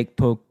 that's what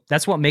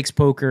makes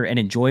poker an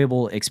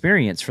enjoyable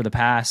experience for the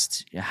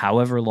past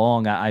however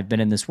long I've been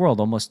in this world,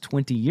 almost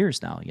 20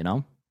 years now, you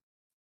know?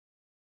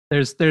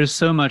 There's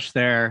so much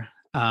there.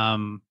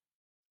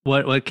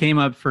 What came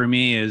up for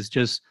me is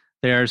just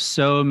there are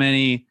so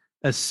many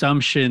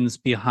assumptions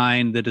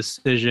behind the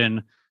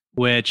decision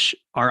which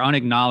are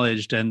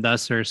unacknowledged and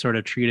thus are sort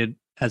of treated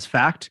as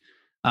fact.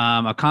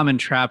 A common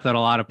trap that a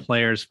lot of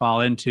players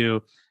fall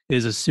into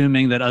is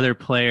assuming that other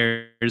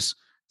players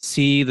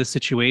see the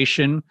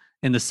situation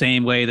in the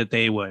same way that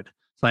they would.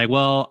 It's like,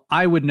 well,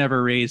 I would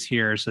never raise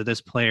here, so this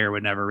player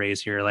would never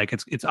raise here. Like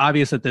it's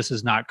obvious that this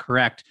is not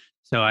correct,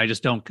 so I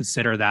just don't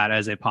consider that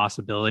as a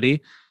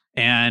possibility.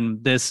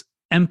 And this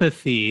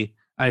empathy,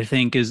 I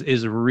think,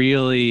 is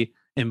really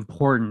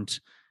important.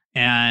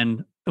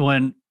 And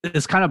when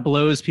this kind of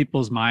blows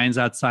people's minds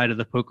outside of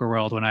the poker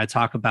world when I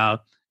talk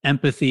about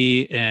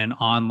empathy in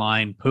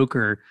online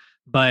poker,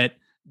 but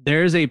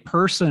there's a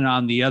person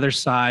on the other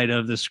side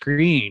of the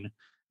screen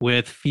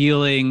with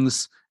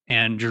feelings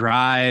and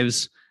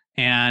drives,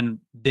 and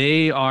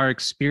they are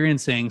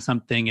experiencing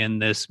something in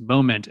this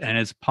moment, and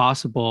it's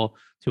possible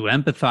to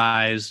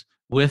empathize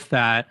with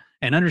that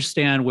and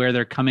understand where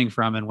they're coming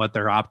from and what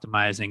they're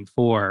optimizing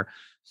for.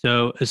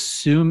 So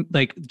assume,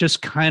 like,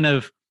 just kind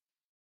of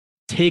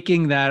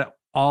taking that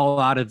all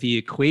out of the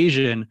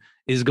equation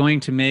is going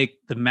to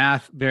make the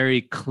math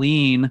very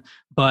clean,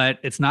 but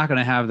it's not going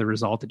to have the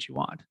result that you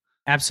want.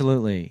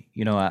 Absolutely.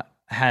 You know, I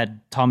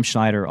had Tom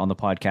Schneider on the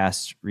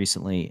podcast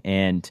recently,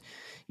 and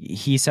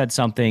he said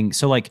something.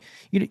 So like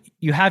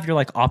you have your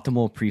like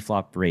optimal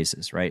pre-flop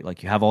raises, right?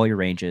 Like you have all your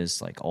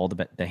ranges, like all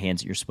the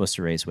hands that you're supposed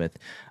to raise with.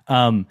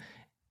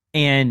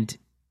 And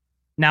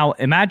now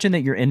imagine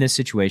that you're in this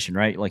situation,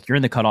 right? Like you're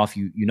in the cutoff,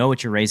 you know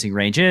what your raising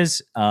range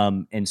is.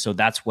 And so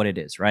that's what it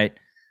is, right?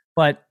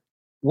 But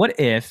what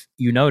if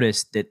you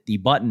notice that the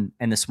button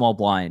and the small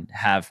blind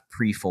have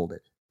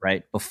pre-folded,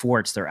 right? Before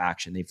it's their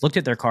action. They've looked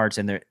at their cards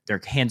and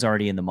their hand's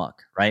already in the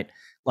muck, right?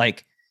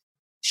 Like,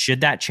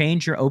 should that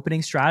change your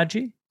opening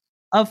strategy?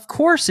 Of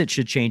course it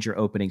should change your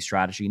opening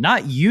strategy.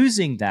 Not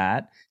using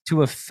that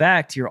to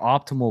affect your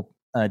optimal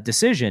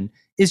decision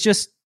is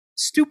just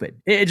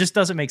stupid. It just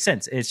doesn't make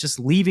sense. It's just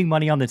leaving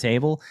money on the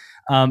table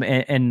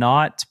and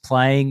not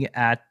playing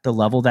at the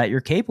level that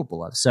you're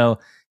capable of. So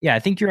yeah, I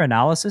think your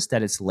analysis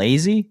that it's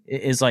lazy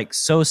is like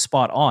so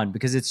spot on,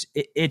 because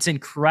it's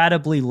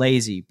incredibly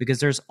lazy because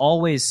there's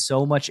always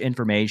so much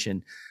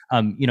information.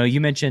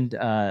 You mentioned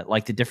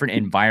like the different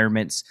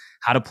environments,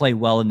 how to play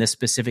well in this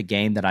specific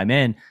game that I'm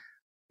in.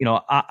 You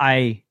know,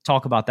 I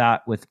talk about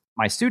that with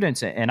my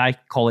students, and I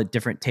call it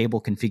different table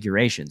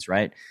configurations,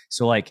 right?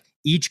 So like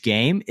each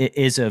game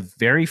is a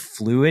very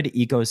fluid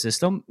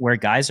ecosystem where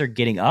guys are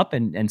getting up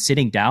and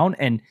sitting down.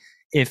 And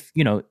if,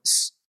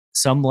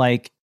 some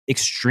like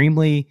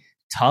extremely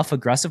tough,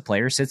 aggressive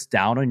player sits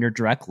down on your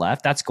direct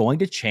left, that's going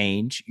to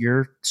change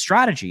your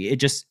strategy.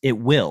 It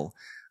will.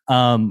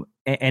 And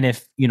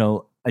if,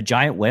 a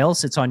giant whale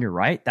sits on your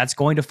right, that's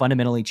going to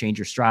fundamentally change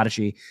your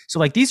strategy. So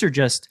like, these are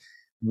just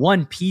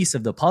one piece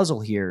of the puzzle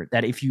here,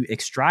 that if you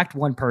extract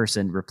one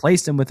person,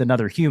 replace them with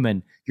another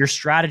human, your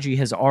strategy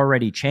has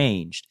already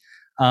changed.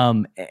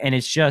 And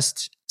it's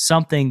just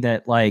something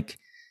that, like,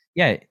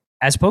 yeah,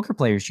 as poker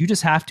players, you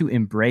just have to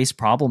embrace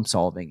problem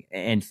solving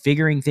and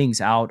figuring things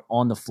out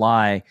on the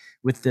fly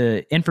with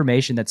the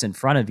information that's in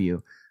front of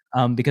you.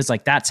 Because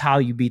like, that's how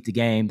you beat the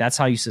game. That's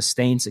how you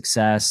sustain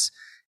success.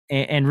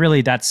 And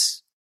really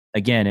that's,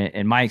 again,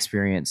 in my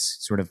experience,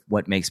 sort of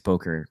what makes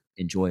poker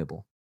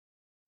enjoyable.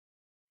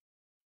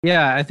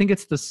 Yeah, I think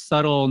it's the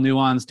subtle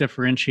nuance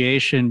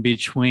differentiation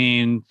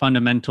between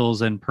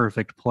fundamentals and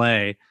perfect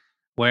play,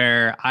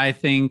 where I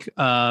think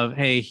of,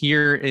 hey,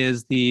 here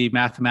is the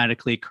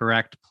mathematically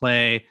correct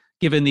play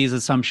given these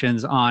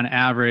assumptions on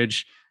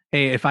average.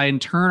 Hey, if I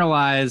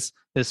internalize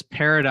this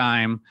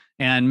paradigm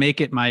and make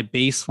it my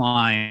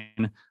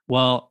baseline,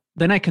 well,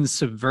 then I can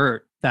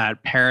subvert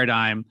that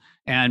paradigm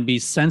and be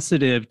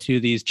sensitive to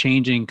these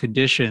changing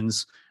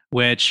conditions,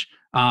 which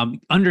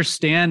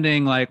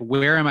understanding like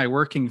where am I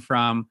working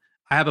from,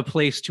 I have a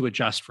place to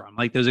adjust from.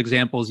 Like those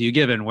examples you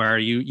given where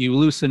you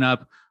loosen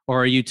up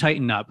or you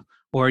tighten up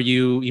or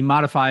you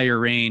modify your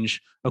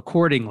range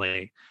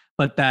accordingly.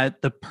 But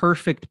that the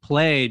perfect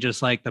play,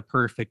 just like the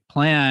perfect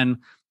plan,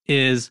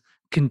 is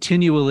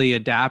continually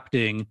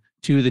adapting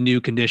to the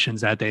new conditions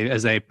that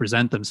as they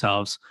present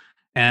themselves.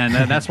 And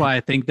that's why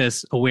I think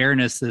this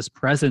awareness, this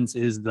presence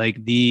is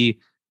like the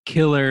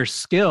killer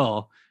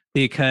skill,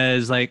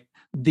 because like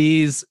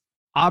these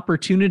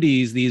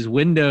opportunities, these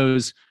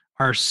windows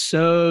are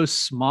so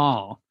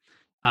small.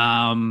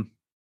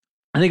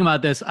 I think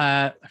about this.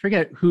 I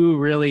forget who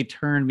really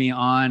turned me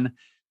on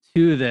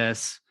to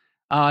this.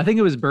 I think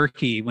it was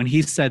Berkey when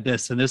he said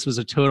this, and this was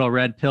a total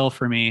red pill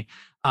for me.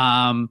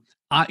 When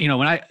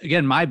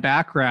my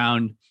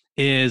background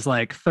is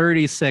like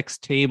 36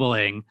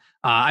 tabling.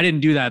 I didn't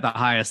do that at the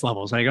highest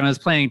levels. Like when I was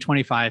playing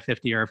 25,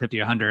 50 or 50,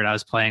 100, I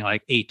was playing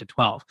like 8 to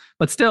 12.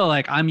 But still,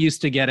 like I'm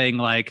used to getting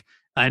like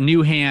a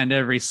new hand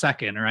every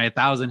second, right?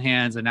 1,000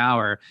 hands an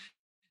hour.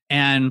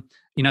 And,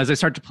 as I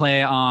start to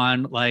play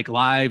on like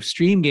live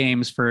stream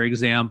games, for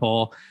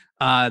example,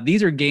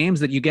 these are games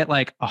that you get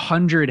like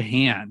 100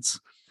 hands.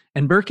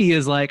 And Berkey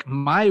is like,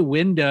 my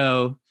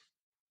window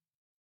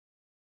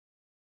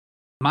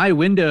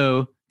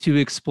to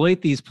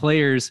exploit these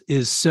players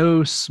is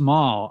so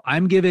small.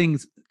 I'm given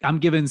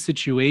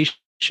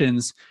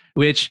situations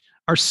which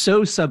are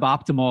so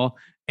suboptimal,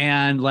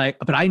 and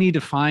but I need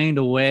to find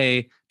a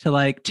way to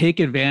like take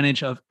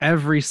advantage of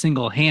every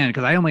single hand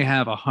because I only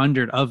have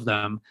 100 of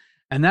them.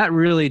 And that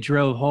really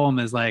drove home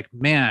as like,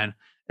 man,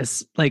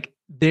 it's like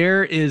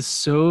there is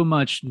so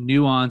much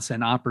nuance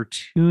and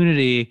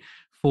opportunity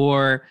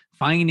for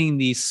finding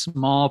these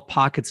small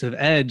pockets of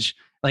edge,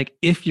 like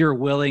if you're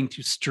willing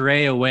to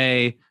stray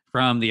away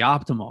from the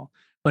optimal.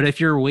 But if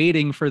you're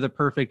waiting for the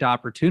perfect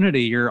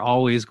opportunity, you're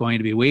always going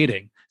to be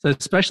waiting. So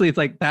especially it's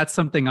like that's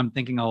something I'm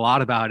thinking a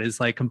lot about,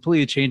 is like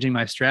completely changing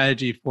my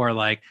strategy for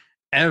like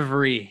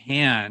every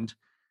hand.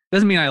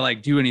 Doesn't mean I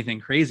like do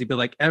anything crazy, but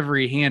like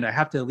every hand I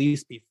have to at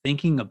least be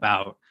thinking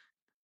about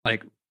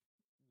like,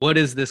 what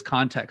is this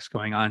context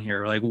going on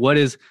here? Like what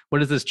is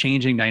this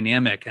changing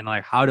dynamic, and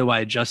like how do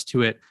I adjust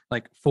to it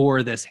like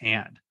for this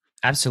hand?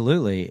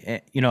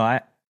 Absolutely.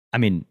 I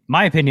mean,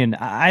 my opinion,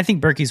 I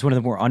think Berkey's one of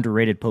the more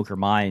underrated poker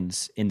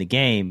minds in the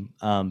game.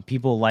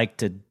 People like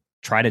to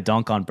try to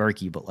dunk on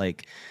Berkey, but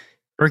like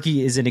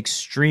Berkey is an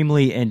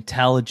extremely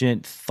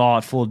intelligent,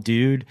 thoughtful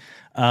dude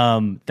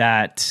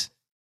that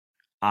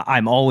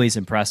I'm always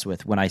impressed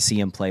with when I see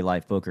him play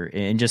live poker,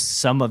 and just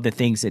some of the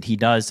things that he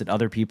does that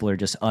other people are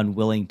just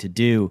unwilling to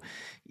do.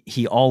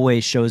 He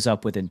always shows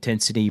up with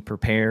intensity,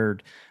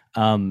 prepared,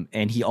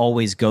 and he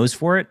always goes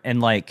for it.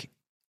 And like,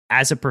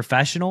 as a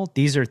professional,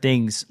 these are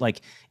things like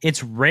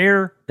it's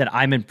rare that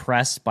I'm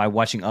impressed by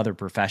watching other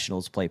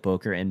professionals play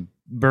poker, and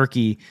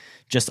Berkey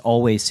just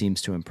always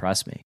seems to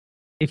impress me.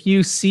 If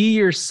you see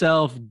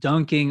yourself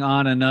dunking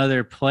on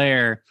another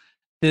player,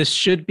 this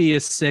should be a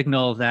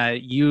signal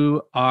that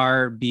you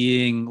are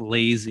being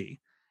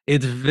lazy.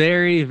 It's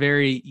very,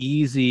 very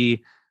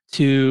easy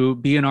to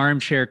be an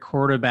armchair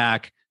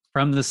quarterback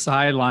from the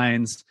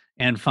sidelines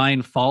and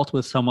find fault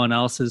with someone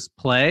else's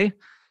play.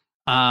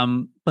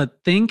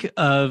 But think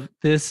of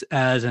this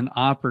as an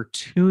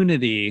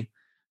opportunity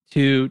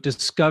to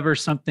discover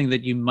something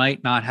that you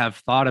might not have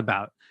thought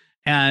about,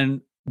 and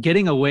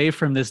getting away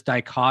from this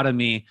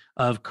dichotomy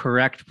of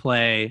correct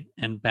play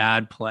and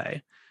bad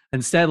play.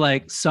 Instead,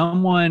 like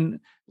someone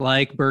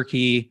like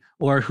Berkey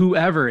or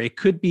whoever, it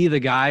could be the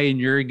guy in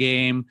your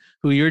game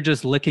who you're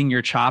just licking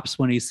your chops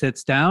when he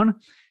sits down.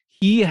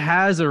 He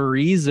has a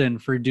reason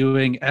for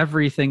doing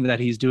everything that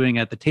he's doing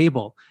at the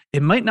table.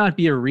 It might not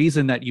be a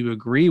reason that you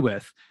agree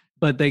with,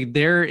 but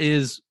there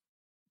is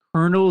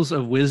kernels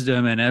of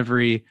wisdom in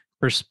every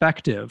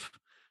perspective.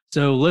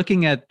 So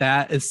looking at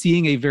that as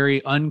seeing a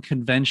very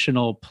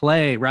unconventional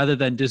play rather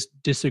than just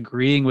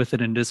disagreeing with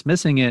it and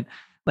dismissing it,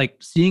 like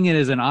seeing it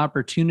as an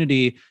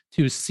opportunity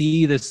to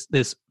see this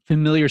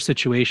familiar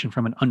situation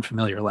from an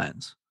unfamiliar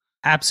lens.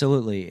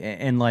 Absolutely.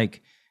 And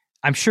like,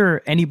 I'm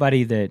sure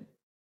anybody that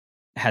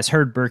has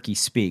heard Berkey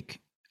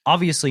speak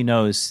obviously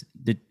knows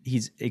that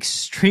he's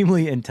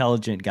extremely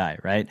intelligent guy,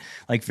 right?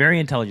 Like very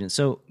intelligent.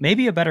 So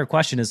maybe a better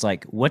question is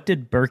like, what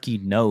did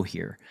Berkey know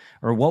here?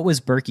 Or what was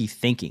Berkey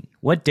thinking?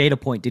 What data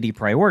point did he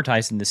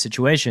prioritize in this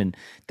situation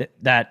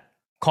that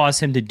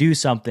caused him to do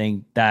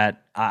something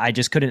that I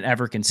just couldn't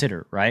ever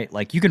consider, right?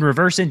 Like you can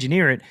reverse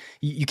engineer it.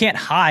 You can't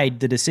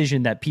hide the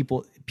decision that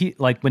people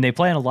like when they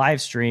play on a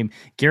live stream,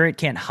 Garrett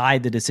can't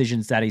hide the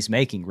decisions that he's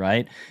making,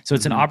 right? So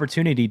it's an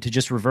opportunity to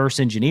just reverse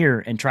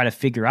engineer and try to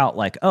figure out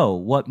like, oh,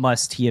 what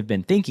must he have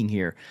been thinking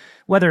here?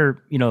 Whether,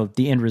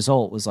 the end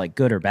result was like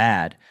good or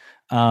bad.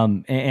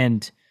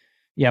 And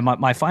yeah,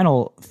 my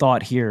final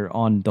thought here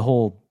on the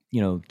whole,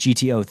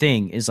 GTO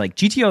thing is like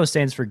GTO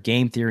stands for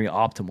game theory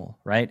optimal,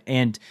 right?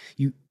 And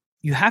you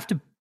have to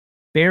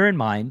bear in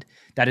mind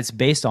that it's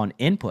based on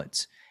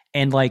inputs.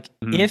 And like,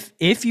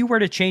 if you were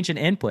to change an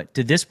input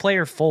to this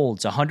player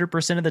folds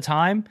 100% of the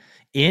time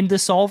in the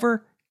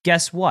solver,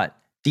 guess what?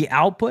 The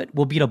output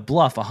will be to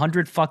bluff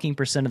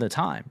 100% of the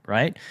time,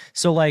 right?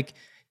 So like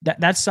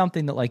that's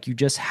something that like you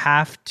just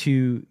have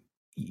to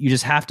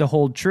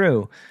hold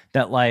true,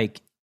 that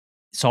like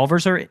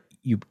solvers are,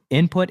 you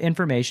input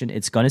information,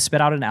 it's going to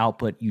spit out an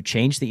output. You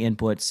change the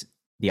inputs,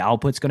 the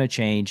output's going to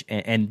change,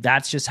 and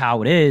that's just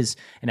how it is.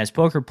 And as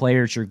poker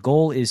players, your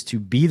goal is to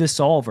be the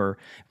solver,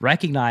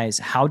 recognize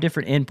how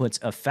different inputs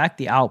affect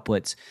the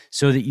outputs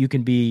so that you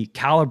can be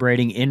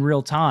calibrating in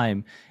real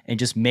time and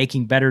just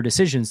making better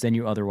decisions than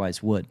you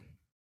otherwise would.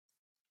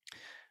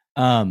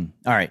 All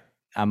right.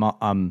 I'm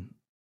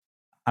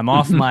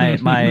off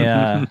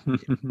my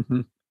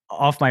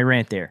off my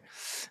rant there.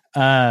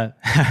 All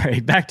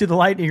right, back to the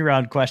lightning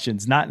round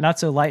questions. Not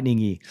so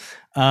lightning-y.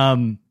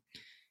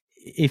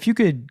 If you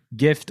could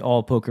gift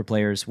all poker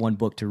players one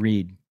book to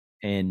read,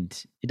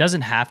 and it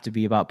doesn't have to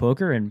be about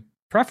poker, and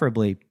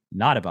preferably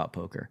not about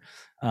poker,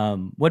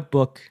 what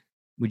book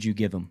would you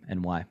give them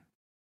and why?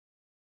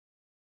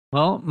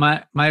 Well,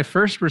 my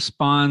first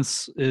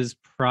response is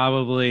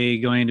probably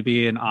going to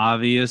be an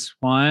obvious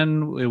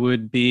one. It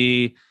would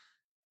be,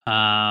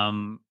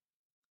 I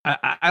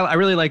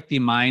really like The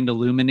Mind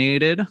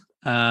Illuminated.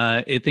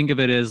 Think of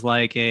it as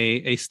like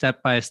a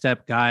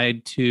step-by-step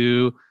guide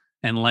to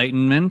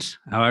enlightenment,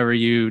 however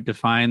you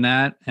define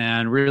that,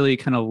 and really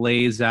kind of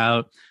lays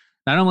out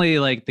not only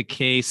like the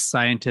case,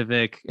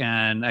 scientific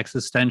and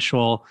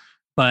existential,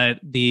 but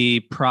the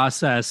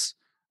process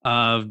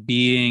of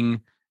being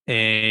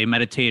a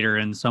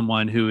meditator and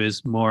someone who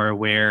is more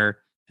aware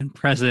and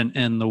present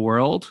in the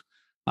world.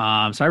 So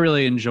I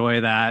really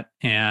enjoy that,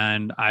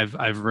 and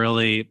I've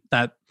really,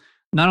 that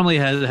not only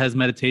has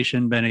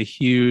meditation been a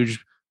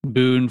huge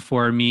boon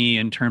for me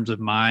in terms of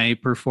my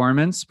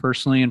performance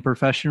personally and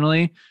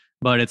professionally,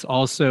 but it's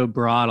also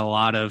brought a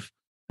lot of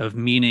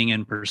meaning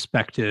and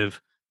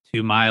perspective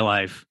to my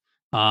life.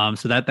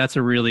 So that's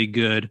a really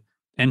good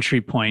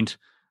entry point.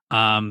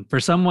 For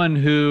someone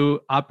who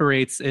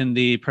operates in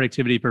the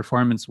productivity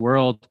performance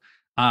world,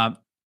 I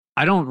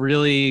don't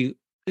really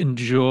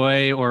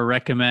enjoy or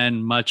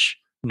recommend much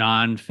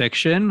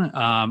nonfiction.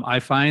 I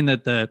find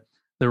that the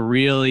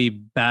really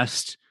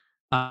best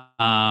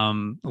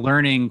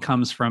learning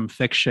comes from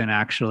fiction,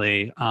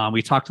 actually.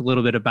 We talked a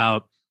little bit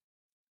about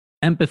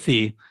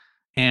empathy,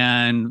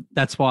 and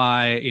that's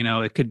why,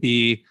 it could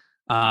be,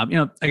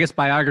 I guess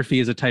biography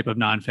is a type of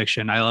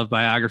nonfiction. I love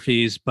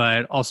biographies,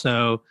 but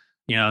also,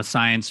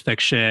 science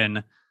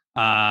fiction.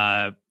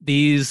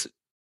 These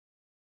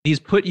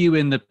put you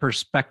in the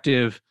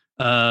perspective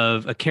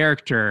of a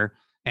character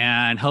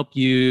and help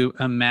you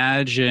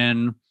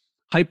imagine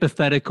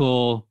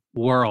hypothetical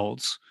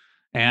worlds.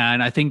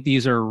 And I think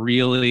these are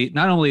really,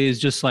 not only is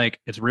just like,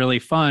 it's really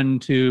fun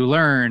to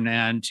learn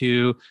and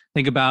to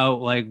think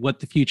about like what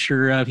the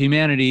future of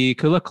humanity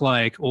could look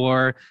like,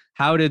 or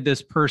how did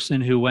this person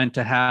who went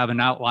to have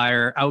an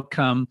outlier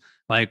outcome,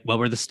 like what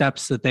were the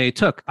steps that they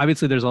took?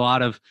 Obviously, there's a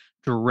lot of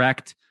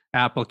direct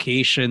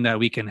application that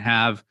we can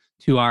have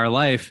to our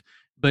life,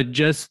 but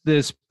just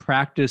this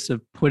practice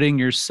of putting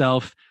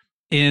yourself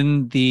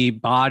in the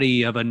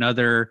body of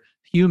another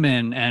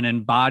human and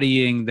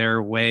embodying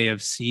their way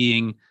of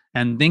seeing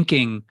and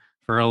thinking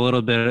for a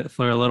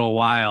little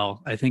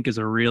while, I think is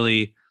a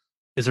really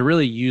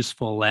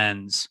useful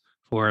lens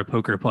for a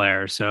poker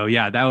player. So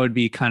yeah, that would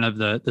be kind of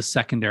the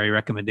secondary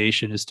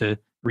recommendation, is to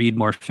read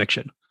more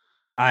fiction.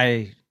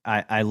 I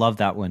love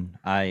that one.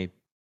 I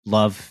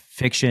love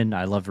fiction.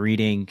 I love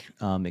reading,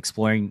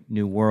 exploring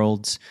new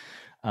worlds.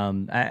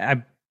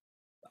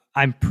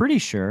 I'm pretty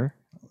sure,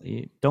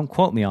 don't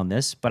quote me on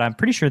this, but I'm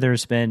pretty sure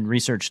there's been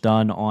research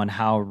done on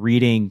how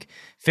reading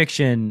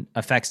fiction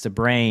affects the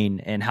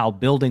brain and how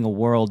building a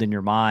world in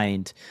your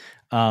mind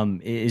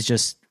is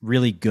just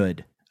really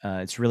good.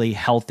 It's really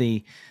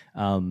healthy,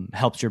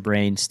 helps your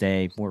brain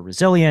stay more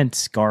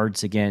resilient,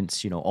 guards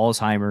against,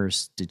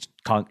 Alzheimer's,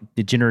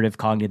 degenerative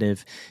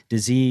cognitive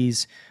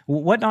disease.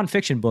 What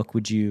nonfiction book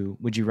would you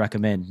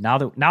recommend now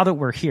that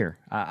we're here?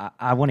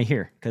 I want to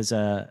hear, because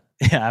yeah,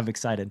 I'm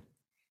excited.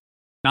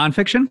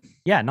 Nonfiction?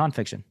 Yeah,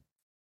 nonfiction.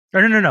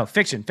 Or no,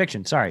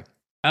 fiction. Sorry.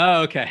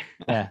 Oh, okay.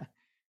 Yeah.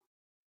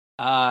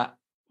 Well,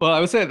 I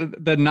would say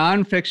the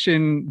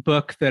nonfiction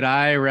book that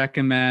I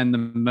recommend the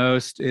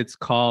most, it's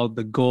called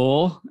The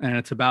Goal, and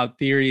it's about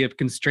theory of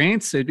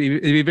constraints. It'd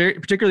be very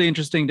particularly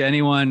interesting to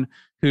anyone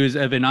who's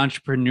of an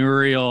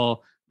entrepreneurial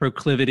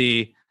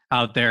proclivity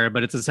out there,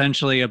 but it's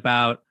essentially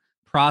about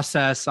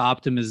process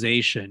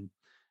optimization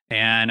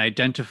and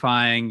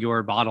identifying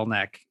your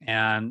bottleneck.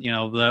 And,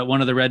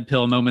 one of the red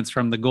pill moments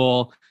from The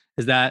Goal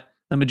is that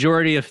the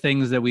majority of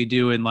things that we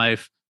do in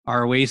life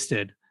are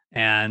wasted.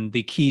 And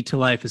the key to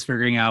life is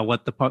figuring out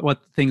what the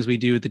things we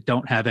do that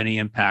don't have any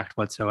impact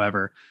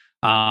whatsoever.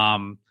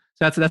 So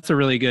that's a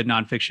really good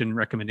nonfiction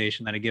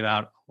recommendation that I give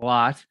out a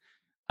lot.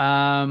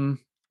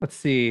 Let's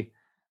see,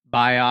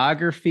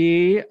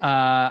 biography.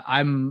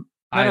 Fiction.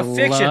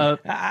 Love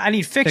I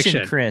need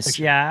fiction, Chris.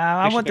 Fiction. Yeah,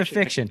 I want the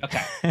Fiction.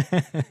 fiction.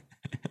 Okay.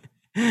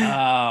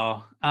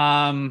 Oh,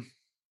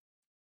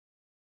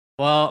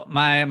 well,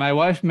 my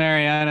wife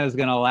Mariana is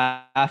gonna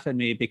laugh at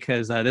me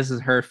because this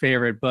is her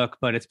favorite book,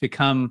 but it's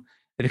become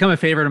a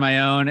favorite of my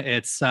own.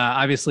 It's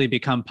obviously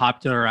become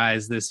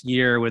popularized this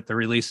year with the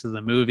release of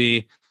the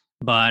movie,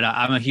 but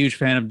I'm a huge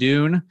fan of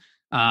Dune.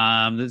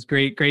 This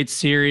great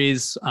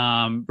series,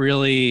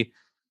 really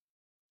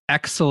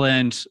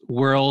excellent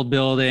world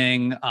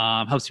building,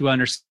 helps you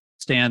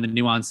understand the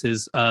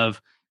nuances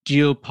of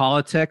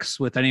geopolitics.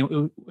 With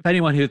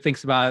anyone who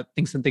thinks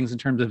in things in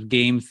terms of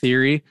game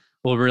theory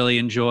will really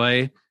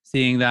enjoy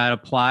seeing that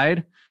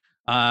applied.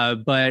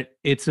 But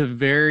it's a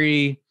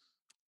very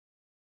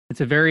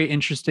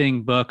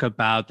interesting book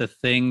about the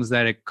things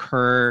that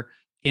occur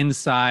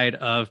inside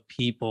of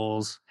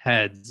people's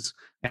heads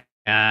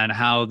and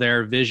how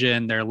their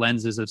vision, their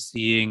lenses of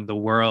seeing the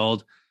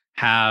world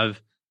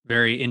have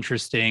very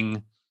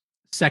interesting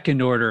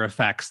second order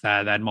effects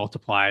that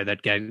multiply,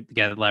 that get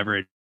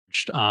leveraged.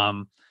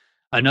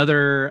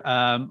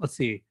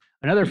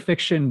 Another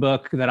fiction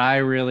book that I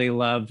really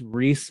loved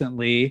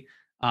recently.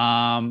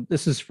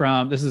 This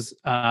is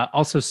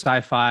also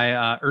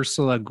sci-fi.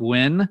 Ursula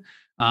Gwynn.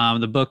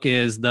 The book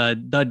is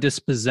the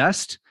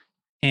Dispossessed,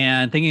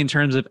 and thinking in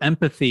terms of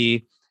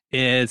empathy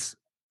is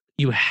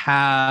you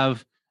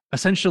have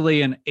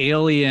essentially an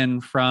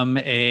alien from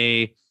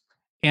a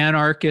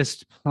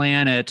anarchist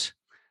planet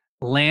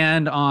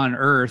land on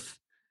Earth.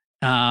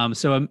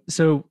 So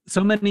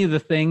many of the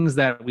things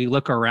that we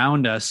look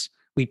around us,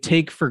 we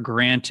take for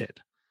granted.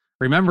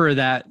 Remember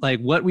that like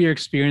what we are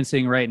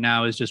experiencing right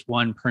now is just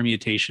one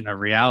permutation of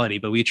reality,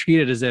 but we treat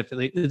it as if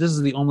this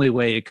is the only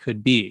way it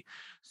could be.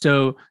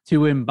 So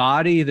to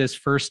embody this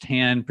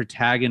firsthand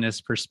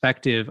protagonist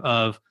perspective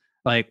of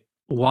like,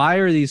 why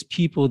are these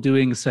people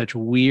doing such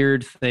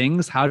weird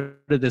things? How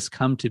did this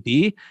come to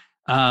be?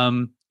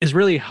 Is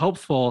really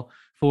helpful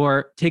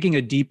for taking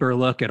a deeper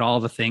look at all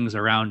the things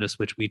around us,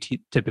 which we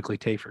typically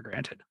take for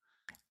granted.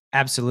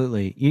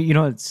 Absolutely. You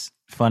know, what's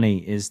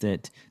funny is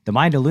that The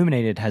Mind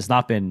Illuminated has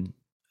not been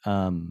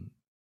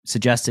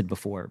suggested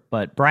before,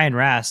 but Brian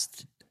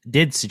Rast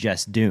did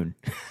suggest Dune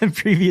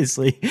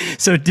previously.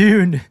 So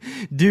Dune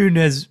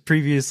has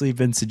previously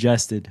been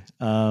suggested.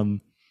 There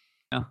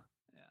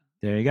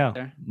you go.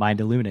 There. Mind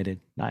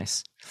Illuminated.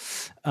 Nice.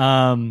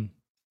 All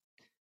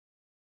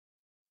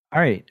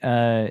right.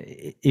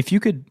 If you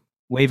could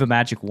wave a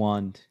magic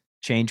wand,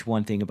 change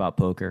one thing about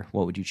poker,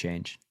 what would you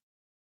change?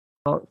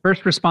 Well,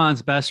 first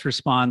response, best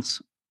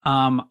response.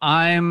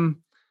 I'm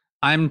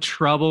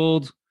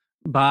troubled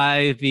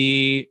by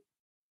the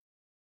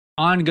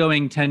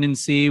ongoing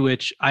tendency,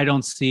 which I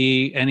don't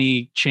see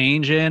any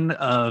change in,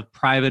 of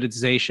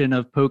privatization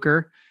of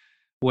poker,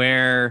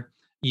 where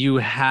you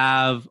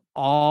have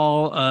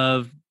all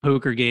of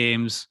poker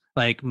games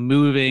like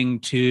moving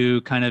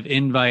to kind of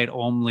invite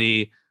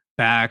only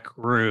back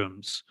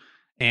rooms.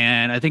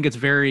 And I think it's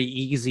very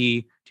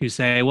easy to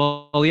say,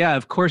 well, yeah,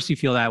 of course you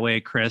feel that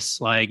way,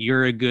 Chris. Like,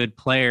 you're a good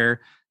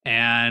player,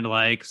 and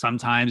like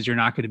sometimes you're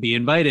not going to be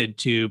invited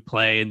to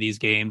play in these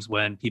games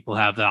when people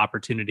have the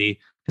opportunity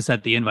to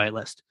set the invite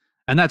list.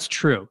 And that's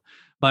true.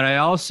 But I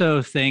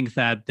also think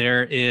that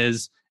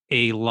there's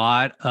a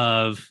lot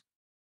of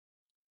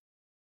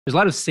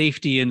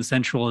safety and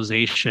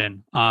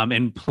centralization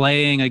in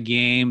playing a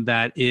game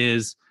that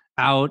is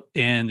out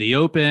in the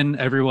open.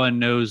 Everyone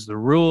knows the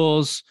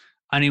rules.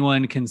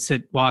 Anyone can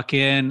walk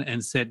in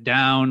and sit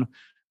down,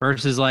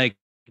 versus like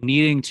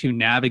needing to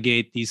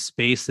navigate these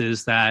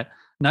spaces that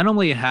not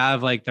only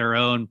have like their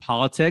own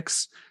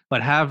politics,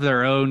 but have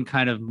their own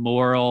kind of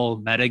moral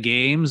meta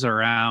games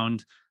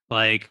around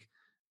like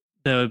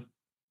the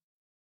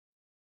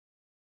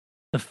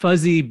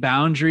fuzzy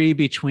boundary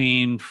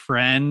between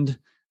friend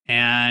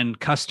and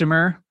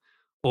customer,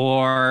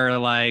 or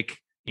like,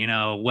 you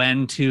know,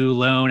 when to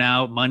loan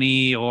out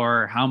money,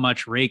 or how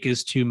much rake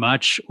is too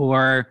much,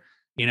 or,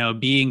 you know,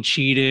 being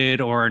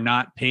cheated or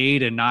not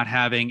paid and not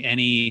having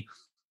any,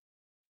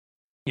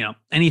 you know,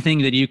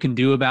 anything that you can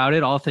do about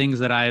it. All things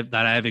that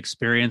I've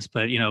experienced,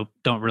 but, you know,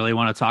 don't really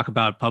want to talk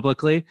about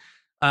publicly.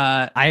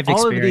 I've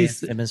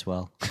experienced them as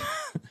well.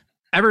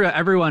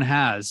 Everyone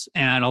has,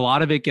 and a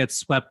lot of it gets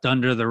swept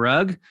under the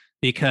rug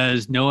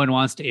because no one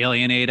wants to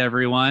alienate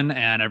everyone,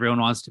 and everyone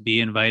wants to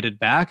be invited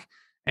back.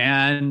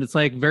 And it's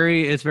like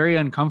it's very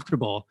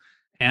uncomfortable.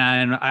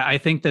 And I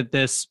think that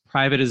this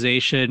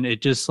privatization,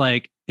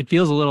 it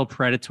feels a little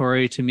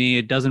predatory to me.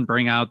 It doesn't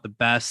bring out the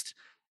best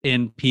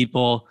in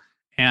people.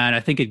 And I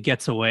think it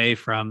gets away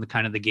from the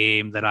kind of the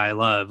game that I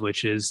love,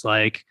 which is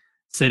like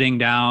sitting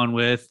down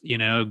with, you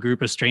know, a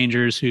group of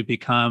strangers who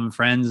become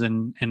friends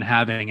and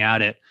having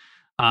at it.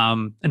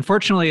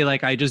 Unfortunately,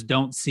 like, I just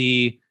don't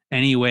see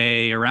any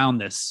way around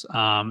this.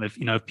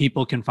 If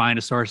people can find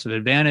a source of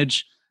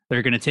advantage,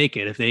 they're going to take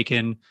it. If they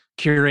can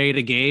curate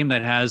a game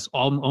that has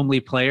only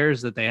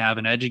players that they have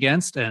an edge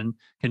against and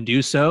can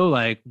do so,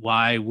 like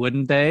why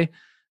wouldn't they?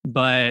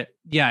 But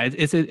yeah,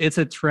 it's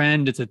a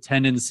trend, it's a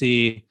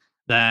tendency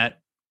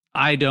that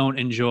I don't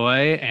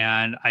enjoy,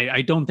 and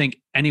I don't think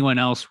anyone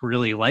else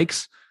really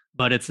likes.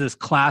 But it's this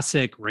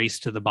classic race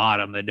to the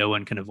bottom that no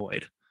one can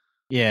avoid.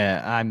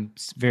 Yeah, I'm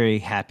very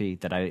happy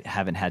that I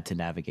haven't had to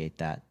navigate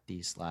that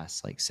these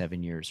last like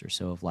 7 years or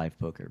so of live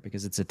poker,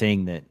 because it's a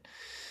thing that,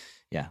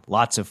 yeah,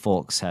 lots of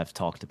folks have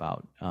talked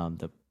about,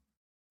 the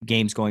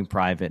games going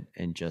private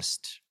and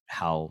just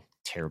how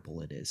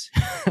terrible it is.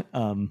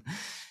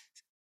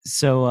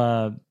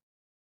 So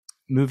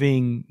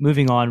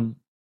moving on,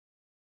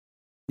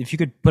 if you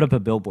could put up a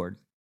billboard,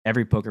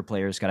 every poker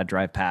player's got to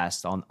drive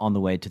past on the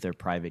way to their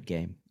private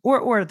game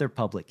or their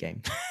public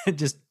game,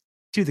 just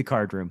to the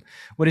card room.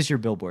 What does your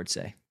billboard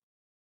say?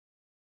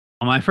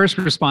 Well, my first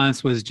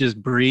response was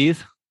just breathe,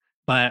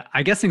 but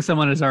I'm guessing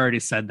someone has already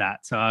said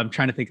that. So I'm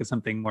trying to think of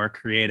something more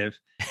creative.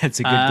 That's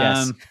a good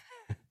guess.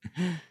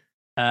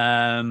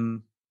 I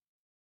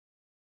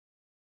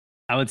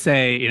would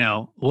say,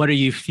 what are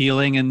you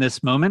feeling in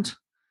this moment?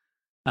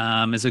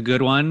 Is a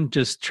good one.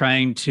 Just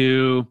trying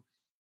to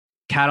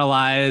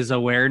catalyze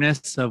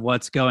awareness of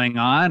what's going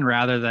on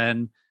rather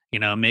than,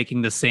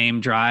 making the same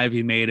drive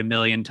you made a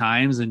million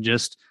times and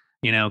just,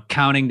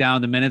 counting down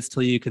the minutes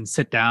till you can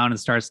sit down and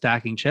start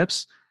stacking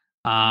chips.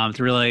 To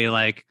really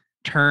like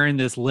turn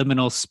this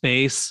liminal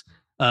space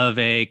of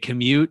a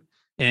commute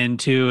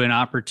into an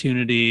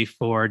opportunity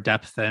for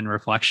depth and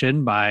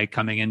reflection by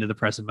coming into the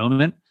present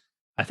moment.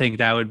 I think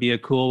that would be a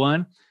cool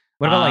one.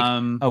 What about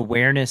like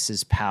awareness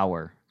is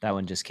power? That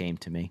one just came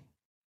to me.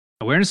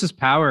 Awareness is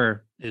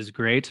power is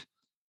great.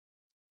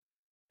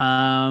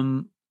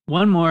 One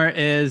more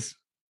is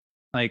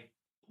like,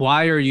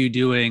 why are you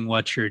doing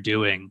what you're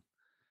doing?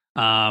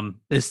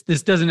 This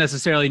doesn't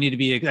necessarily need to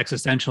be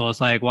existential.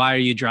 It's like, why are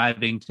you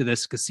driving to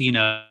this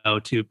casino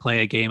to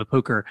play a game of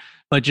poker?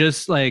 But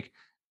just like,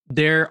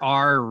 there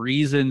are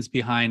reasons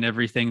behind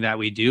everything that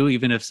we do,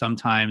 even if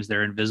sometimes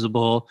they're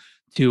invisible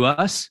to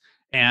us.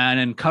 And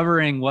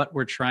uncovering what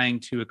we're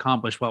trying to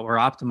accomplish, what we're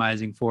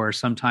optimizing for,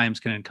 sometimes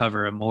can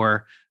uncover a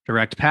more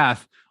direct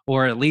path,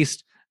 or at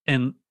least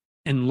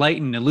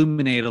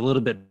illuminate a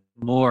little bit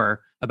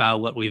more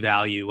about what we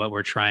value, what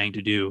we're trying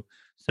to do.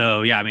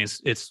 So yeah, I mean,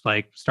 it's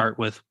like start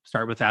with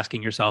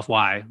asking yourself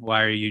why.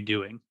 Why are you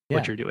doing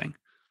what you're doing?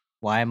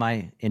 Why am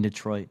I in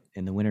Detroit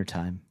in the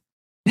wintertime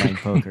playing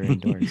poker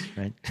indoors,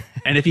 right?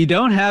 And if you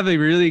don't have a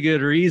really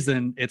good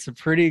reason, it's a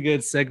pretty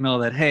good signal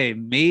that, hey,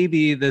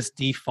 maybe this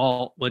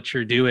default, what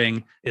you're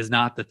doing is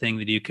not the thing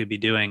that you could be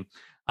doing.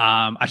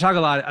 I talk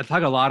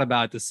a lot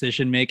about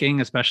decision making,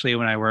 especially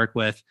when I work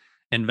with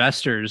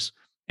investors.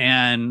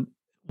 And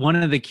one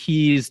of the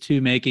keys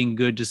to making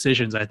good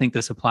decisions, I think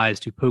this applies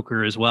to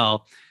poker as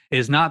well,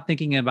 is not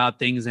thinking about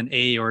things in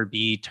A or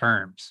B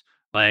terms.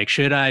 Like,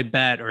 should I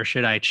bet or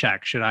should I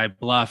check? Should I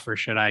bluff or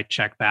should I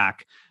check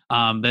back?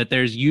 That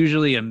there's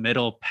usually a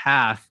middle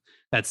path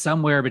that's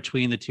somewhere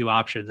between the two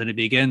options. And it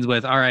begins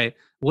with, all right,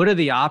 what are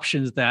the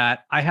options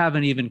that I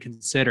haven't even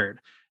considered?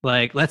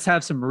 Like, let's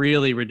have some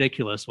really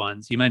ridiculous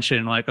ones. You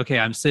mentioned like, okay,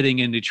 I'm sitting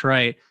in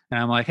Detroit and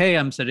I'm like, hey,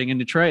 I'm sitting in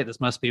Detroit. This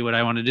must be what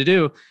I wanted to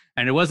do.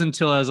 And it wasn't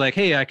until I was like,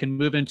 hey, I can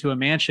move into a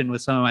mansion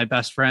with some of my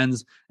best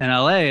friends in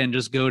LA and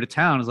just go to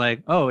town. I was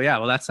like, oh yeah,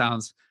 well, that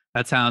sounds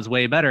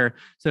way better.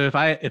 So if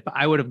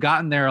I would have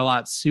gotten there a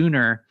lot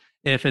sooner,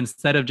 if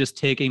instead of just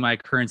taking my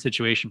current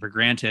situation for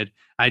granted,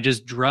 I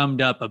just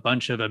drummed up a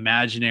bunch of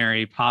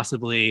imaginary,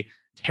 possibly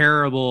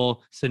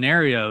terrible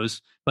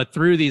scenarios, but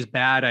through these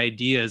bad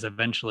ideas,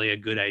 eventually a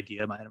good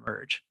idea might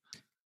emerge.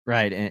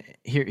 Right. And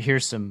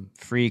here's some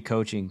free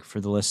coaching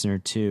for the listener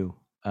too.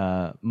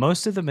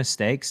 Most of the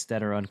mistakes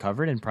that are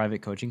uncovered in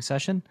private coaching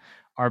session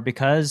are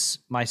because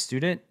my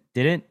student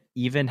didn't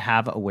even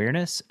have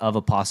awareness of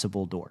a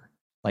possible door.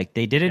 Like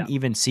they didn't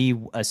even see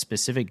a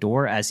specific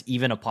door as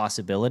even a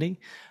possibility,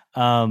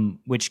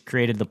 which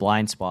created the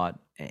blind spot.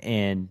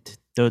 And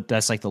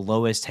that's like the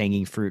lowest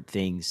hanging fruit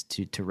things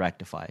to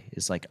rectify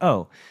is like,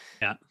 oh,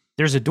 yeah,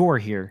 there's a door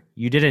here.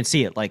 You didn't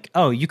see it. Like,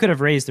 oh, you could have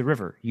raised the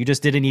river. You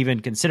just didn't even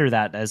consider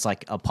that as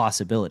like a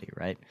possibility,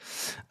 right?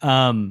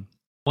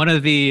 One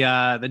of the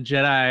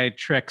Jedi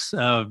tricks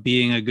of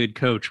being a good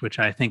coach, which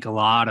I think a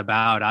lot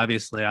about,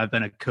 obviously I've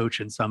been a coach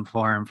in some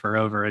form for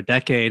over a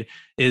decade,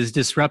 is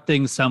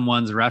disrupting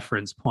someone's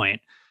reference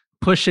point,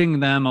 pushing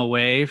them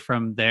away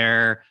from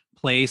their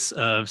place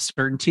of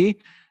certainty.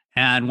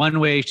 And one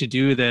way to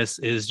do this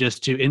is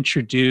just to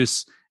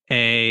introduce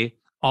a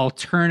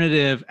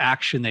alternative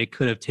action they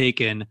could have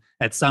taken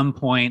at some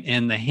point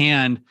in the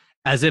hand,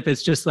 as if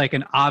it's just like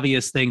an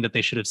obvious thing that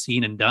they should have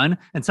seen and done.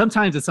 And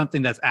sometimes it's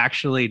something that's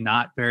actually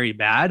not very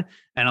bad.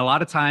 And a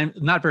lot of time,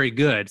 not very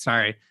good,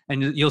 sorry.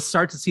 And you'll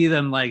start to see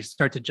them like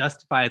start to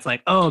justify. It's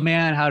like, oh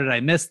man, how did I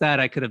miss that?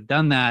 I could have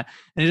done that.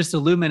 And it just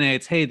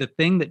illuminates, hey, the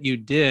thing that you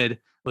did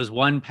was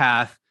one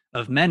path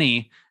of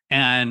many.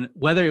 And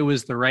whether it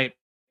was the right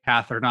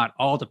path or not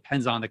all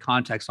depends on the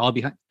context,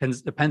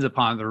 depends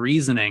upon the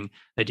reasoning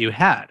that you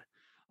had.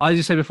 as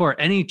you said before,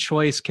 any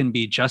choice can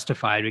be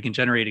justified. We can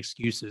generate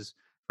excuses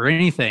for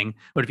anything.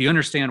 But if you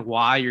understand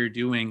why you're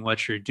doing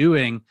what you're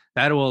doing,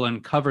 that will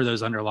uncover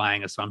those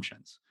underlying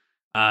assumptions.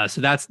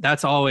 So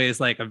that's always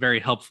like a very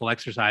helpful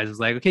exercise. Is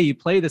like, okay, you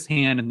play this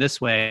hand in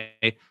this way.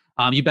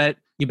 You bet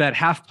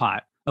half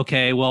pot.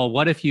 Okay, well,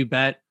 what if you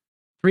bet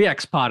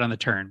 3x pot on the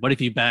turn? What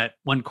if you bet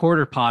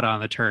 1/4 pot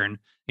on the turn?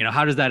 You know,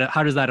 how does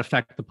that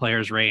affect the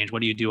player's range?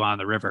 What do you do on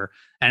the river?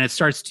 And it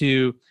starts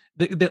to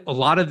you have a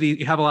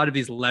lot of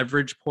these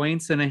leverage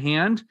points in a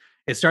hand.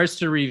 It starts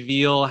to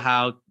reveal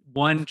how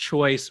one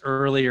choice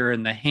earlier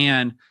in the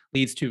hand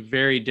leads to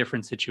very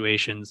different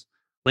situations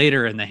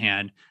later in the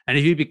hand. And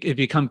if you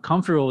become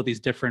comfortable with these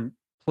different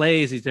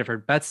plays, these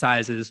different bet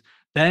sizes,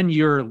 then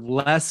you're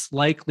less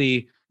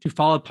likely to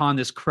fall upon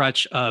this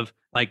crutch of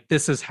like,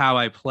 this is how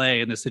I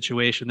play in this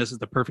situation. This is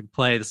the perfect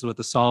play. This is what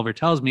the solver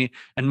tells me.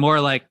 And more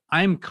like,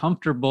 I'm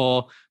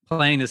comfortable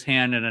playing this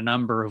hand in a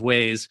number of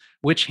ways.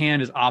 Which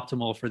hand is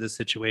optimal for the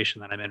situation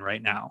that I'm in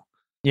right now?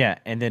 Yeah.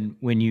 And then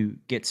when you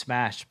get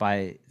smashed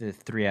by the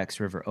 3x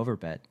river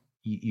overbet,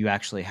 you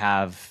actually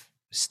have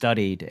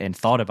studied and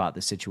thought about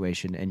the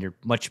situation, and you're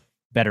much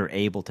better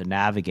able to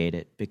navigate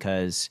it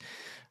because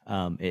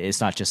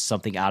it's not just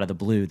something out of the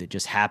blue that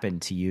just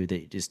happened to you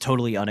that is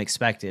totally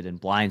unexpected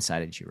and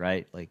blindsided you,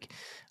 right? Like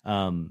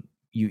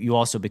you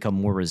also become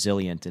more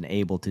resilient and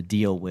able to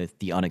deal with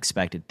the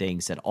unexpected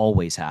things that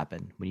always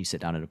happen when you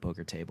sit down at a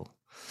poker table.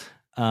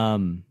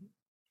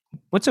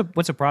 What's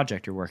a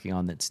project you're working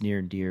on that's near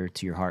and dear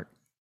to your heart?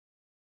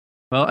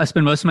 Well, I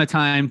spend most of my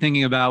time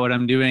thinking about what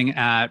I'm doing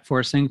at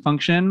Forcing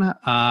Function.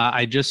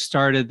 I just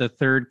started the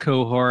third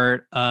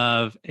cohort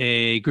of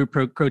a group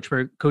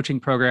coaching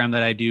program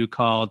that I do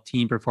called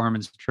Team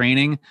Performance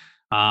Training.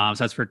 So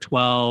that's for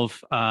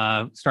 12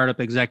 startup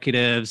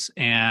executives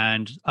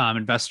and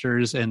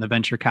investors in the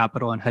venture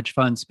capital and hedge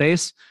fund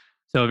space.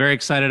 So very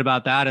excited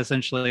about that.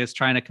 Essentially, it's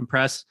trying to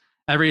compress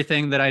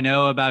everything that I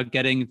know about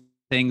getting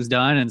things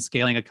done and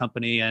scaling a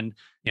company and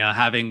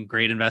having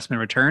great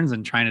investment returns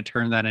and trying to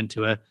turn that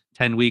into a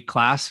 10-week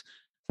class. So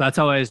that's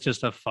always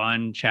just a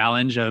fun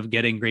challenge of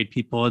getting great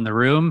people in the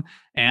room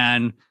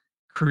and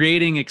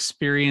creating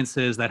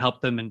experiences that help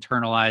them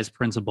internalize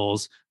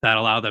principles that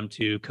allow them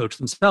to coach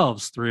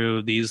themselves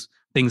through these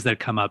things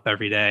that come up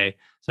every day.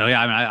 So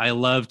yeah, I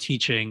love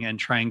teaching and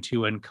trying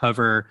to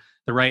uncover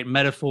the right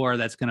metaphor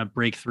that's going to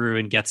break through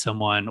and get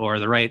someone, or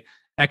the right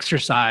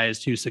exercise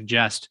to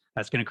suggest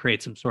that's going to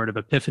create some sort of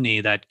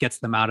epiphany that gets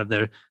them out of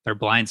their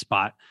blind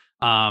spot.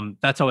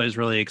 That's always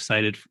really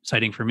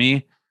exciting for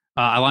me.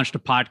 I launched a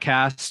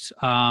podcast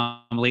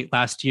late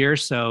last year.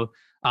 So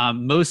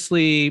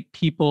mostly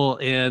people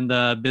in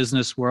the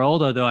business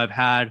world, although I've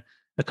had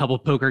a couple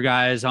poker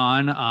guys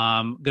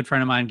on. Good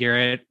friend of mine,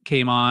 Garrett,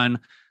 came on.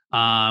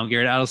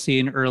 Garrett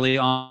Adelstein early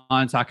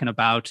on talking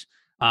about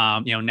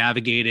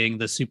navigating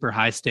the super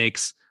high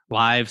stakes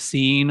live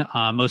scene.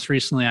 Most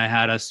recently, I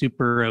had a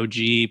super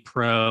OG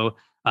pro,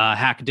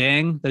 Hack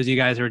Dang. Those of you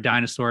guys who are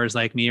dinosaurs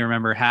like me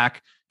remember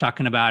Hack,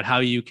 talking about how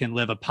you can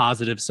live a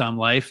positive sum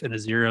life in a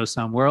zero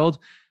sum world.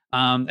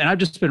 And I've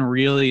just been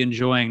really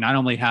enjoying not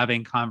only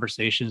having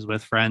conversations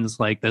with friends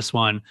like this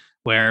one,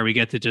 where we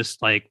get to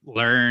just like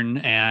learn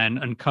and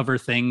uncover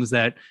things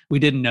that we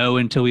didn't know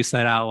until we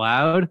said out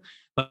loud,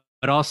 but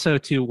also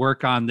to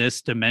work on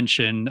this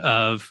dimension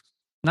of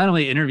not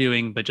only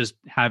interviewing, but just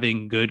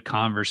having good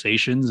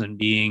conversations and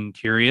being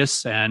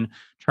curious and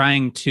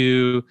trying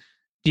to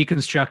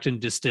deconstruct and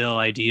distill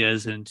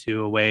ideas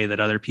into a way that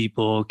other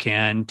people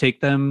can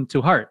take them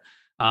to heart.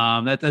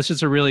 That's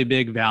just a really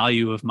big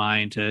value of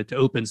mine to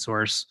open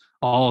source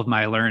all of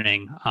my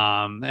learning.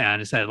 And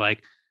I said,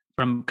 like,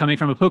 coming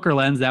from a poker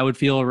lens, that would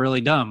feel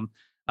really dumb.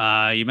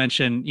 You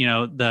mentioned,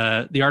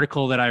 the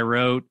article that I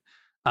wrote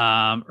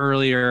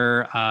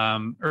earlier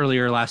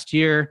last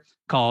year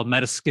called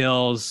Meta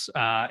Skills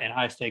in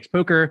High Stakes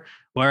Poker,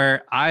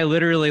 where I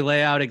literally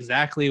lay out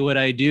exactly what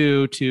I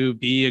do to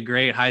be a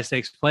great high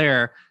stakes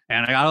player.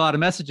 And I got a lot of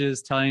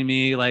messages telling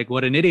me like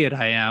what an idiot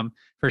I am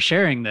for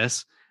sharing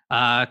this,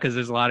 because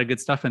there's a lot of good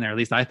stuff in there. At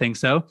least I think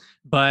so.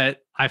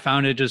 But I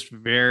found it just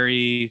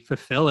very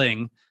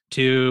fulfilling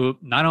to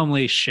not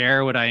only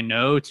share what I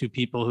know to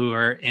people who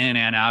are in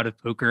and out of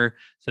poker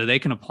so they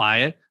can apply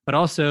it, but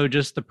also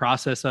just the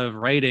process of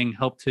writing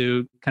helped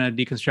to kind of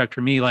deconstruct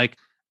for me, like,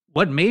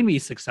 what made me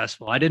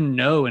successful. I didn't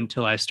know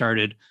until I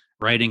started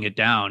writing it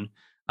down.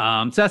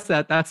 So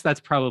that's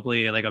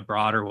probably like a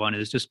broader one,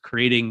 is just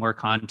creating more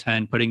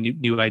content, putting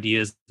new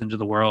ideas into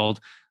the world,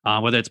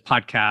 whether it's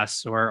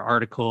podcasts or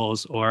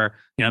articles or,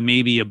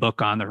 maybe a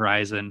book on the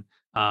horizon.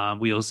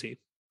 We'll see.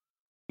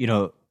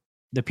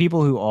 The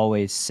people who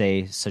always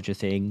say such a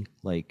thing,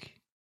 like,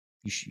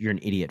 you're an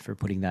idiot for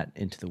putting that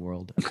into the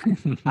world.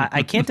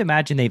 I can't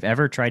imagine they've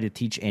ever tried to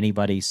teach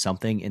anybody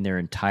something in their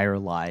entire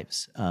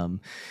lives.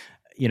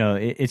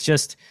 It's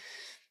just,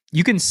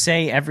 you can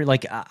say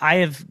I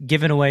have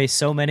given away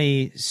so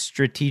many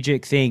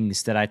strategic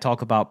things that I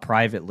talk about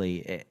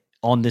privately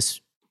on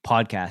this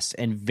podcast,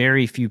 and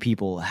very few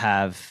people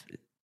have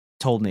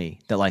told me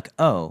that, like,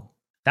 oh,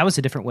 that was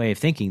a different way of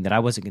thinking that I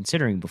wasn't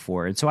considering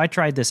before. And so I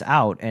tried this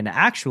out, and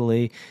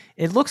actually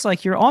it looks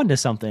like you're onto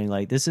something.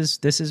 Like this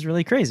is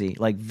really crazy.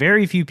 Like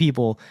very few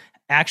people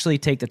actually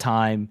take the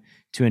time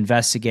to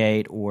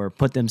investigate or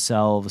put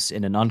themselves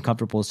in an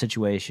uncomfortable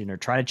situation or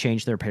try to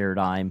change their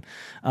paradigm.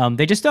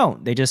 They just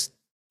don't.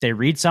 They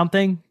read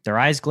something, their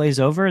eyes glaze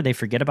over, they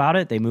forget about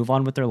it, they move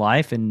on with their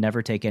life and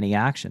never take any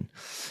action.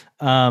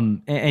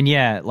 And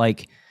yeah,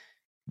 like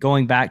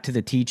going back to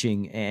the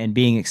teaching and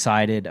being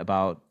excited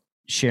about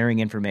sharing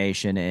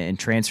information and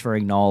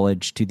transferring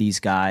knowledge to these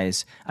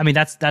guys. I mean,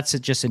 that's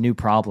just a new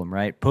problem,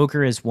 right?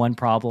 Poker is one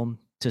problem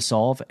to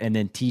solve, and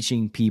then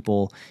teaching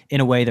people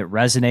in a way that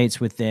resonates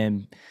with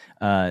them.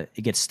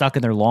 It gets stuck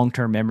in their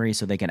long-term memory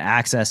so they can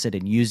access it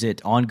and use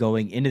it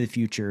ongoing into the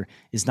future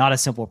is not a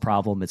simple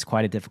problem. It's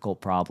quite a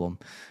difficult problem.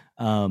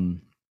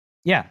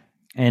 Yeah.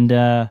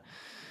 And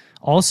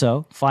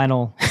also,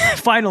 final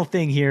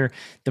thing here,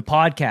 the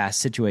podcast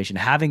situation,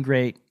 having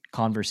great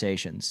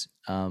conversations.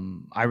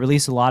 I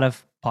release a lot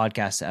of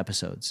podcast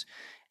episodes.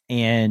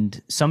 And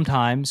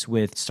sometimes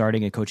with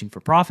starting a coaching for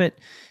profit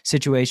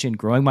situation,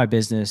 growing my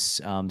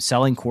business,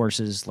 selling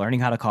courses,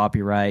 learning how to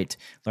copyright,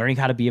 learning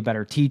how to be a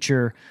better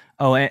teacher.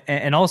 Oh,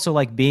 and also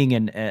like being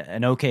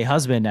an okay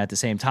husband at the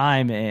same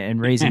time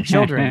and raising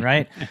children,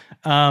 right?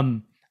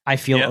 I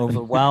feel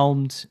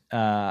overwhelmed.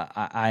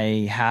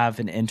 I have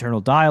an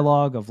internal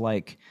dialogue of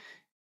like,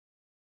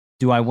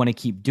 do I want to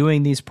keep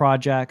doing these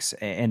projects?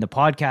 And the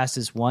podcast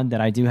is one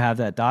that I do have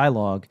that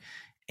dialogue.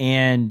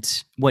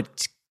 And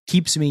what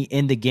keeps me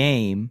in the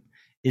game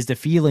is the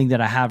feeling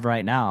that I have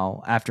right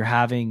now after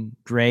having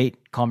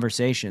great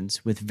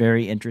conversations with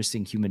very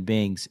interesting human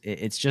beings.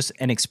 It's just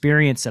an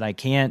experience that I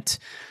can't,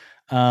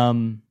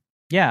 I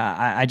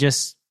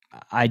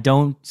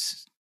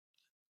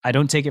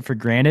don't take it for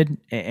granted,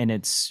 and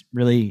it's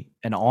really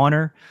an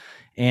honor.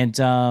 And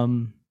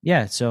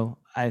so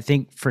I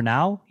think for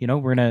now,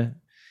 we're going to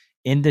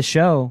end the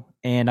show,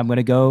 and I'm going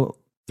to go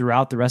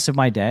throughout the rest of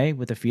my day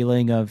with a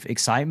feeling of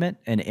excitement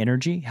and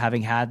energy,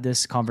 having had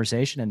this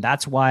conversation. And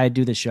that's why I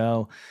do the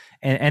show.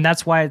 And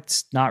that's why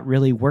it's not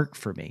really work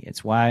for me.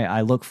 It's why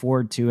I look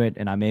forward to it,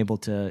 and I'm able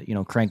to,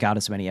 crank out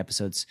as many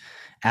episodes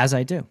as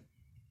I do.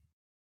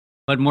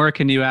 What more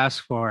can you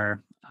ask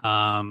for?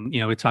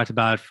 We talked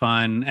about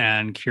fun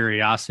and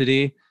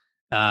curiosity.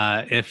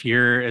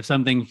 If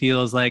something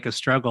feels like a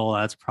struggle,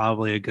 that's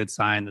probably a good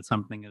sign that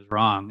something is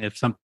wrong. If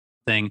something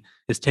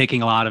is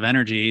taking a lot of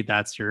energy,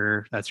 that's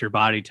your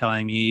body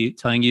telling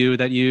you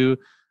that you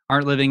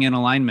aren't living in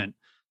alignment.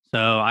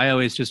 So I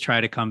always just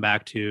try to come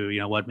back to,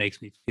 what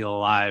makes me feel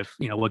alive,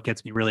 what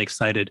gets me really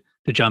excited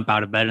to jump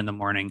out of bed in the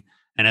morning.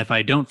 And if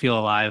I don't feel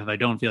alive, if I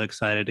don't feel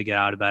excited to get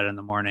out of bed in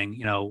the morning,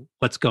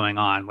 what's going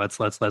on? Let's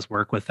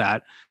work with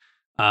that.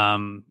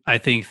 I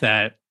think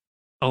that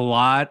a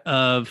lot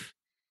of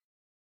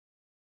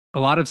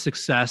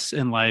success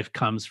in life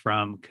comes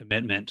from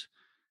commitment,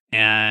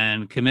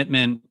 and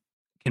commitment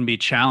can be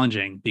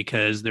challenging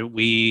because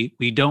we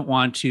don't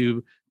want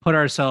to put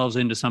ourselves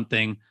into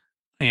something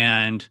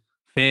and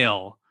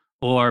fail,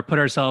 or put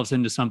ourselves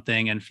into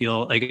something and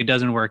feel like it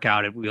doesn't work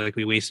out.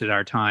 We wasted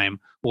our time,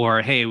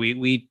 or, hey,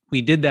 we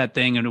did that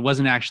thing and it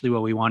wasn't actually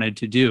what we wanted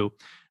to do.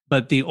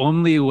 But the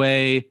only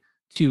way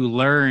to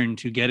learn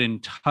to get in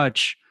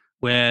touch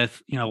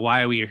with,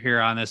 why we are here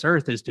on this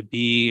earth is to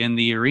be in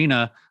the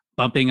arena,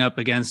 bumping up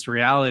against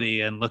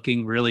reality and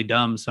looking really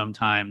dumb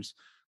sometimes.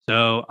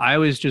 So I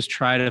always just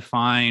try to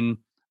find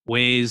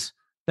ways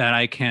that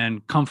I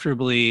can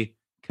comfortably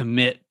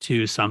commit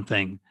to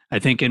something. I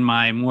think in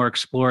my more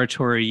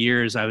exploratory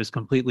years, I was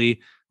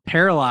completely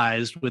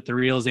paralyzed with the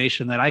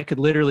realization that I could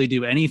literally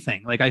do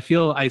anything. Like, I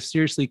feel I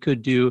seriously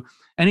could do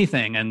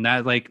anything. And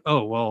that, like,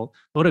 oh, well,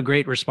 what a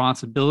great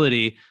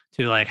responsibility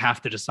to like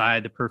have to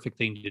decide the perfect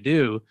thing to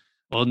do.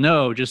 Well,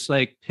 no, just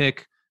like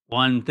pick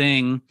one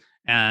thing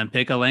and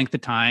pick a length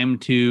of time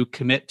to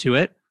commit to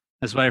it.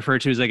 That's what I refer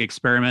to as like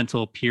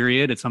experimental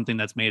period. It's something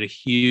that's made a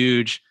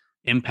huge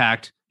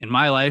impact in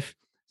my life.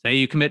 Say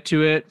you commit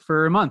to it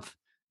for a month,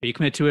 or you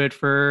commit to it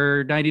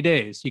for 90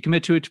 days, you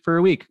commit to it for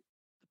a week.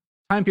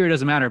 Time period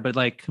doesn't matter, but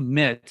like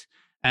commit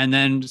and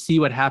then see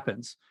what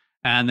happens.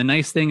 And the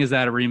nice thing is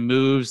that it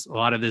removes a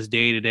lot of this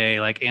day-to-day,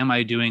 like, am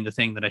I doing the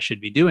thing that I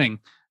should be doing?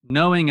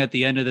 Knowing at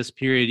the end of this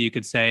period, you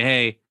could say,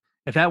 hey,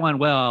 if that went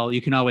well, you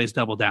can always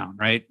double down,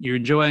 right? You're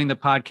enjoying the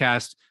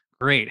podcast,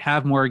 great.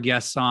 Have more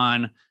guests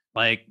on,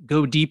 like,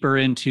 go deeper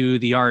into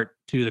the art,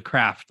 to the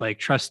craft, like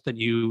trust that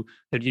you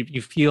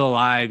feel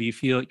alive, you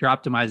feel you're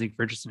optimizing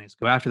for interestingness.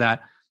 Go after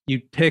that.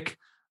 You pick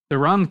the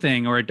wrong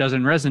thing or it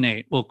doesn't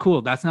resonate. Well,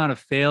 cool. That's not a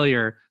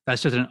failure.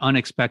 That's just an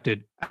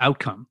unexpected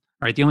outcome,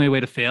 right? The only way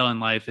to fail in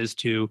life is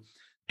to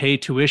pay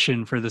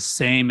tuition for the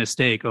same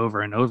mistake over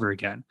and over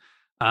again.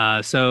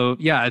 So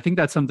yeah, I think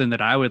that's something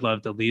that I would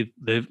love to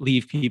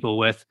leave people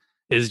with,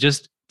 is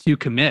just to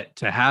commit,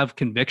 to have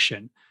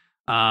conviction.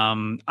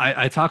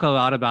 I talk a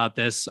lot about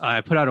this.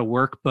 I put out a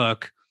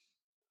workbook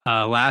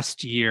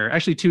last year,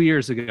 actually 2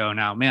 years ago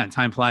now. Man,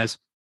 time flies.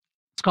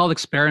 It's called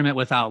Experiment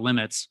Without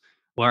Limits,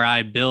 where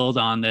I build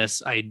on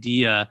this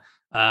idea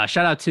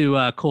Shout out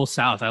to Cole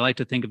South. I like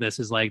to think of this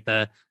as like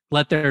the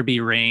let there be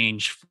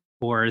range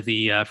for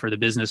the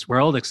business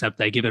world,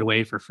 except I give it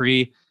away for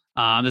free.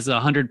 This is a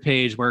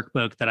 100-page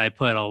workbook that I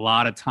put a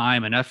lot of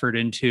time and effort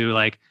into.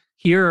 Like,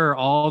 here are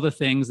all the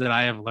things that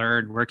I have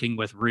learned working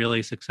with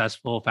really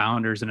successful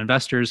founders and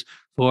investors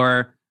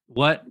for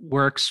what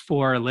works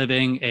for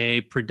living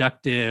a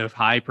productive,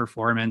 high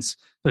performance,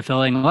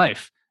 fulfilling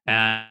life,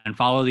 and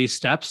follow these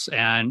steps.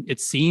 And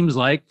it seems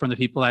like from the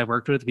people I've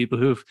worked with, the people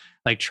who've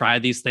like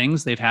tried these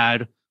things, they've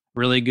had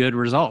really good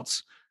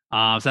results.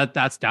 So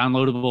that's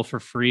downloadable for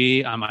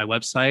free on my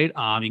website.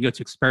 You can go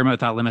to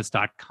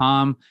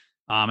experimentwithoutlimits.com.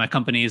 My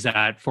company is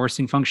at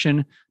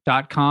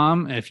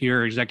forcingfunction.com. If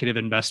you're an executive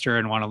investor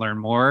and want to learn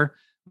more,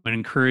 I would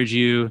encourage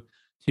you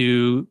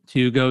to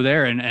go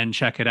there and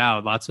check it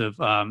out. Lots of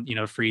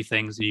free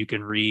things that you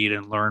can read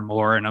and learn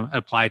more and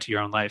apply to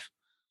your own life.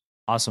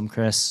 Awesome,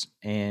 Chris.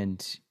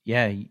 And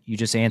yeah, you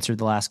just answered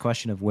the last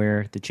question of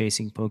where the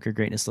Chasing Poker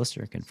Greatness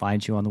listener can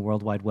find you on the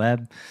World Wide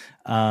Web.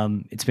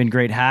 It's been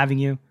great having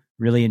you.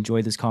 Really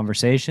enjoyed this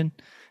conversation.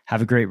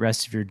 Have a great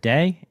rest of your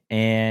day.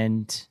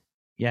 And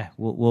yeah,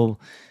 we'll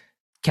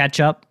catch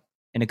up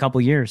in a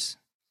couple years,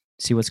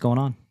 see what's going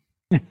on.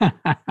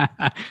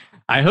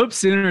 I hope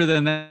sooner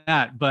than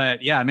that.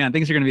 But yeah, man,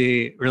 things are going to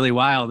be really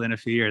wild in a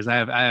few years. I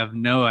have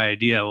no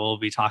idea what we'll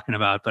be talking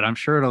about, but I'm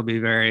sure it'll be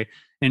very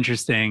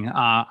interesting.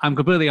 I'm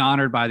completely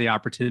honored by the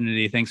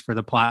opportunity. Thanks for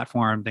the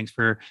platform. Thanks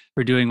for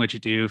doing what you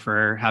do,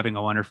 for having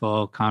a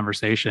wonderful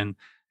conversation.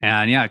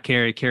 And yeah,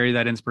 carry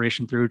that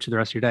inspiration through to the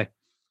rest of your day.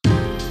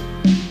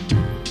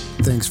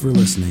 Thanks for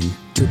listening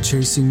to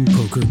Chasing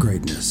Poker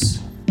Greatness.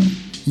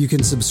 You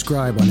can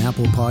subscribe on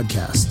Apple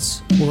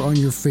Podcasts or on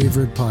your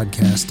favorite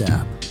podcast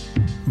app.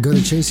 Go to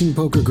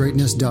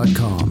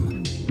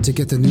chasingpokergreatness.com to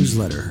get the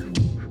newsletter.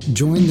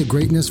 Join the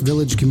Greatness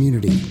Village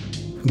community,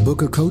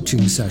 book a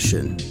coaching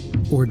session,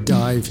 or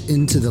dive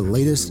into the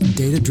latest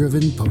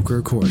data-driven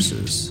poker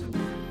courses.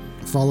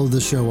 Follow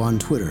the show on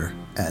Twitter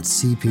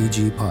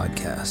 @CPG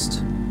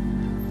Podcast.